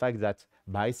the fact that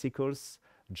bicycles,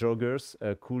 joggers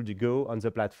could go on the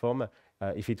platform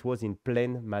if it was in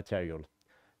plain material.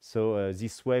 So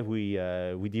this way we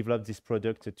developed this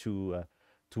product to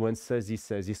answer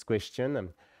this question.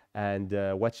 And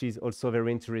what is also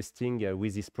very interesting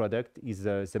with this product is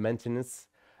the maintenance,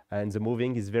 and the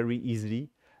moving is very easily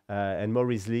and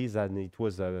more easily than it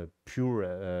was a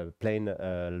pure plain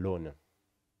lawn.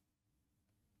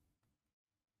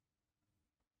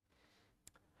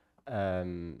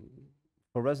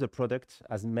 For us, the product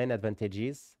has main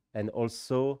advantages and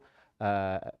also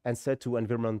answer to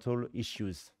environmental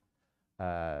issues.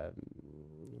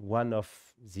 One of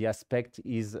the aspects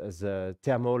is the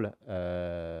thermal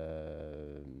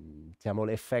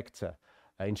effect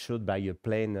ensured by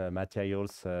plain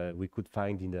materials we could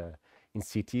find in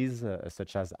cities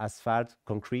such as asphalt,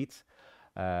 concrete.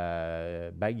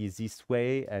 By this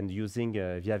way and using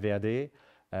Via Verde,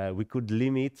 we could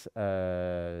limit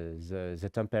the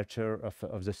temperature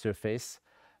of the surface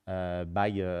by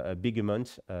a big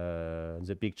amount.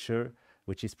 The picture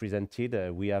which is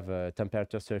presented, we have a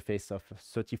temperature surface of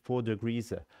 34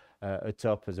 degrees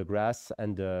atop the grass,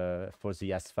 and for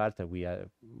the asphalt we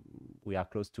are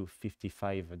close to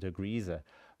 55 degrees.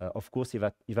 Of course,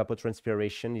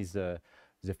 evapotranspiration is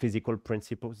the physical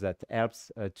principle that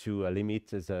helps to limit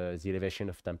the elevation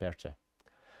of temperature.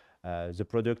 The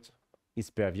product is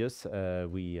Pervious.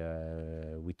 We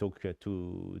talk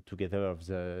together of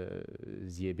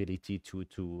the ability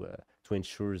to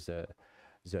ensure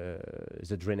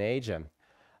the drainage.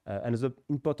 Another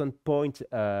important point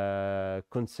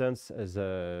concerns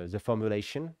the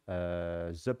formulation.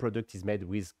 The product is made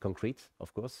with concrete,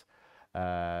 of course.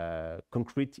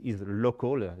 Concrete is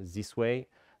local. This way,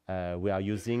 we are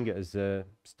using the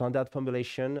standard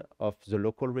formulation of the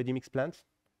local ready-mix plant.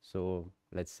 So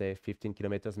let's say 15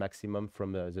 kilometers maximum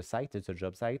from the site, the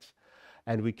job site.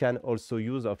 And we can also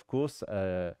use, of course,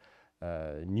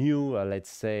 new, let's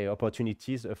say,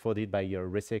 opportunities afforded by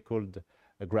recycled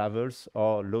gravels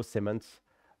or low cement,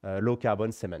 low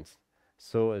carbon cement.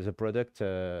 So the product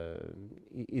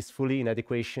is fully in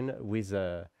adequation with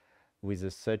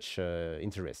such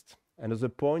interest. Another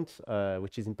point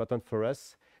which is important for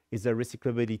us is the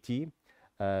recyclability.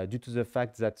 Due to the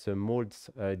fact that mold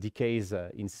decays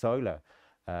in soil,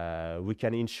 we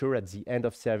can ensure at the end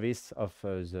of service of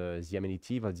the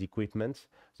amenity, of the equipment,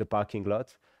 the parking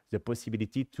lot, the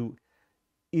possibility to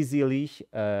easily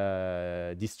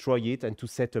destroy it and to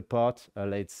set apart,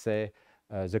 let's say,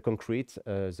 the concrete,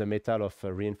 the metal of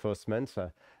reinforcement,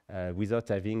 without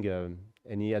having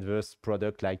any adverse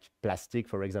product like plastic,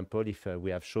 for example, if we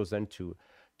have chosen to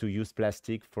use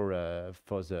plastic for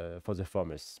the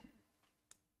formers.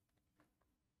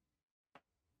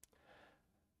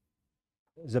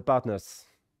 The partners,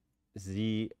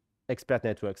 the expert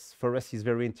networks, for us is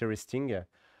very interesting.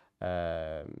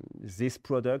 These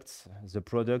products, the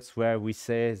products where we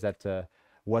say that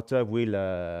water will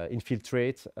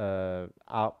infiltrate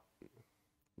are,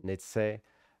 let's say,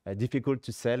 difficult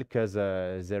to sell because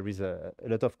there is a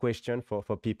lot of question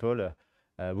for people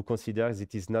who consider that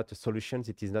it is not a solution,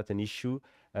 it is not an issue,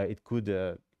 it could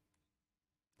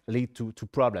lead to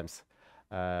problems.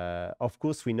 Of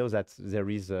course, we know that there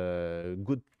is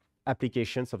good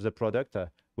applications of the product.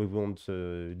 We won't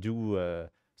do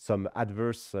some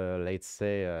adverse, let's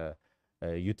say,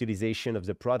 utilization of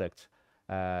the product.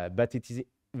 But it is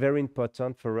very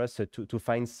important for us to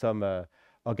find some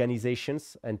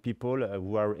organizations and people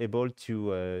who are able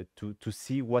to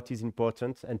see what is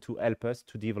important and to help us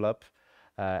to develop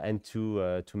and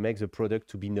to make the product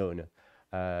to be known.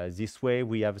 This way,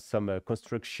 we have some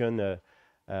construction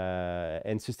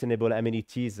and sustainable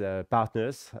amenities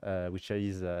partners, which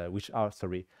are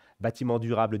Bâtiments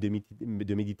Durables de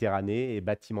Méditerranée et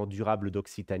Bâtiments Durables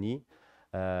d'Occitanie.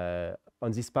 On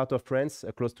this part of France,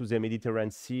 close to the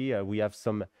Mediterranean Sea, we have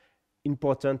some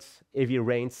important heavy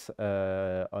rains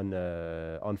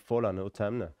on fall and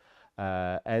autumn,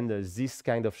 and this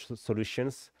kind of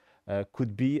solutions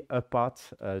could be a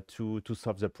part to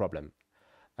solve the problem.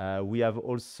 We have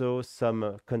also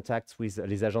some contacts with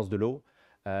les agences de l'eau,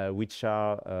 which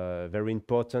are very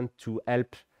important to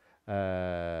help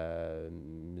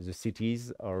the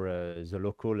cities or the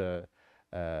local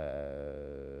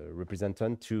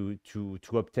representative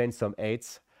to obtain some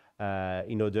aids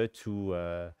in order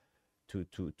to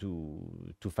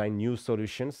find new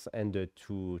solutions and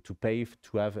to pave,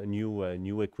 to have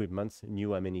new equipment,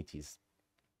 new amenities.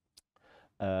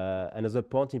 Another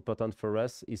point important for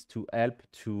us is to help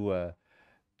to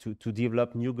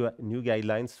develop new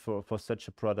guidelines for such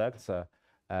a product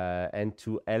and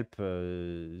to help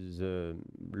the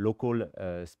local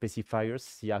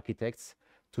specifiers, the architects,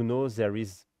 to know there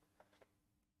is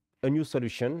a new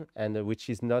solution and which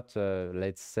is not,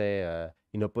 let's say,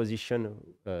 in opposition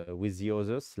with the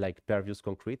others, like Pervious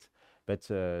Concrete, but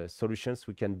solutions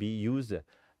which can be used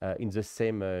in the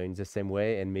same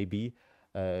way, and maybe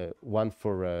one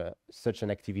for such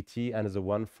an activity, another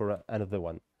one for another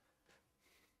one.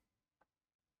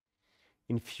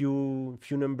 In few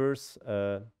numbers,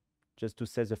 just to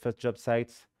say, the first job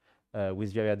site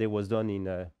with Via Verde was done in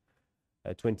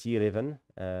 2011,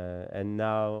 and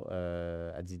now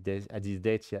at this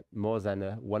date, more than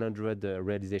 100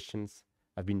 realizations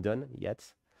have been done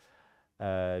yet.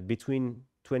 Between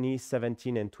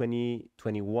 2017 and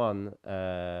 2021,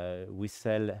 we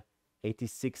sell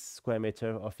 86 square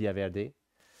meters of Via Verde,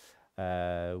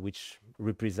 which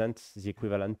represents the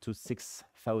equivalent to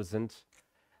 6,000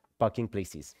 parking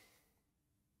places.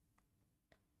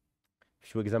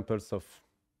 Few examples of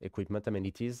equipment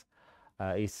amenities.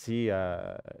 Ici,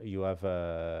 you have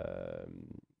a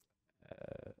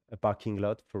parking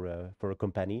lot for a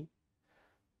company.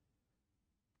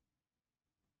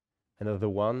 Another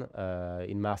one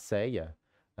in Marseille.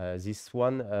 This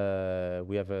one,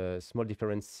 we have a small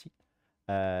difference.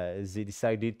 They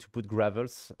decided to put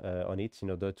gravels on it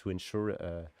in order to ensure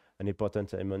an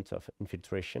important amount of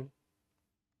infiltration.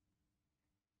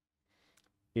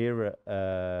 Here,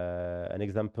 an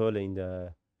example in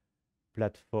the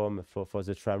platform for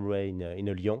the tramway in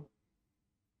Lyon.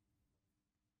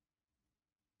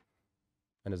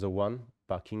 Another one,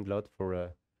 parking lot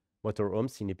for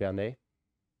motorhomes in Épernay.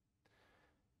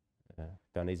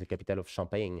 Épernay is the capital of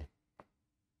Champagne.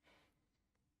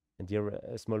 And here,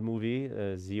 a small movie,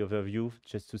 the overview,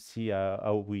 just to see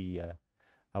how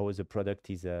the product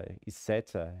is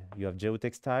set. You have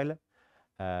geotextile.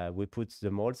 We put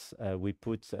the molds. We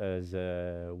put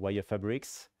the wire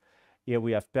fabrics. Here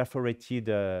we have perforated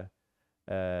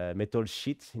metal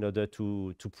sheet in order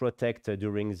to protect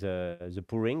during the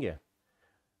pouring.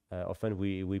 Often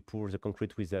we pour the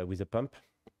concrete with a pump.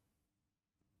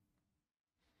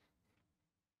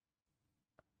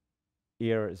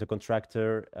 Here the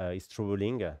contractor is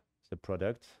troweling the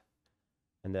product,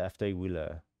 and after he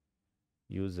will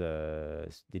use a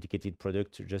dedicated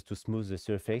product just to smooth the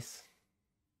surface.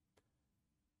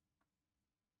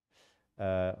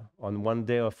 On one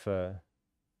day of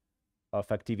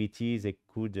activity, they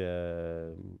could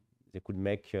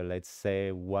make let's say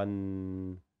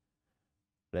 11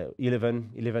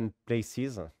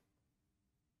 places.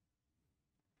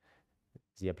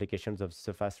 The applications of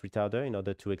surface retarder in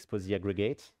order to expose the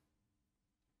aggregate.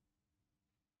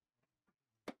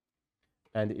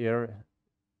 And here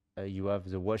you have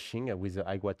the washing with the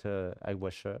high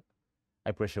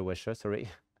pressure washer, sorry.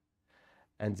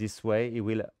 And this way it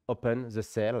will open the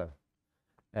cell,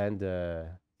 and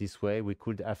this way we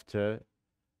could after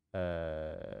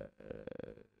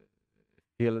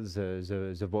fill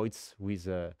the voids with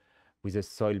a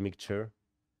soil mixture,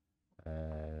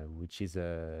 which is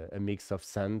a mix of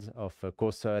sand, of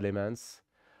coarser elements,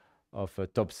 of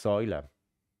topsoil,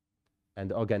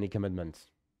 and organic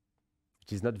amendment,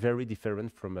 which is not very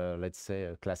different from, let's say,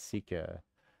 a classic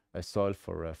soil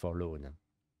for lawn.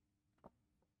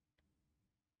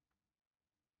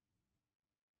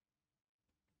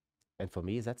 And for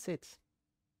me, that's it.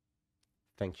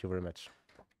 Thank you very much.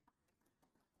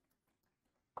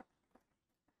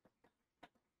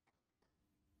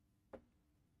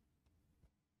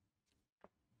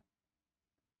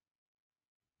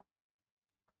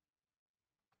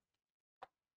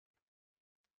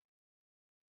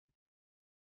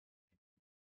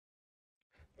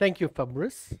 Thank you,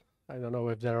 Fabrice. I don't know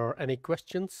if there are any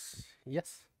questions.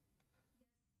 Yes?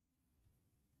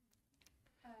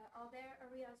 Are there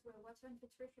areas where water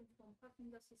infiltration from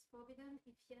parking lots is forbidden?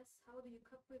 If yes, how do you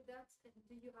cope with that? And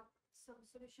do you have some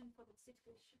solution for that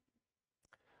situation?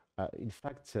 In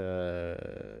fact,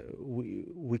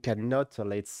 we cannot,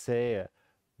 let's say,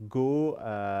 go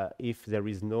if there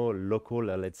is no local,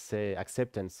 let's say,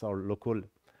 acceptance or local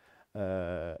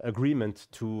agreement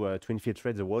to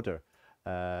infiltrate the water.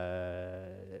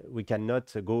 We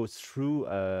cannot go through,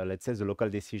 let's say, the local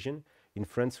decision. In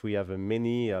France, we have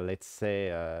many, let's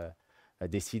say,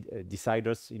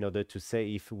 deciders in order to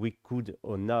say if we could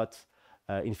or not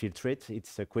infiltrate.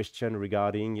 It's a question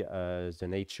regarding the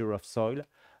nature of soil,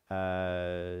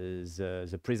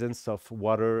 the presence of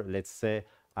water, let's say,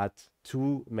 at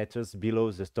 2 meters below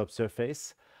the top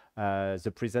surface,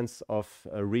 the presence of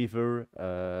a river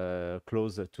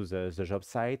close to the job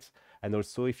site, and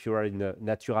also if you are in a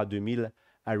Natura 2000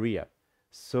 area.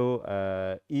 So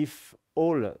if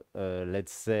all,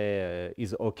 let's say,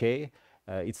 is okay,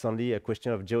 it's only a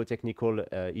question of geotechnical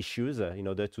issues in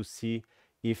order to see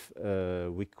if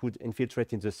we could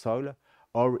infiltrate in the soil,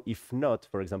 or if not,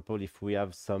 for example, if we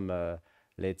have some,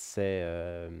 let's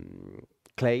say,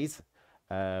 clays,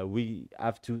 we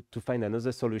have to find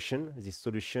another solution. This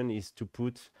solution is to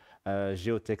put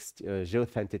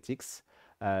geosynthetics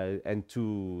and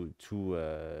to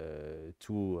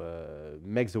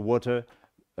make the water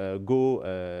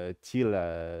go till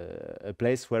a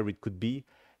place where it could be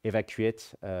evacuated,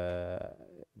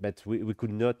 but we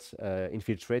could not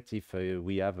infiltrate if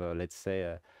we have, let's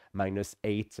say,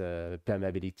 -8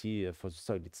 permeability for the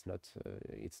soil. It's not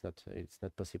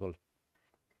possible.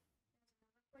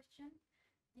 Question: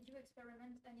 did you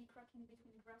experiment any cracking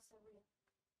between grass area?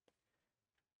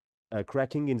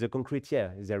 Cracking in the concrete,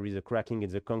 yeah, there is a cracking in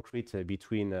the concrete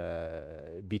between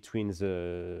the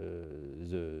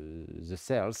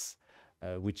cells,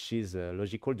 which is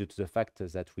logical due to the fact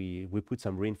that we put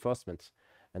some reinforcement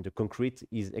and the concrete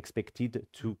is expected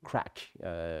to crack.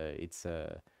 It's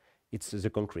the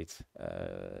concrete.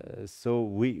 So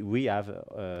we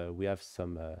have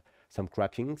some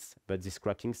crackings, but these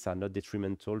crackings are not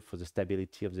detrimental for the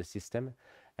stability of the system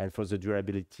and for the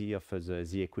durability of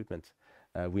the equipment.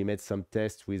 We made some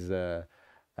tests with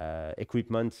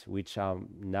equipment which are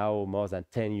now more than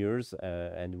 10 years,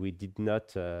 and we did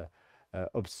not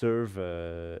observe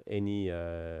any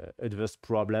adverse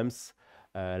problems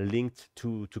linked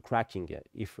to cracking.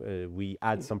 If we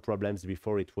had some problems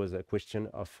before, it was a question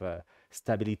of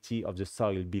stability of the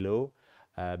soil below,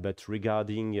 but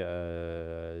regarding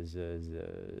the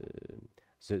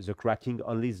cracking,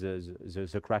 only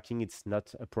the cracking, it's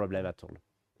not a problem at all.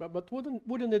 But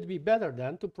wouldn't it be better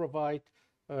then to provide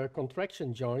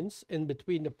contraction joints in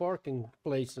between the parking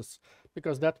places,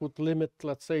 because that would limit,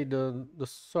 let's say, the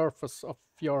surface of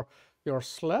your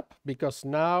slab, because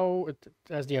now it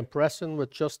has the impression with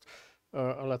just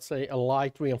let's say a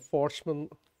light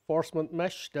reinforcement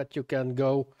mesh that you can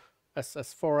go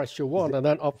as far as you want, and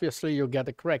then obviously you get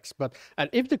the cracks. And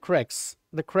if the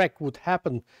crack would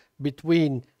happen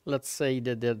between, let's say,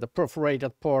 the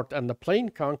perforated part and the plain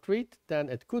concrete, then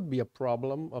it could be a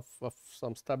problem of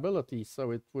some stability.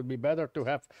 So it would be better to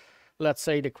have, let's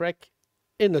say, the crack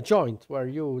in the joint where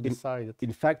you decided.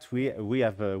 In fact, we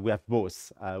have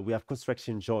both. We have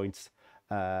construction joints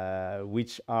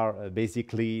which are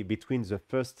basically between the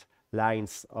first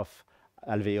lines of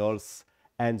alveoles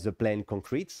and the plain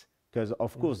concrete, because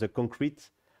of course the concrete,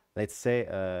 let's say,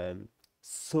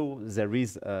 so there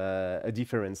is a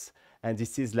difference, and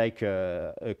this is like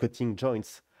cutting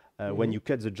joints. When you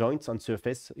cut the joints on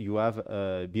surface, you have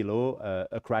below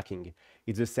a cracking.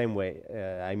 It's the same way.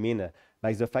 I mean,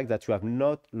 by the fact that you have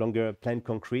not longer plain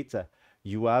concrete,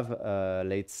 you have,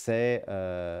 let's say,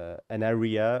 an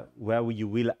area where you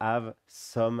will have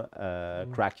some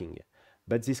cracking,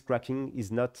 but this cracking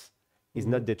is not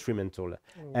detrimental.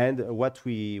 And what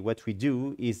we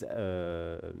do is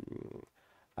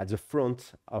at the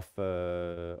front of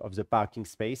the parking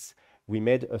space, we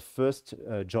made a first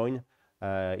joint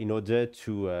in order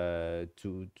to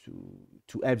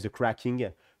help the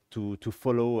cracking to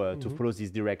follow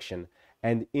this direction.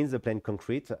 And in the plain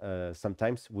concrete,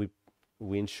 sometimes we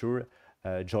ensure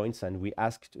joints, and we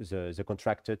asked the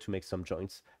contractor to make some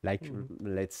joints, like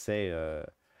let's say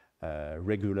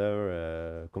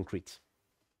regular concrete.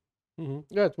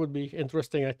 Yeah, it would be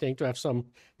interesting, I think, to have some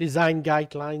design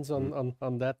guidelines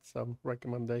on that, some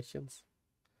recommendations.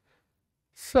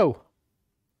 So,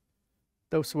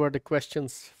 those were the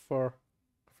questions for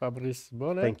Fabrice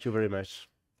Bonnet. Thank you very much.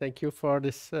 Thank you for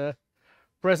this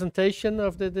presentation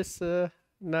of this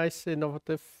nice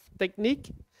innovative technique.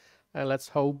 And let's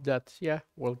hope that, yeah,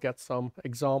 we'll get some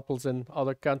examples in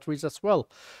other countries as well.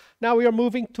 Now we are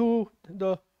moving to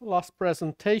the last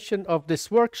presentation of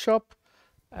this workshop,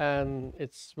 and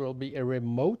it will be a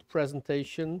remote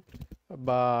presentation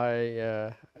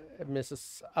by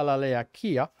Mrs. Alalea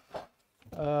Kia,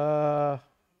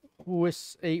 who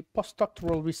is a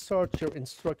postdoctoral researcher in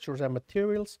structures and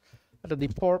materials at the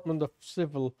Department of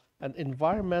Civil and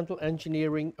Environmental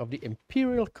Engineering of the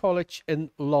Imperial College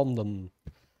in London.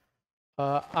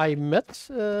 I met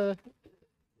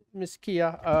Ms.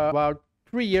 Kia about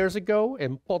 3 years ago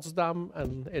in Potsdam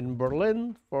and in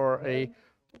Berlin for a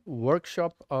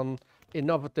workshop on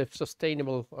innovative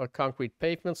sustainable concrete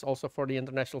pavements, also for the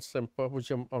International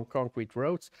Symposium on Concrete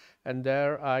Roads. And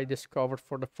there I discovered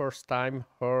for the first time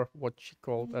what she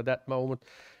called at that moment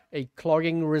a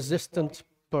clogging resistant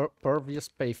pervious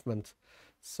pavement.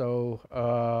 So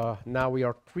now we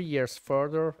are 3 years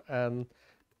further, and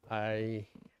I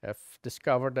have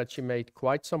discovered that she made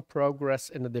quite some progress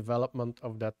in the development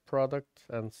of that product,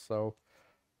 and so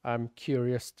I'm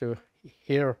curious to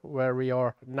hear where we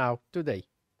are now today.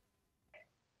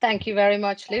 Thank you very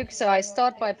much, Luke. So I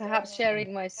start by perhaps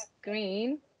sharing my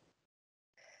screen.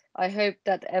 I hope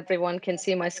that everyone can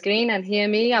see my screen and hear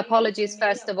me. Apologies,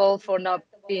 first of all, for not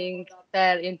being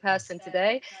there in person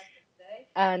today.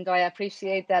 And I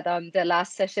appreciate that the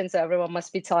last session, so everyone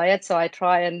must be tired. So I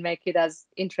try and make it as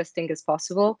interesting as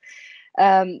possible.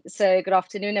 So good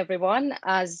afternoon, everyone.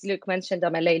 As Luke mentioned,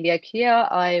 I'm Alalea Kia.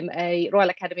 I'm a Royal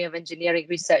Academy of Engineering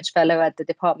Research Fellow at the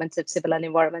Department of Civil and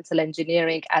Environmental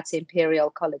Engineering at Imperial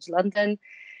College London.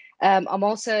 I'm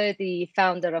also the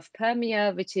founder of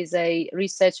Permia, which is a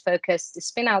research-focused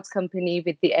spin-out company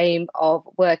with the aim of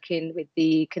working with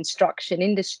the construction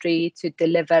industry to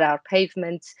deliver our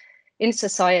pavement in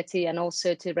society and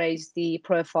also to raise the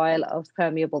profile of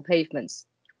permeable pavements.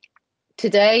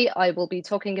 Today, I will be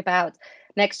talking about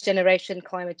next generation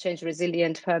climate change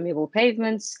resilient permeable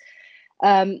pavements.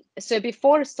 So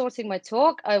before starting my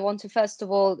talk, I want to first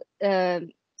of all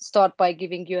start by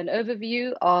giving you an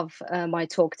overview of my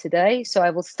talk today. So I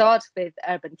will start with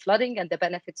urban flooding and the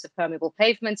benefits of permeable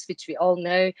pavements, which we all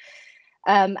know.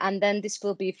 And then this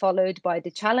will be followed by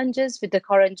the challenges with the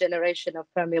current generation of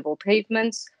permeable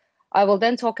pavements. I will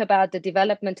then talk about the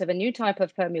development of a new type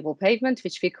of permeable pavement,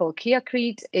 which we call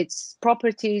Concrete, its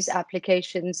properties,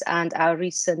 applications, and our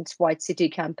recent White City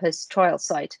campus trial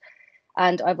site.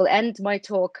 And I will end my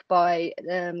talk by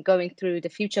going through the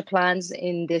future plans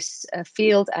in this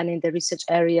field and in the research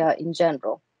area in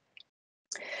general.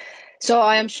 So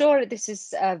I am sure this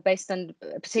is based on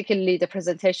particularly the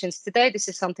presentations today. This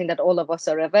is something that all of us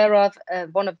are aware of.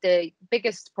 One of the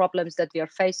biggest problems that we are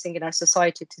facing in our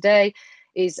society today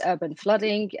is urban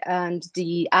flooding, and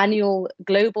the annual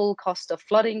global cost of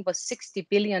flooding was £60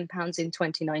 billion in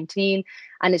 2019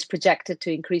 and is projected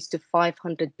to increase to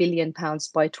 £500 billion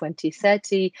by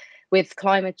 2030, with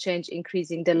climate change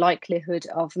increasing the likelihood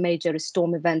of major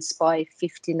storm events by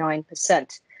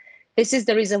 59%. This is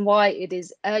the reason why it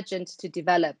is urgent to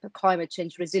develop a climate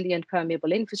change resilient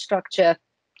permeable infrastructure,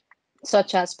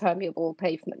 such as permeable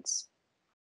pavements.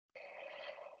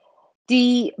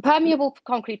 The permeable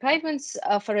concrete pavements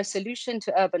offer a solution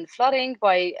to urban flooding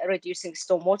by reducing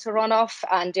stormwater runoff,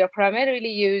 and they are primarily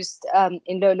used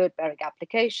in low load bearing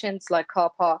applications like car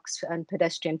parks and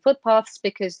pedestrian footpaths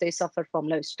because they suffer from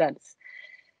low strength.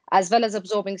 As well as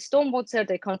absorbing stormwater,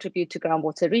 they contribute to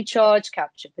groundwater recharge,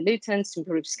 capture pollutants,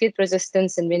 improve skid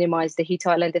resistance, and minimize the heat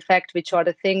island effect, which are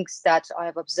the things that I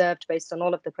have observed based on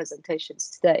all of the presentations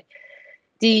today.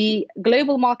 The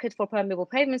global market for permeable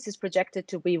pavements is projected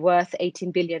to be worth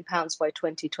 £18 billion by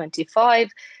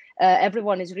 2025.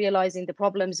 Everyone is realizing the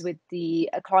problems with the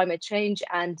climate change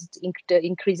and the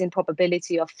increasing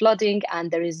probability of flooding, and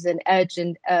there is an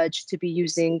urgent urge to be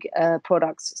using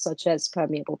products such as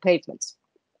permeable pavements.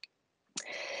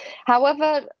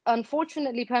 However,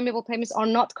 unfortunately, permeable pavements are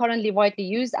not currently widely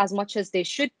used as much as they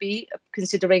should be,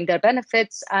 considering their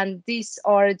benefits. And these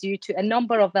are due to a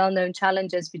number of well-known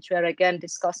challenges, which were again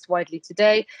discussed widely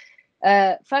today.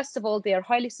 First of all, they are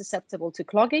highly susceptible to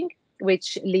clogging,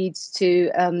 which leads to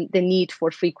the need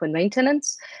for frequent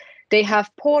maintenance. They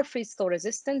have poor freeze-thaw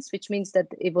resistance, which means that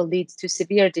it will lead to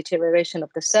severe deterioration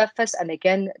of the surface, and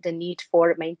again, the need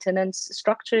for maintenance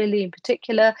structurally in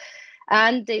particular.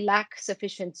 And they lack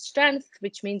sufficient strength,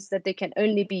 which means that they can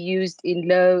only be used in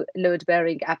low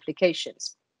load-bearing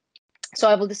applications. So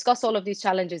I will discuss all of these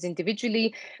challenges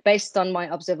individually based on my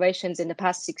observations in the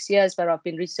past 6 years, where I've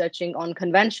been researching on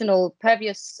conventional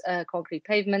pervious concrete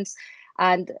pavements,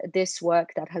 and this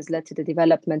work that has led to the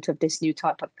development of this new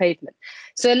type of pavement.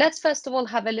 So let's first of all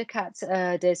have a look at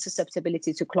the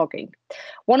susceptibility to clogging.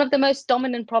 One of the most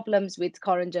dominant problems with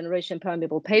current generation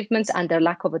permeable pavements and their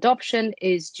lack of adoption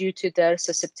is due to their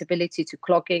susceptibility to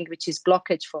clogging, which is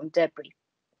blockage from debris.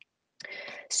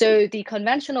 So the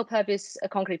conventional pervious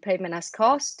concrete pavement as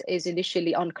cast is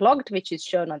initially unclogged, which is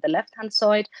shown on the left-hand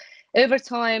side. Over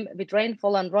time, with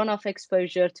rainfall and runoff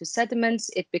exposure to sediments,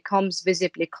 it becomes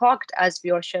visibly clogged, as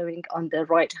we are showing on the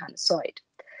right-hand side.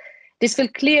 This will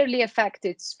clearly affect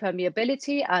its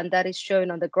permeability, and that is shown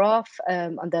on the graph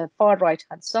on the far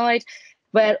right-hand side,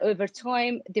 where over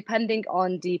time, depending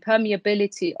on the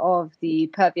permeability of the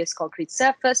pervious concrete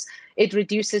surface, it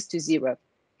reduces to zero.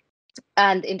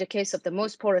 And in the case of the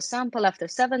most porous sample, after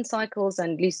 7 cycles,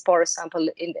 and least porous sample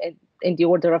in the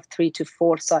order of 3 to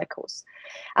 4 cycles.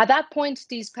 At that point,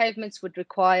 these pavements would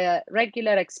require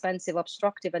regular, expensive,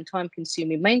 obstructive, and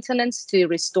time-consuming maintenance to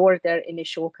restore their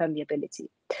initial permeability.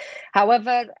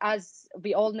 However, as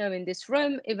we all know in this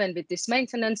room, even with this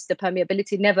maintenance, the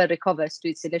permeability never recovers to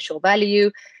its initial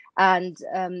value, and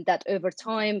that over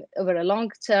time, over a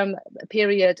long-term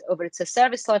period, over its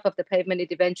service life of the pavement,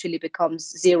 it eventually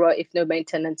becomes zero if no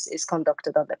maintenance is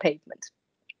conducted on the pavement.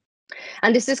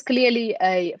 And this is clearly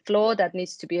a flaw that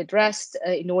needs to be addressed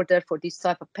in order for these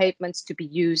type of pavements to be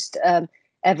used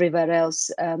everywhere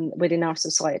else within our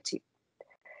society.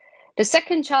 The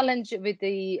second challenge with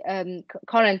the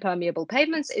current permeable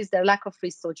pavements is their lack of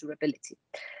freeze-thaw durability.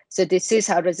 So this is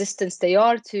how resistant they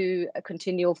are to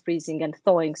continual freezing and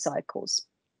thawing cycles.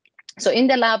 So in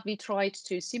the lab, we tried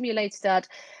to simulate that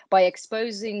by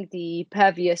exposing the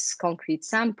pervious concrete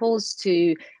samples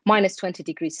to minus 20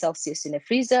 degrees Celsius in a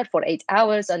freezer for 8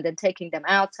 hours, and then taking them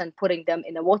out and putting them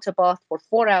in a water bath for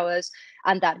 4 hours,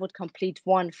 and that would complete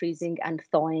 1 freezing and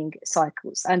thawing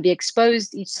cycles. And we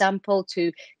exposed each sample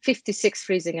to 56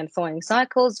 freezing and thawing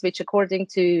cycles, which according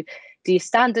to the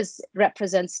standards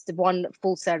represents the 1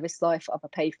 full service life of a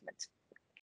pavement.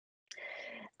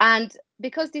 And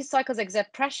because these cycles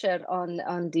exert pressure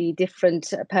on the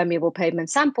different permeable pavement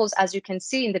samples, as you can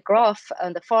see in the graph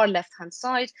on the far left-hand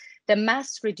side, the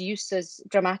mass reduces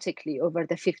dramatically over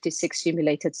the 56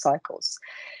 simulated cycles.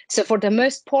 So for the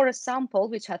most porous sample,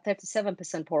 which had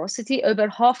 37% porosity, over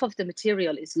half of the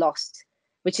material is lost,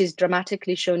 which is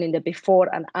dramatically shown in the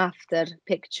before and after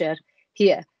picture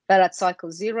here. Where at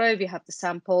cycle 0, we have the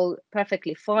sample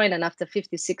perfectly fine, and after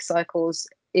 56 cycles,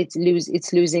 it's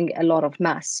losing a lot of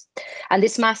mass. And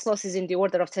this mass loss is in the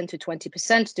order of 10 to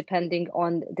 20%, depending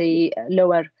on the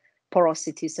lower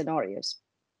porosity scenarios.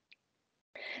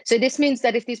 So this means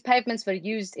that if these pavements were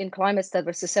used in climates that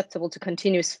were susceptible to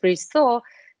continuous freeze-thaw,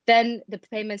 then the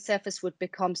pavement surface would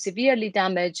become severely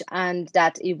damaged and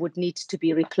that it would need to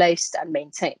be replaced and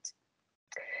maintained.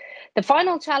 The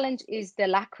final challenge is the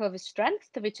lack of strength,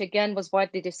 which again was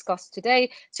widely discussed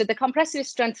today. So the compressive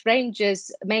strength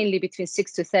ranges mainly between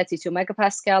 6 to 32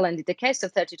 megapascal. And in the case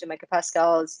of 32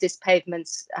 megapascals, these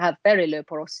pavements have very low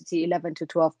porosity, 11 to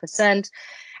 12%.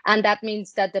 And that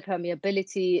means that the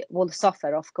permeability will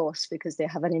suffer, of course, because they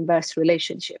have an inverse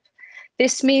relationship.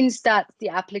 This means that the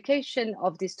application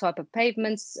of this type of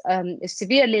pavements is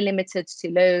severely limited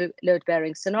to low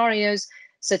load-bearing scenarios,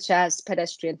 such as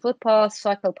pedestrian footpaths,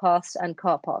 cycle paths, and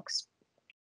car parks.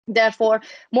 Therefore,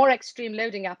 more extreme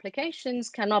loading applications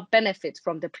cannot benefit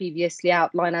from the previously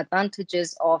outlined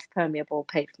advantages of permeable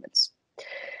pavements.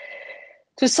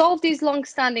 To solve these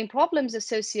long-standing problems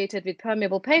associated with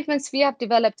permeable pavements, we have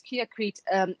developed Concrete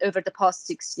over the past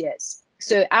 6 years.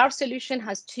 So our solution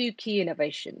has two key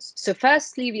innovations. So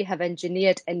firstly, we have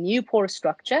engineered a new pore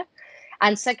structure.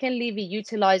 And secondly, we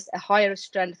utilized a higher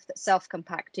strength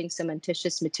self-compacting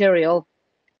cementitious material.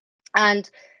 And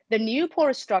the new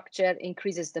pore structure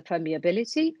increases the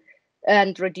permeability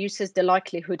and reduces the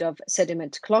likelihood of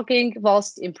sediment clogging,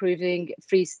 whilst improving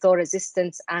freeze-thaw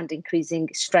resistance and increasing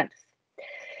strength.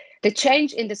 The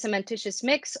change in the cementitious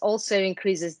mix also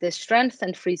increases the strength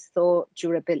and freeze-thaw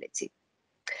durability.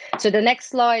 So the next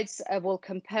slides will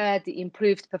compare the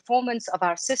improved performance of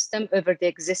our system over the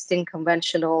existing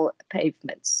conventional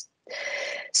pavements.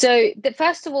 So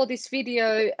first of all, this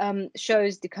video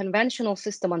shows the conventional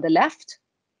system on the left,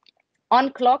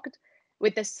 unclogged,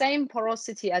 with the same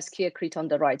porosity as Concrete on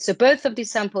the right. So both of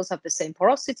these samples have the same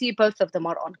porosity, both of them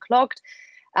are unclogged,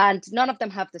 and none of them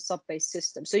have the sub-base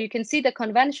system. So you can see the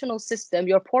conventional system,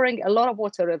 you're pouring a lot of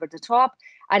water over the top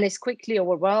and is quickly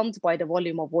overwhelmed by the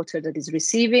volume of water that is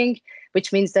receiving,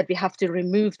 which means that we have to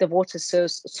remove the water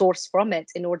source from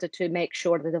it in order to make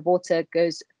sure that the water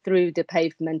goes through the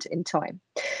pavement in time.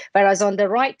 Whereas on the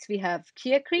right, we have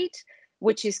Concrete,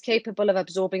 which is capable of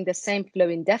absorbing the same flow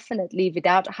indefinitely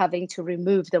without having to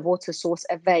remove the water source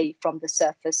away from the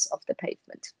surface of the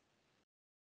pavement.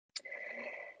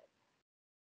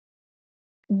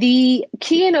 The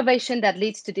key innovation that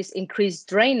leads to this increased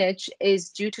drainage is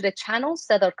due to the channels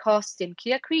that are cast in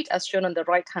Concrete, as shown on the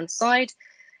right-hand side.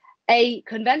 A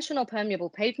conventional permeable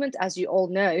pavement, as you all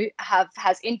know,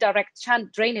 has indirect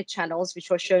drainage channels, which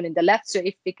are shown in the left. So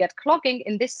if we get clogging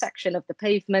in this section of the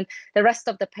pavement, the rest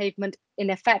of the pavement, in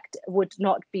effect, would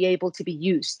not be able to be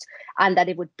used, and that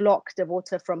it would block the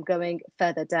water from going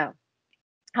further down.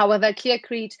 However,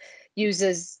 Concrete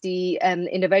uses the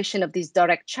innovation of these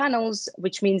direct channels,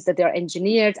 which means that they're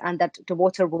engineered and that the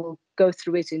water will go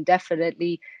through it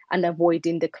indefinitely and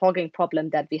avoiding the clogging problem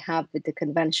that we have with the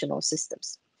conventional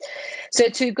systems. So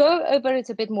to go over it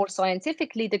a bit more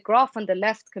scientifically, the graph on the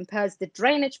left compares the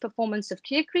drainage performance of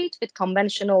Concrete with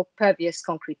conventional pervious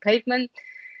concrete pavement.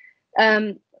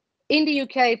 In the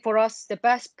UK, for us, the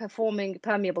best performing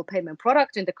permeable pavement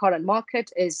product in the current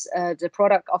market is the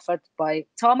product offered by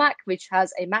Tarmac, which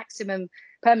has a maximum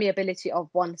permeability of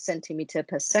 1 centimeter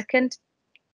per second.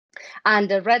 And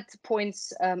the red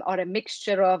points are a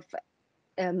mixture of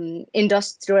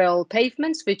industrial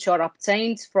pavements, which are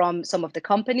obtained from some of the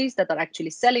companies that are actually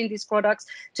selling these products,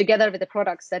 together with the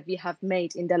products that we have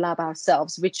made in the lab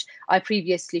ourselves, which I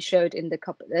previously showed in the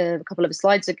couple of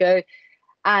slides ago.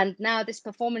 And now this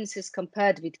performance is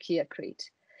compared with Concrete.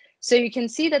 So you can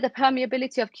see that the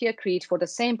permeability of Concrete for the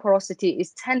same porosity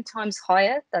is 10 times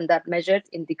higher than that measured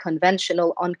in the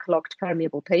conventional unclogged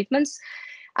permeable pavements,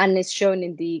 and is shown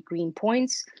in the green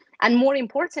points. And more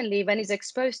importantly, when it's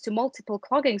exposed to multiple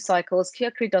clogging cycles,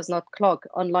 Concrete does not clog,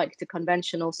 unlike the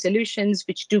conventional solutions,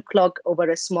 which do clog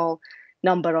over a small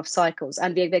number of cycles.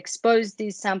 And we've exposed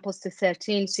these samples to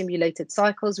 13 simulated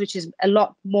cycles, which is a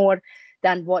lot more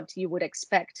than what you would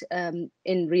expect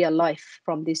in real life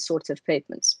from these sorts of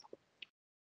pavements.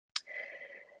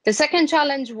 The second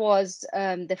challenge was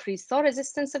the freeze-thaw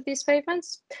resistance of these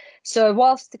pavements. So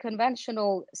whilst the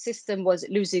conventional system was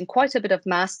losing quite a bit of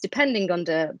mass depending on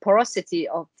the porosity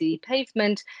of the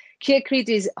pavement, Concrete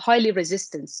is highly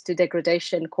resistant to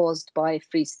degradation caused by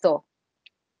freeze-thaw.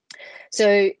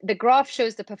 So the graph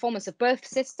shows the performance of both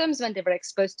systems when they were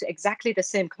exposed to exactly the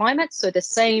same climate, so the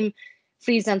same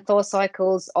freeze and thaw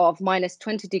cycles of minus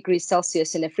 20 degrees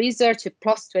Celsius in a freezer to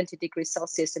plus 20 degrees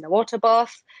Celsius in a water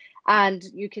bath. And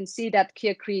you can see that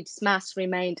Concrete's mass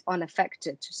remained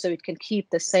unaffected, so it can keep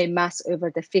the same mass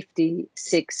over the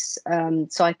 56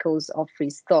 cycles of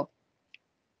freeze-thaw.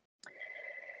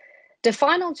 The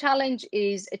final challenge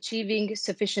is achieving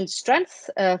sufficient strength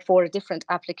for different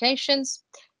applications.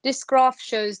 This graph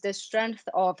shows the strength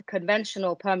of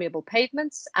conventional permeable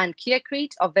pavements and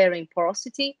Concrete of varying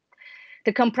porosity.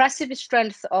 The compressive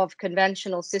strength of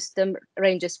conventional system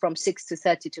ranges from 6 to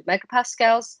 32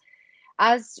 megapascals.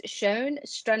 As shown,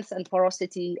 strength and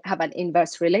porosity have an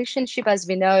inverse relationship, as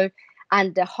we know,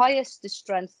 and the highest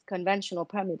strength conventional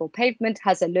permeable pavement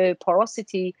has a low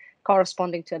porosity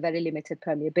corresponding to a very limited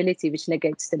permeability, which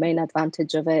negates the main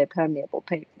advantage of a permeable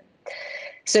pavement.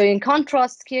 So in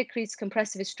contrast, Concrete's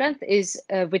compressive strength is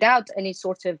without any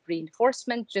sort of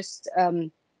reinforcement, just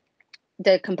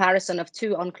the comparison of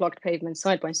two unclogged pavements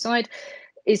side by side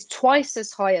is twice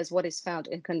as high as what is found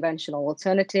in conventional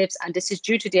alternatives. And this is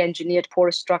due to the engineered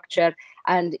porous structure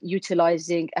and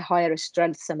utilizing a higher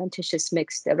strength cementitious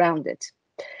mix around it.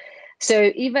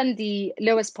 So even the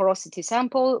lowest porosity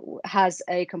sample has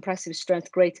a compressive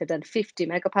strength greater than 50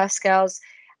 megapascals,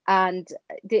 and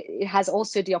it has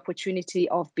also the opportunity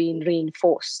of being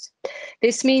reinforced.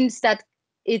 This means that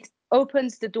it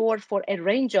opens the door for a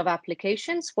range of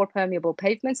applications for permeable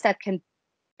pavements that can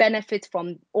benefit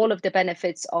from all of the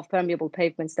benefits of permeable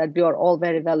pavements that we are all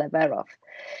very well aware of.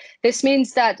 This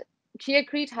means that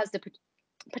Concrete has the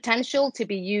potential to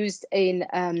be used in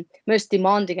most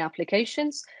demanding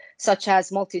applications, such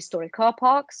as multi-story car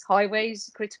parks,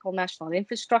 highways, critical national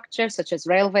infrastructure, such as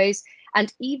railways,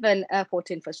 and even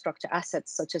airport infrastructure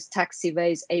assets, such as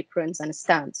taxiways, aprons, and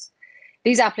stands.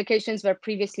 These applications were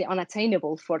previously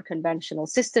unattainable for conventional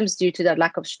systems due to their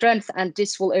lack of strength, and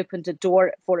this will open the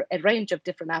door for a range of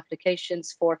different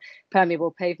applications for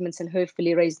permeable pavements and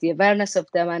hopefully raise the awareness of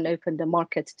them and open the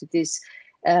market to these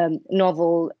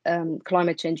novel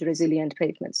climate change resilient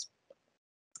pavements.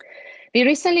 We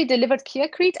recently delivered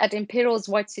Concrete at Imperial's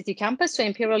White City campus. So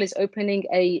Imperial is opening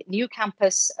a new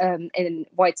campus in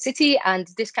White City, and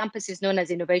this campus is known as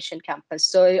Innovation Campus.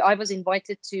 So I was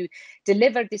invited to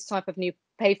deliver this type of new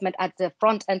pavement at the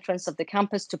front entrance of the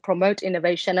campus to promote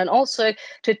innovation and also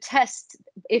to test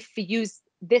if we use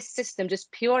this system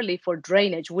just purely for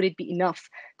drainage, would it be enough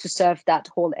to serve that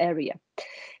whole area?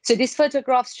 So these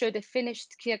photographs show the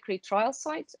finished Concrete trial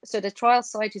site. So the trial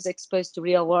site is exposed to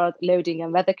real world loading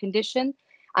and weather condition,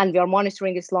 and we are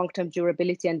monitoring its long-term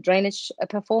durability and drainage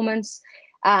performance.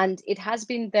 And it has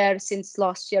been there since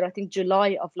last year, I think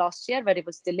July of last year, where it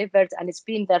was delivered, and it's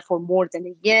been there for more than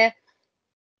a year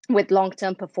with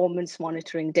long-term performance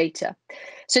monitoring data.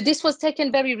 So this was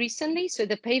taken very recently. So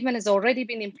the pavement has already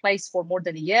been in place for more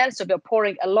than a year. So we're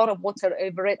pouring a lot of water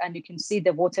over it, and you can see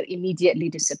the water immediately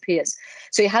disappears.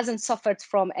 So it hasn't suffered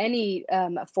from any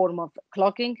form of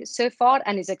clogging so far,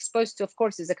 and is exposed to, of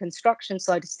course, is a construction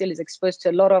site, still is exposed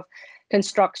to a lot of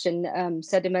construction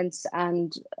sediments,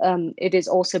 and it is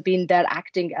also been there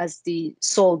acting as the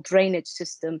sole drainage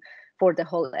system for the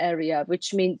whole area,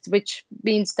 which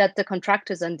means that the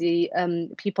contractors and the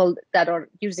people that are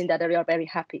using that area are very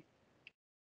happy.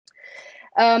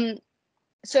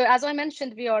 So as I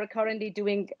mentioned, we are currently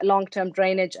doing long-term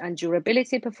drainage and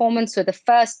durability performance. So the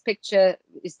first picture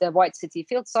is the White City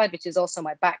field site, which is also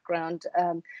my background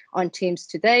on Teams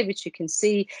today, which you can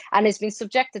see, and it's been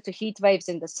subjected to heat waves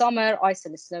in the summer, ice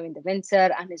and snow in the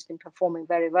winter, and it's been performing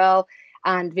very well.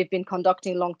 And we've been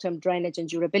conducting long-term drainage and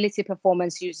durability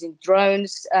performance using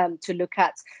drones to look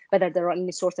at whether there are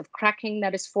any sort of cracking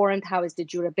that is formed, how is the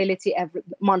durability every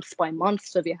month by month.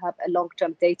 So we have a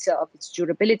long-term data of its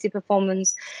durability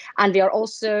performance. And we are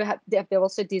also, they've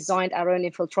also designed our own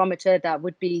infiltrometer that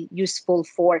would be useful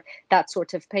for that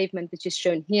sort of pavement, which is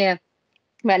shown here,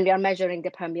 when we are measuring the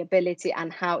permeability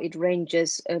and how it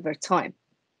ranges over time.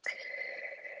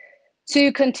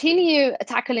 To continue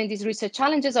tackling these research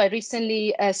challenges, I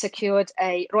recently secured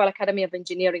a Royal Academy of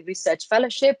Engineering Research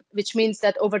Fellowship, which means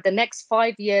that over the next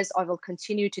 5 years, I will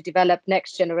continue to develop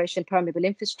next generation permeable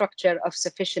infrastructure of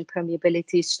sufficient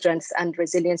permeability, strength, and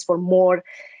resilience for more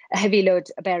heavy load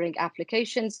bearing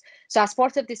applications. So as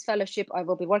part of this fellowship, I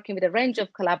will be working with a range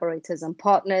of collaborators and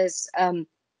partners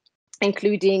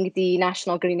including the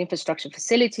National Green Infrastructure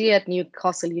Facility at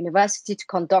Newcastle University to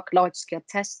conduct large-scale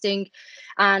testing.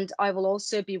 And I will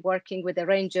also be working with a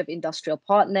range of industrial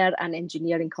partner and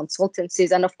engineering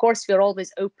consultancies. And of course, we're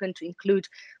always open to include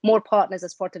more partners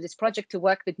as part of this project, to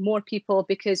work with more people,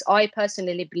 because I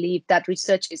personally believe that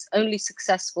research is only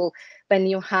successful when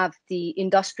you have the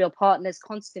industrial partners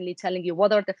constantly telling you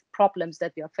what are the problems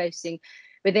that we are facing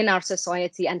within our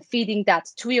society, and feeding that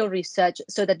to your research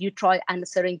so that you try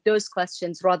answering those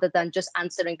questions rather than just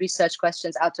answering research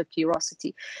questions out of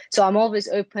curiosity. So I'm always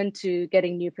open to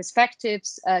getting new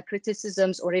perspectives,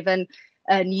 criticisms, or even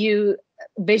a new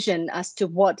vision as to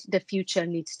what the future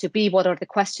needs to be, what are the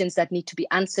questions that need to be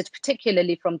answered,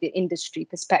 particularly from the industry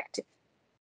perspective.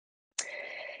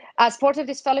 As part of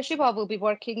this fellowship, I will be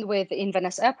working with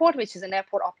Inverness Airport, which is an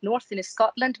airport up north in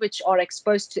Scotland, which are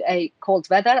exposed to a cold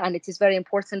weather. And it is very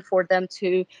important for them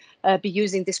to be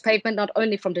using this pavement, not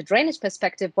only from the drainage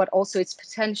perspective, but also its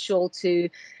potential to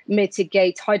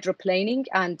mitigate hydroplaning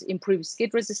and improve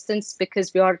skid resistance,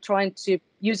 because we are trying to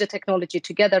use a technology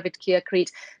together with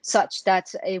Concrete such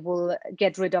that it will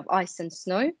get rid of ice and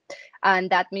snow.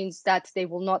 And that means that they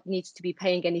will not need to be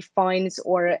paying any fines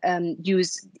or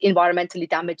use environmentally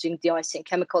damaging de-icing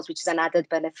chemicals, which is an added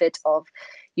benefit of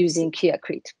using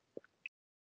Concrete.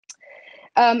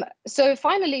 So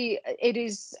finally, it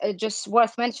is just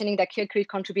worth mentioning that Concrete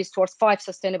contributes towards 5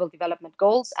 Sustainable Development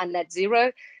Goals and net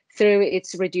zero through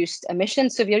its reduced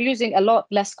emissions. So we are using a lot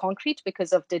less concrete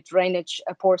because of the drainage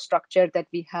pore structure that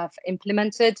we have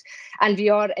implemented. And we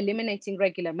are eliminating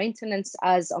regular maintenance.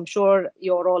 As I'm sure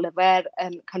you're all aware,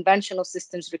 conventional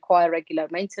systems require regular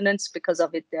maintenance because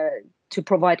of it to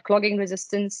provide clogging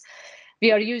resistance.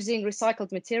 We are using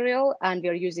recycled material, and we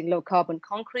are using low carbon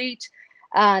concrete.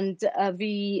 And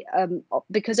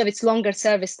because of its longer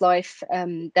service life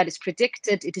that is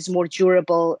predicted, it is more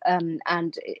durable,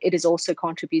 and it is also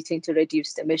contributing to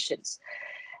reduced emissions.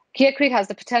 Concrete has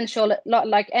the potential,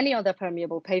 like any other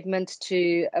permeable pavement,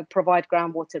 to provide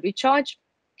groundwater recharge.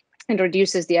 It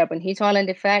reduces the urban heat island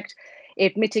effect.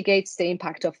 It mitigates the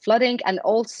impact of flooding and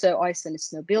also ice and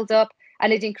snow buildup.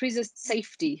 And it increases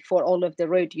safety for all of the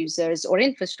road users or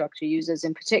infrastructure users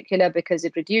in particular, because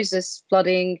it reduces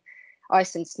flooding,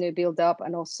 ice and snow buildup,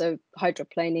 and also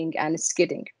hydroplaning and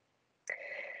skidding.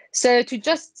 So to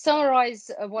just summarize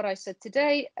what I said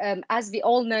today, as we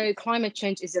all know, climate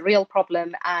change is a real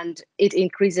problem, and it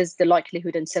increases the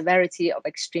likelihood and severity of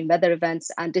extreme weather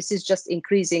events. And this is just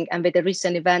increasing. And with the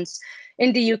recent events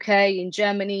in the UK, in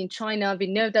Germany, in China, we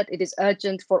know that it is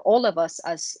urgent for all of us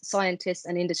as scientists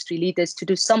and industry leaders to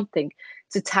do something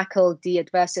to tackle the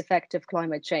adverse effect of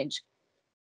climate change.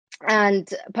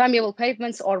 And permeable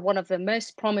pavements are one of the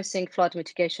most promising flood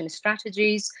mitigation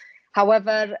strategies.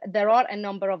 However, there are a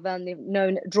number of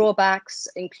well-known drawbacks,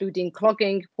 including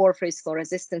clogging, poor freeze flow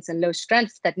resistance, and low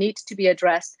strength, that need to be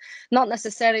addressed, not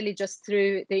necessarily just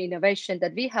through the innovation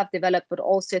that we have developed, but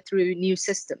also through new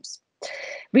systems.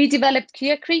 We developed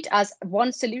Concrete as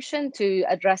one solution to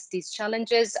address these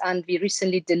challenges, and we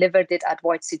recently delivered it at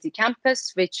White City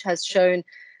campus, which has shown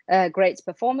great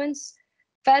performance.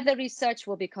 Further research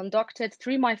will be conducted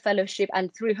through my fellowship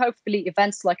and through hopefully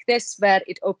events like this, where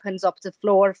it opens up the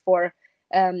floor for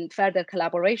further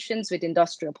collaborations with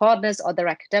industrial partners, other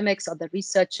academics, other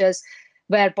researchers,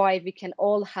 whereby we can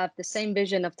all have the same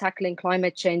vision of tackling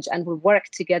climate change, and we'll work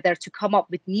together to come up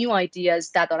with new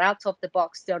ideas that are out of the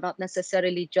box. They're not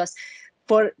necessarily just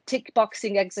for tick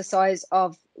boxing exercise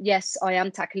of, yes, I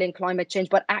am tackling climate change,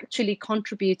 but actually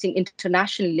contributing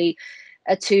internationally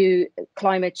to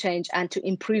climate change and to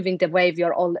improving the way we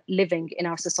are all living in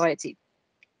our society.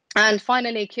 And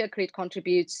finally, Concrete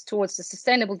contributes towards the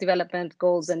Sustainable Development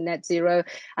Goals and net zero.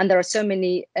 And there are so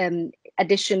many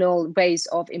additional ways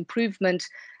of improvement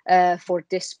for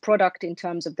this product in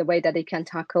terms of the way that it can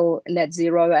tackle net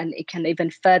zero, and it can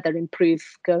even further improve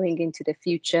going into the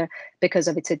future because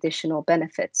of its additional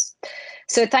benefits.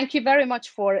 So thank you very much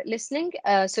for listening.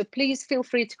 So please feel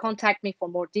free to contact me for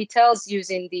more details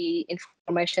using the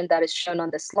information that is shown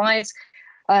on the slides.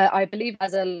 I believe,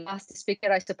 as a last speaker,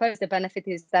 I suppose the benefit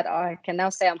is that I can now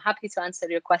say I'm happy to answer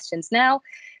your questions now.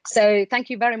 So thank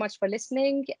you very much for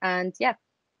listening. And yeah,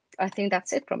 I think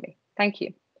that's it from me. Thank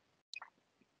you.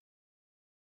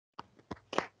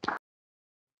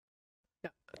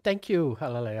 Yeah, thank you,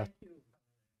 Halalea.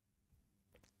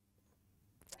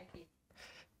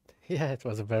 Yeah, it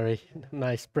was a very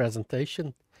nice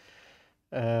presentation.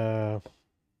 Very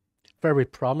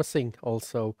promising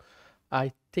also.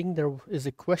 I think there is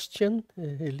a question,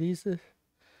 Elise,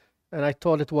 and I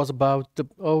thought it was about the,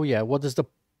 oh yeah, what is the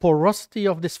porosity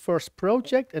of this first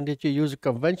project, and did you use a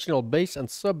conventional base and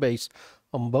sub-base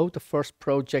on both the first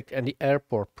project and the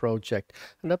airport project.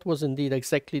 And that was indeed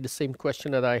exactly the same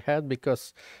question that I had,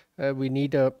 because we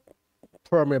need a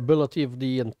permeability of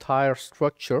the entire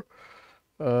structure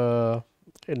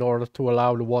in order to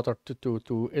allow the water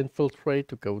to infiltrate,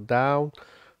 to go down.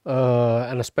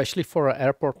 And especially for an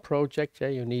airport project, yeah,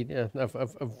 you need a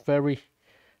very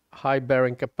high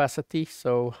bearing capacity.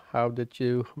 So how did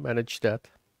you manage that?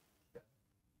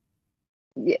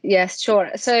 Yes, sure.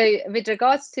 So with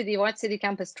regards to the White City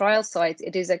campus trial site,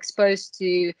 it is exposed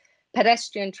to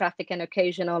pedestrian traffic and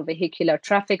occasional vehicular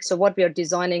traffic. So what we are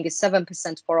designing is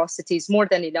 7% porosity, is more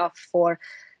than enough for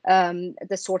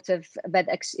the sort of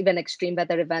even extreme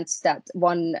weather events that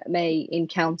one may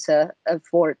encounter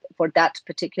for that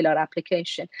particular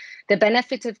application. The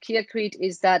benefit of Keyacrete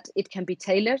is that it can be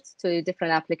tailored to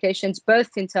different applications,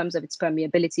 both in terms of its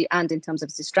permeability and in terms of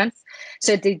its strength.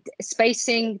 So the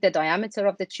spacing, the diameter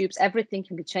of the tubes, everything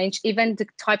can be changed. Even the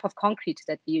type of concrete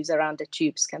that we use around the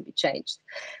tubes can be changed.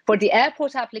 For the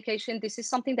airport application, this is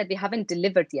something that we haven't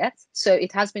delivered yet. So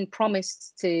it has been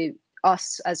promised to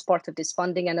us as part of this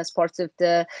funding and as part of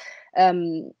the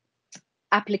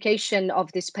application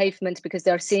of this pavement, because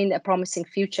they're seeing a promising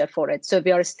future for it. So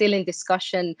we are still in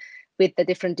discussion with the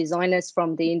different designers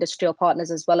from the industrial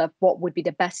partners as well of what would be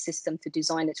the best system to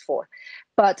design it for.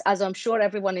 But as I'm sure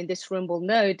everyone in this room will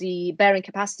know, the bearing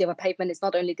capacity of a pavement is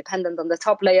not only dependent on the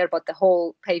top layer, but the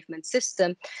whole pavement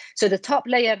system. So the top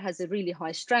layer has a really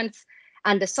high strength,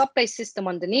 and the sub-base system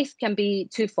underneath can be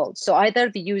twofold. So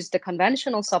either we use the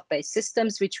conventional sub-base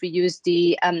systems, which we use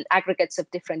the aggregates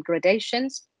of different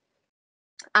gradations,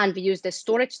 and we use the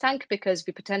storage tank because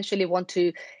we potentially want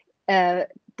to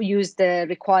use the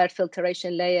required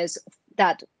filtration layers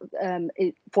that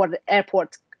for the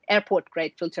airport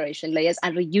grade filtration layers,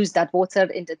 and reuse that water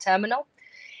in the terminal.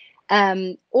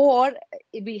 Or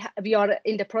we are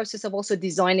in the process of also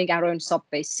designing our own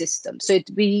sub-base system. So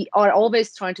we are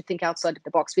always trying to think outside of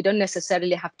the box. We don't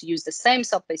necessarily have to use the same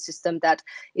sub-base system that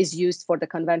is used for the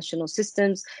conventional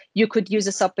systems. You could use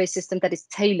a sub-base system that is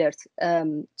tailored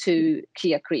to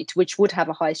Keyacrete, which would have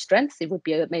a high strength. It would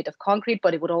be made of concrete,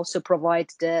 but it would also provide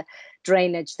the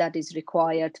drainage that is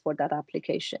required for that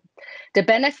application. The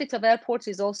benefit of airports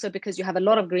is also because you have a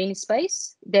lot of green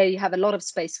space. There you have a lot of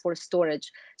space for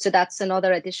storage. So that's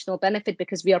another additional benefit,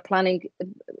 because we are planning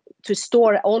to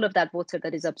store all of that water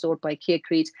that is absorbed by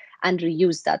Keyacrete and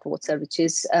reuse that water, which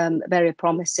is very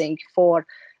promising for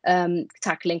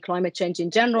tackling climate change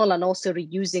in general, and also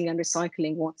reusing and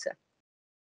recycling water.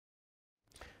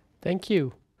 Thank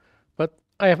you. But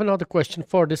I have another question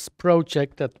for this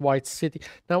project at White City.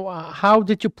 Now, how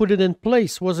did you put it in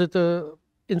place? Was it a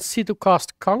in-situ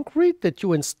cast concrete that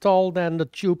you installed and the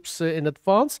tubes in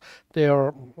advance? They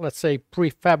are, let's say,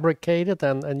 prefabricated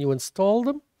and you install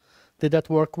them. Did that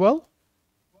work well?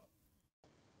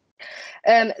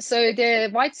 So the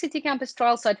White City campus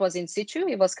trial site was in situ.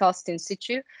 It was cast in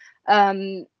situ.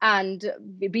 And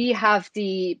we have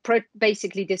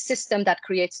basically the system that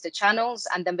creates the channels,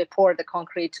 and then we pour the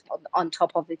concrete on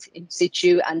top of it in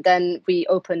situ, and then we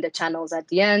open the channels at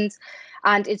the end.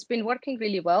 And it's been working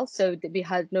really well, so we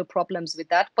had no problems with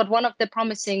that. But one of the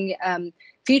promising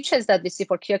features that we see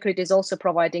for Keyacrete is also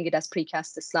providing it as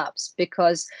precast slabs,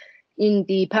 because in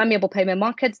the permeable pavement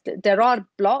market, there are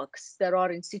blocks, there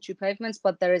are in situ pavements,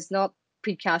 but there is not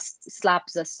precast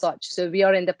slabs as such. So we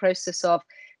are in the process of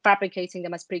fabricating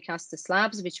them as precast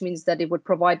slabs, which means that it would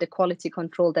provide the quality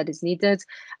control that is needed,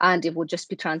 and it would just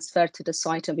be transferred to the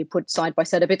site and be put side by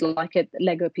side, a bit like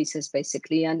Lego pieces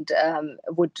basically, and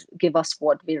would give us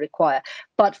what we require.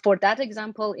 But for that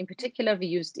example in particular, we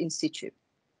used in situ.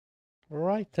 All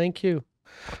right, thank you.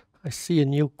 I see a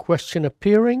new question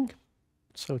appearing.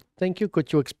 So thank you.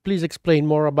 Could you please explain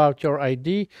more about your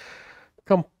ID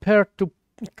compared to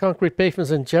concrete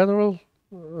pavements in general?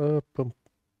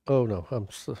 Oh no, I'm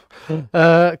so,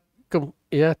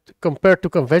 compared to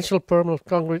conventional permanent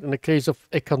concrete in the case of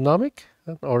economic,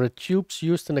 or the tubes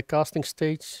used in the casting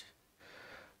stage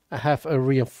have a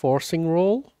reinforcing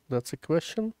role? That's a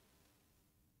question.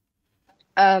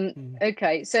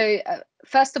 Okay, so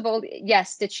first of all,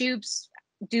 yes, the tubes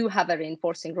do have a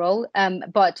reinforcing role,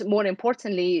 but more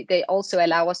importantly, they also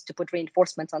allow us to put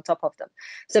reinforcement on top of them.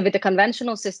 So with the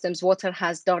conventional systems, water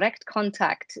has direct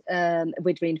contact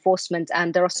with reinforcement,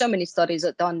 and there are so many studies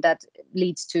done that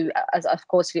leads to, as of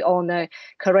course we all know,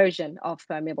 corrosion of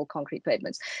permeable concrete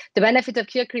pavements. The benefit of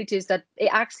Keyacrete is that it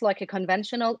acts like a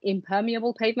conventional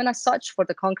impermeable pavement as such for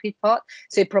the concrete part,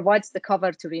 so it provides the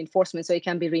cover to reinforcement, so it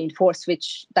can be reinforced,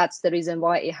 which that's the reason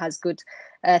why it has good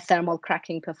thermal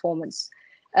cracking performance.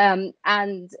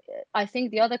 And I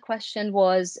think the other question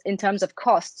was in terms of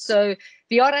cost. So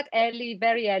we are at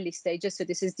very early stages. So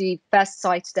this is the first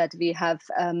site that we have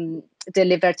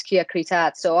delivered Concrete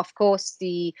at. So of course,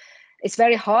 it's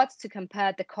very hard to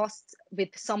compare the cost with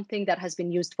something that has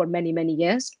been used for many, many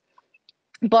years.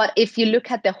 But if you look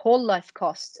at the whole life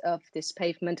cost of this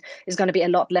pavement, is going to be a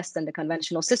lot less than the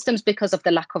conventional systems because of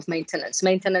the lack of maintenance.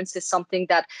 Maintenance is something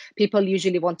that people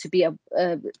usually want to be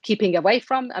keeping away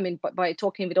from. I mean, by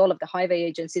talking with all of the highway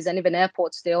agencies and even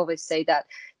airports, they always say that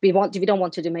we don't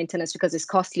want to do maintenance because it's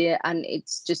costlier and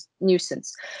it's just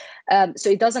nuisance.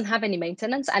 So it doesn't have any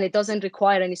maintenance, and it doesn't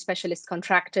require any specialist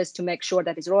contractors to make sure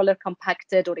that it's roller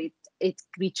compacted or it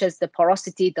reaches the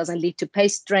porosity. It doesn't lead to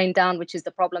paste drain down, which is the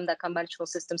problem that conventional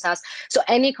systems has. So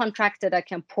any contractor that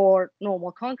can pour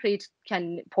normal concrete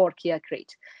can pour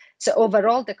Concrete. So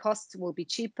overall, the cost will be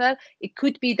cheaper. It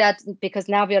could be that because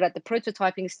now we are at the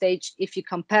prototyping stage, if you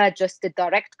compare just the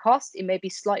direct cost, it may be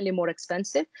slightly more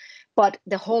expensive, but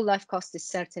the whole life cost is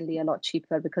certainly a lot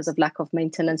cheaper because of lack of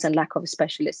maintenance and lack of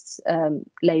specialists,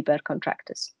 labor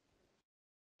contractors.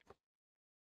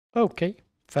 Okay,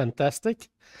 fantastic.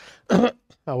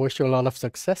 I wish you a lot of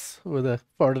success with the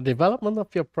further development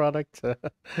of your product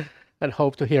and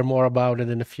hope to hear more about it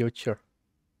in the future.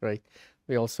 Great.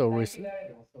 We also recently.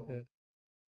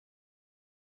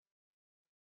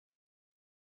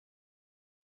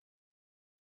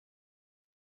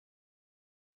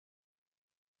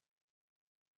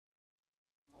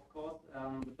 Of course,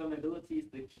 the permeability is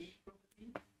the key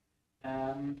property,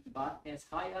 but as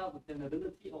higher the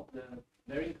permeability of the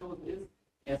varying coat is,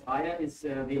 as higher is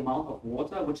the amount of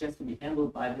water which has to be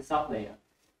handled by the sublayer.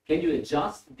 Can you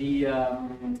adjust the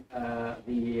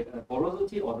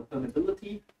porosity or the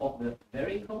permeability of the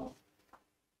varying coat?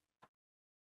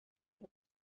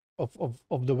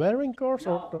 Of the wearing course?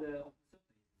 Yeah,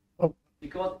 or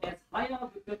because as higher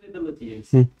the permeability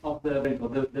is of the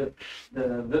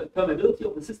permeability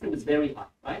of the system is very high,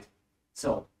 right?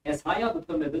 So as higher the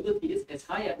permeability is, as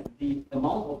higher the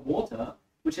amount of water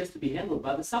which has to be handled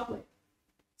by the sublayer.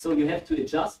 So you have to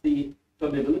adjust the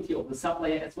permeability of the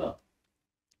sublayer as well.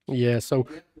 Yeah, so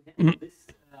this,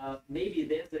 maybe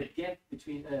there's a gap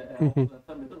between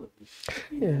permeability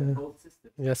between both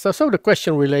systems. Yeah, so the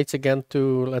question relates again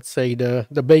to, let's say,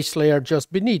 the base layer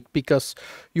just beneath, because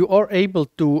you are able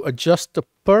to adjust the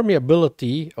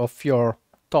permeability of your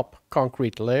top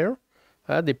concrete layer,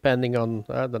 depending on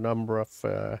the number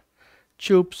of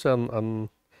tubes and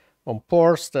on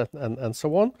pores and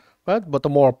so on. But the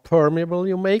more permeable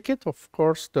you make it, of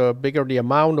course, the bigger the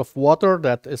amount of water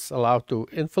that is allowed to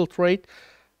infiltrate.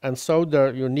 And so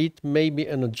there you need maybe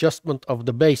an adjustment of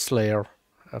the base layer.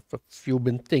 Have you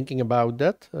been thinking about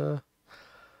that?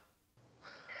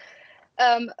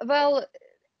 Well,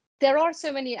 there are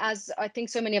so many, as I think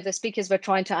so many of the speakers were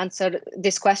trying to answer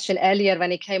this question earlier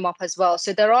when it came up as well.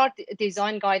 So there are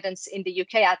design guidance in the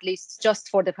UK, at least just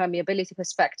for the permeability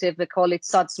perspective. We call it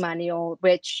SODS manual,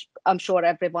 which I'm sure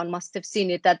everyone must have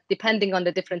seen it, that depending on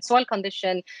the different soil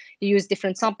condition, you use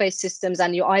different sub-base systems,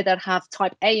 and you either have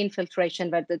type A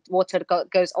infiltration where the water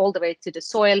goes all the way to the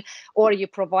soil, or you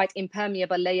provide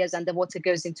impermeable layers and the water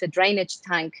goes into a drainage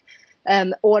tank.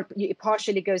 Or it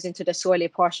partially goes into the soil,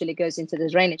 it partially goes into the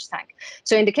drainage tank.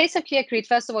 So in the case of Concrete,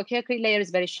 first of all, Concrete layer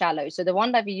is very shallow. So the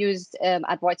one that we used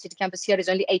at White City campus here is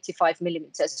only 85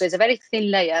 millimeters. So it's a very thin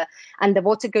layer, and the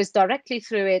water goes directly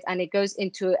through it, and it goes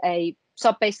into a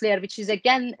sub-base layer, which is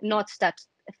again not that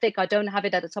thick. I don't have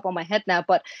it at the top of my head now,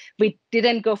 but we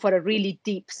didn't go for a really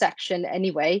deep section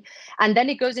anyway. And then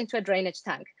it goes into a drainage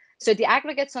tank. So the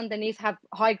aggregates underneath have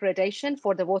high gradation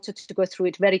for the water to go through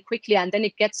it very quickly, and then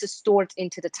it gets stored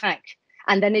into the tank.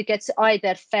 And then it gets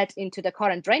either fed into the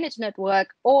current drainage network,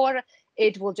 or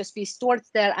it will just be stored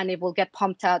there and it will get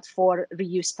pumped out for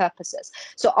reuse purposes.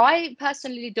 So I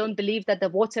personally don't believe that the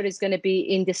water is going to be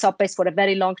in the subbase for a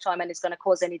very long time and it's going to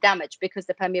cause any damage, because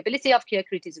the permeability of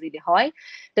Concrete is really high.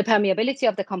 The permeability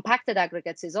of the compacted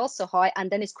aggregates is also high,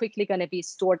 and then it's quickly going to be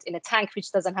stored in a tank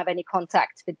which doesn't have any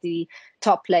contact with the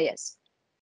top layers.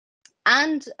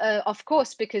 And of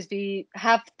course, because we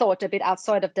have thought a bit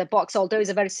outside of the box, although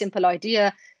it's a very simple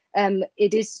idea,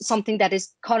 it is something that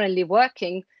is currently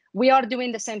working. We are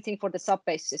doing the same thing for the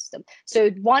sub-base system. So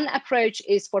one approach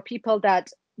is for people that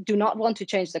do not want to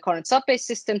change the current sub-base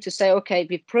system to say, okay,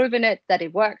 we've proven it that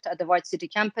it worked at the White City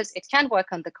campus, it can work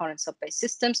on the current sub-base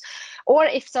systems. Or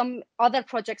if some other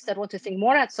projects that want to think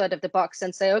more outside of the box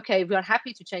and say, okay, we are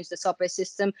happy to change the sub-base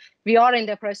system, we are in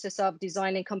the process of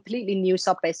designing completely new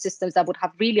sub-base systems that would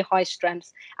have really high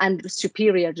strength and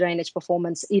superior drainage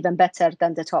performance, even better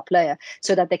than the top layer,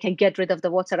 so that they can get rid of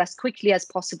the water as quickly as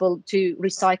possible to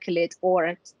recycle it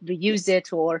or reuse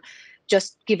it, or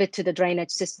just give it to the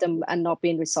drainage system and not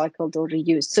being recycled or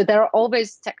reused. So there are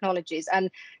always technologies.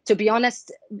 And to be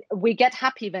honest, we get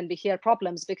happy when we hear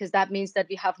problems, because that means that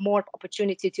we have more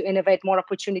opportunity to innovate, more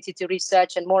opportunity to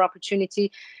research, and more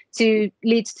opportunity to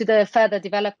lead to the further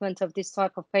development of this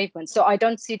type of pavement. So I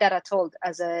don't see that at all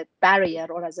as a barrier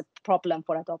or as a problem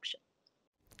for adoption.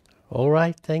 All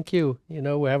right, thank you. You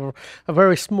know, we have a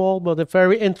very small but a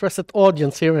very interested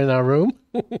audience here in our room.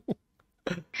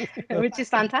 Which is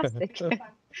fantastic.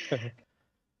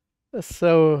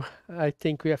 So I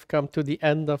think we have come to the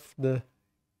end of the...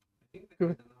 It's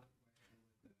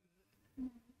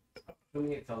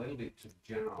a little bit too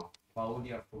general.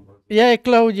 Claudia from Brazil. Yeah,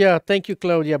 Claudia. Thank you,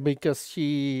 Claudia, because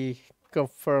she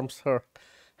confirms her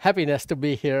happiness to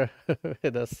be here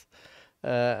with us.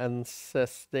 And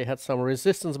says they had some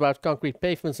resistance about concrete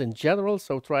pavements in general,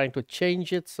 so trying to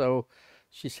change it. So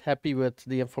she's happy with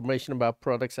the information about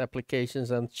products,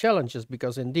 applications, and challenges,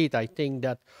 because indeed I think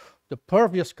that the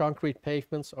pervious concrete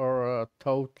pavements are a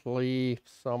totally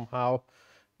somehow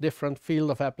different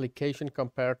field of application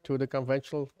compared to the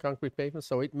conventional concrete pavements.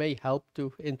 So it may help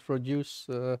to introduce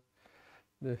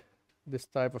this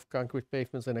type of concrete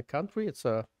pavements in a country. It's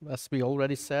a, as we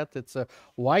already said, it's a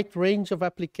wide range of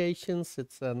applications.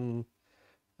 It's an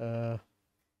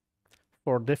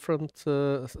for different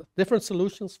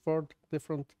solutions for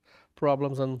different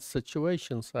problems and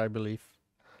situations, I believe.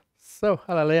 So,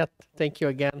 Halalet, thank you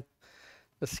again.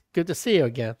 It's good to see you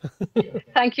again.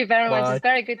 Thank you very much. Bye. It's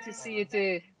very good to see you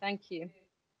too. Thank you.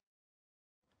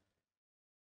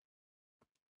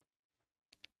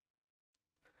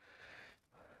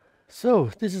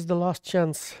 So, this is the last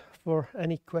chance for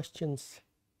any questions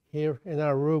here in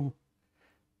our room,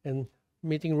 in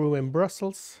meeting room in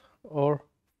Brussels, or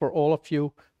for all of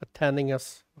you attending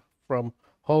us from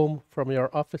home, from your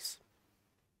office.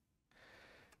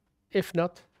 If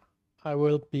not, I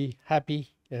will be happy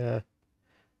to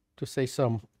say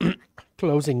some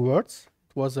closing words.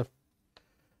 It was a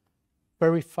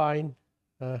very fine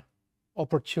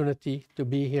opportunity to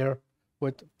be here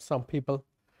with some people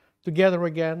together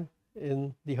again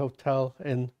in the hotel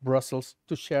in Brussels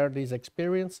to share these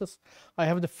experiences. I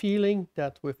have the feeling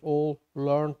that we've all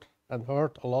learned and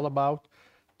heard a lot about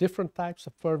different types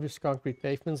of pervious concrete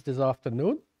pavements this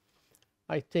afternoon.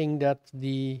 I think that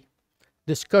the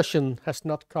discussion has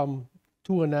not come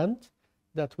to an end,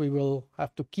 that we will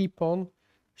have to keep on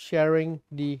sharing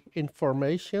the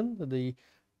information, the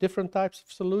different types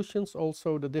of solutions,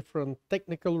 also the different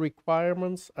technical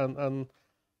requirements, and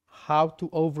how to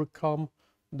overcome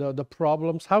the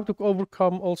problems, how to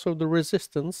overcome also the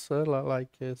resistance,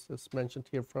 like is mentioned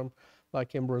here from,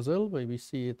 like in Brazil, where we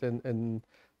see it in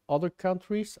other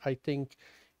countries. I think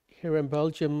here in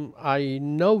Belgium, I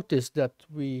noticed that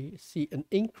we see an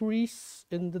increase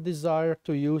in the desire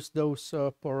to use those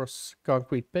porous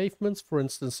concrete pavements. For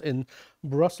instance, in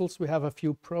Brussels, we have a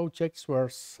few projects where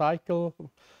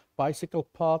bicycle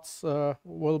paths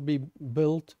will be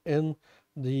built in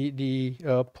the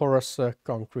porous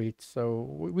concrete. So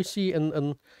we see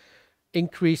an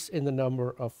increase in the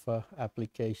number of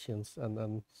applications,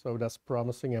 and so that's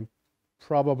promising, and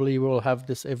probably we'll have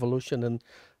this evolution in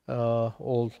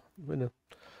all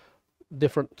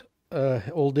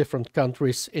different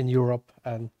countries in Europe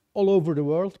and all over the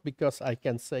world, because I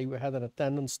can say we had an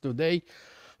attendance today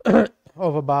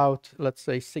of about, let's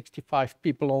say, 65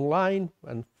 people online,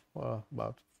 and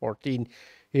about 14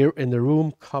 here in the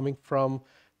room, coming from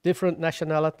different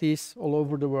nationalities all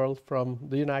over the world, from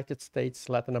the United States,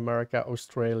 Latin America,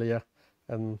 Australia,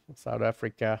 and South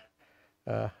Africa,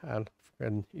 and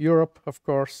in Europe, of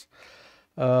course.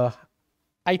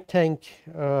 I thank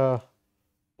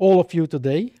all of you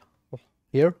today,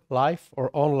 here, live or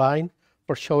online,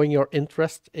 for showing your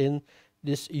interest in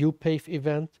this EUPAVE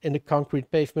event in the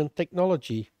concrete pavement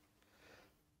technology.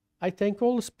 I thank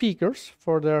all the speakers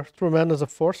for their tremendous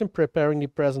efforts in preparing the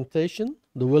presentation,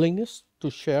 the willingness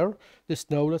to share this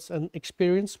knowledge and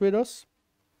experience with us.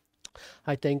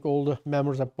 I thank all the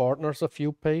members and partners of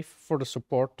EUPAVE for the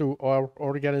support to our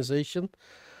organization.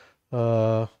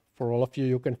 For all of you,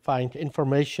 you can find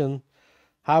information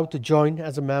how to join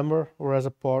as a member or as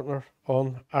a partner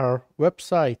on our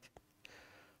website.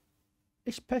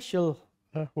 A special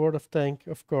word of thanks,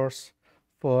 of course,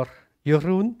 for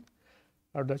Jeroen,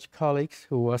 our Dutch colleagues,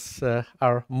 who was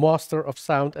our master of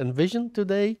sound and vision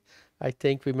today. I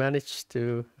think we managed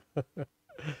to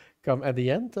come at the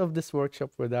end of this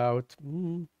workshop without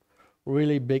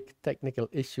really big technical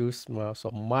issues,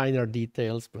 some minor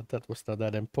details, but that was not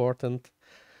that important.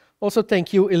 Also,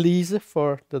 thank you, Elise,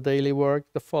 for the daily work,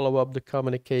 the follow-up, the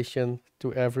communication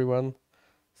to everyone.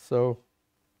 So,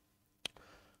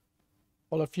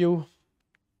 all of you,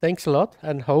 thanks a lot,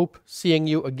 and hope seeing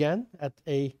you again at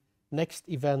a next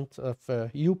event of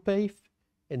EUPAVE.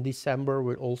 In December,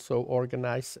 we'll also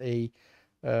organize a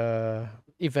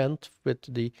event with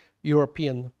the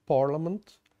European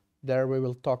Parliament. There we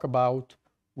will talk about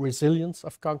resilience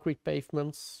of concrete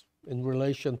pavements in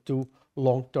relation to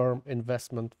long-term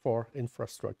investment for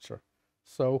infrastructure.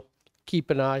 So keep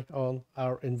an eye on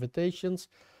our invitations.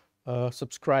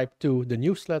 Subscribe to the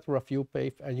newsletter of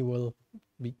EUPAVE, and you will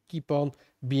keep on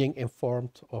being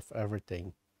informed of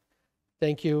everything.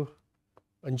 Thank you.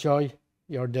 Enjoy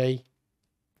your day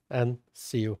and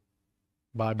see you.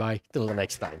 Bye-bye till the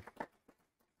next time.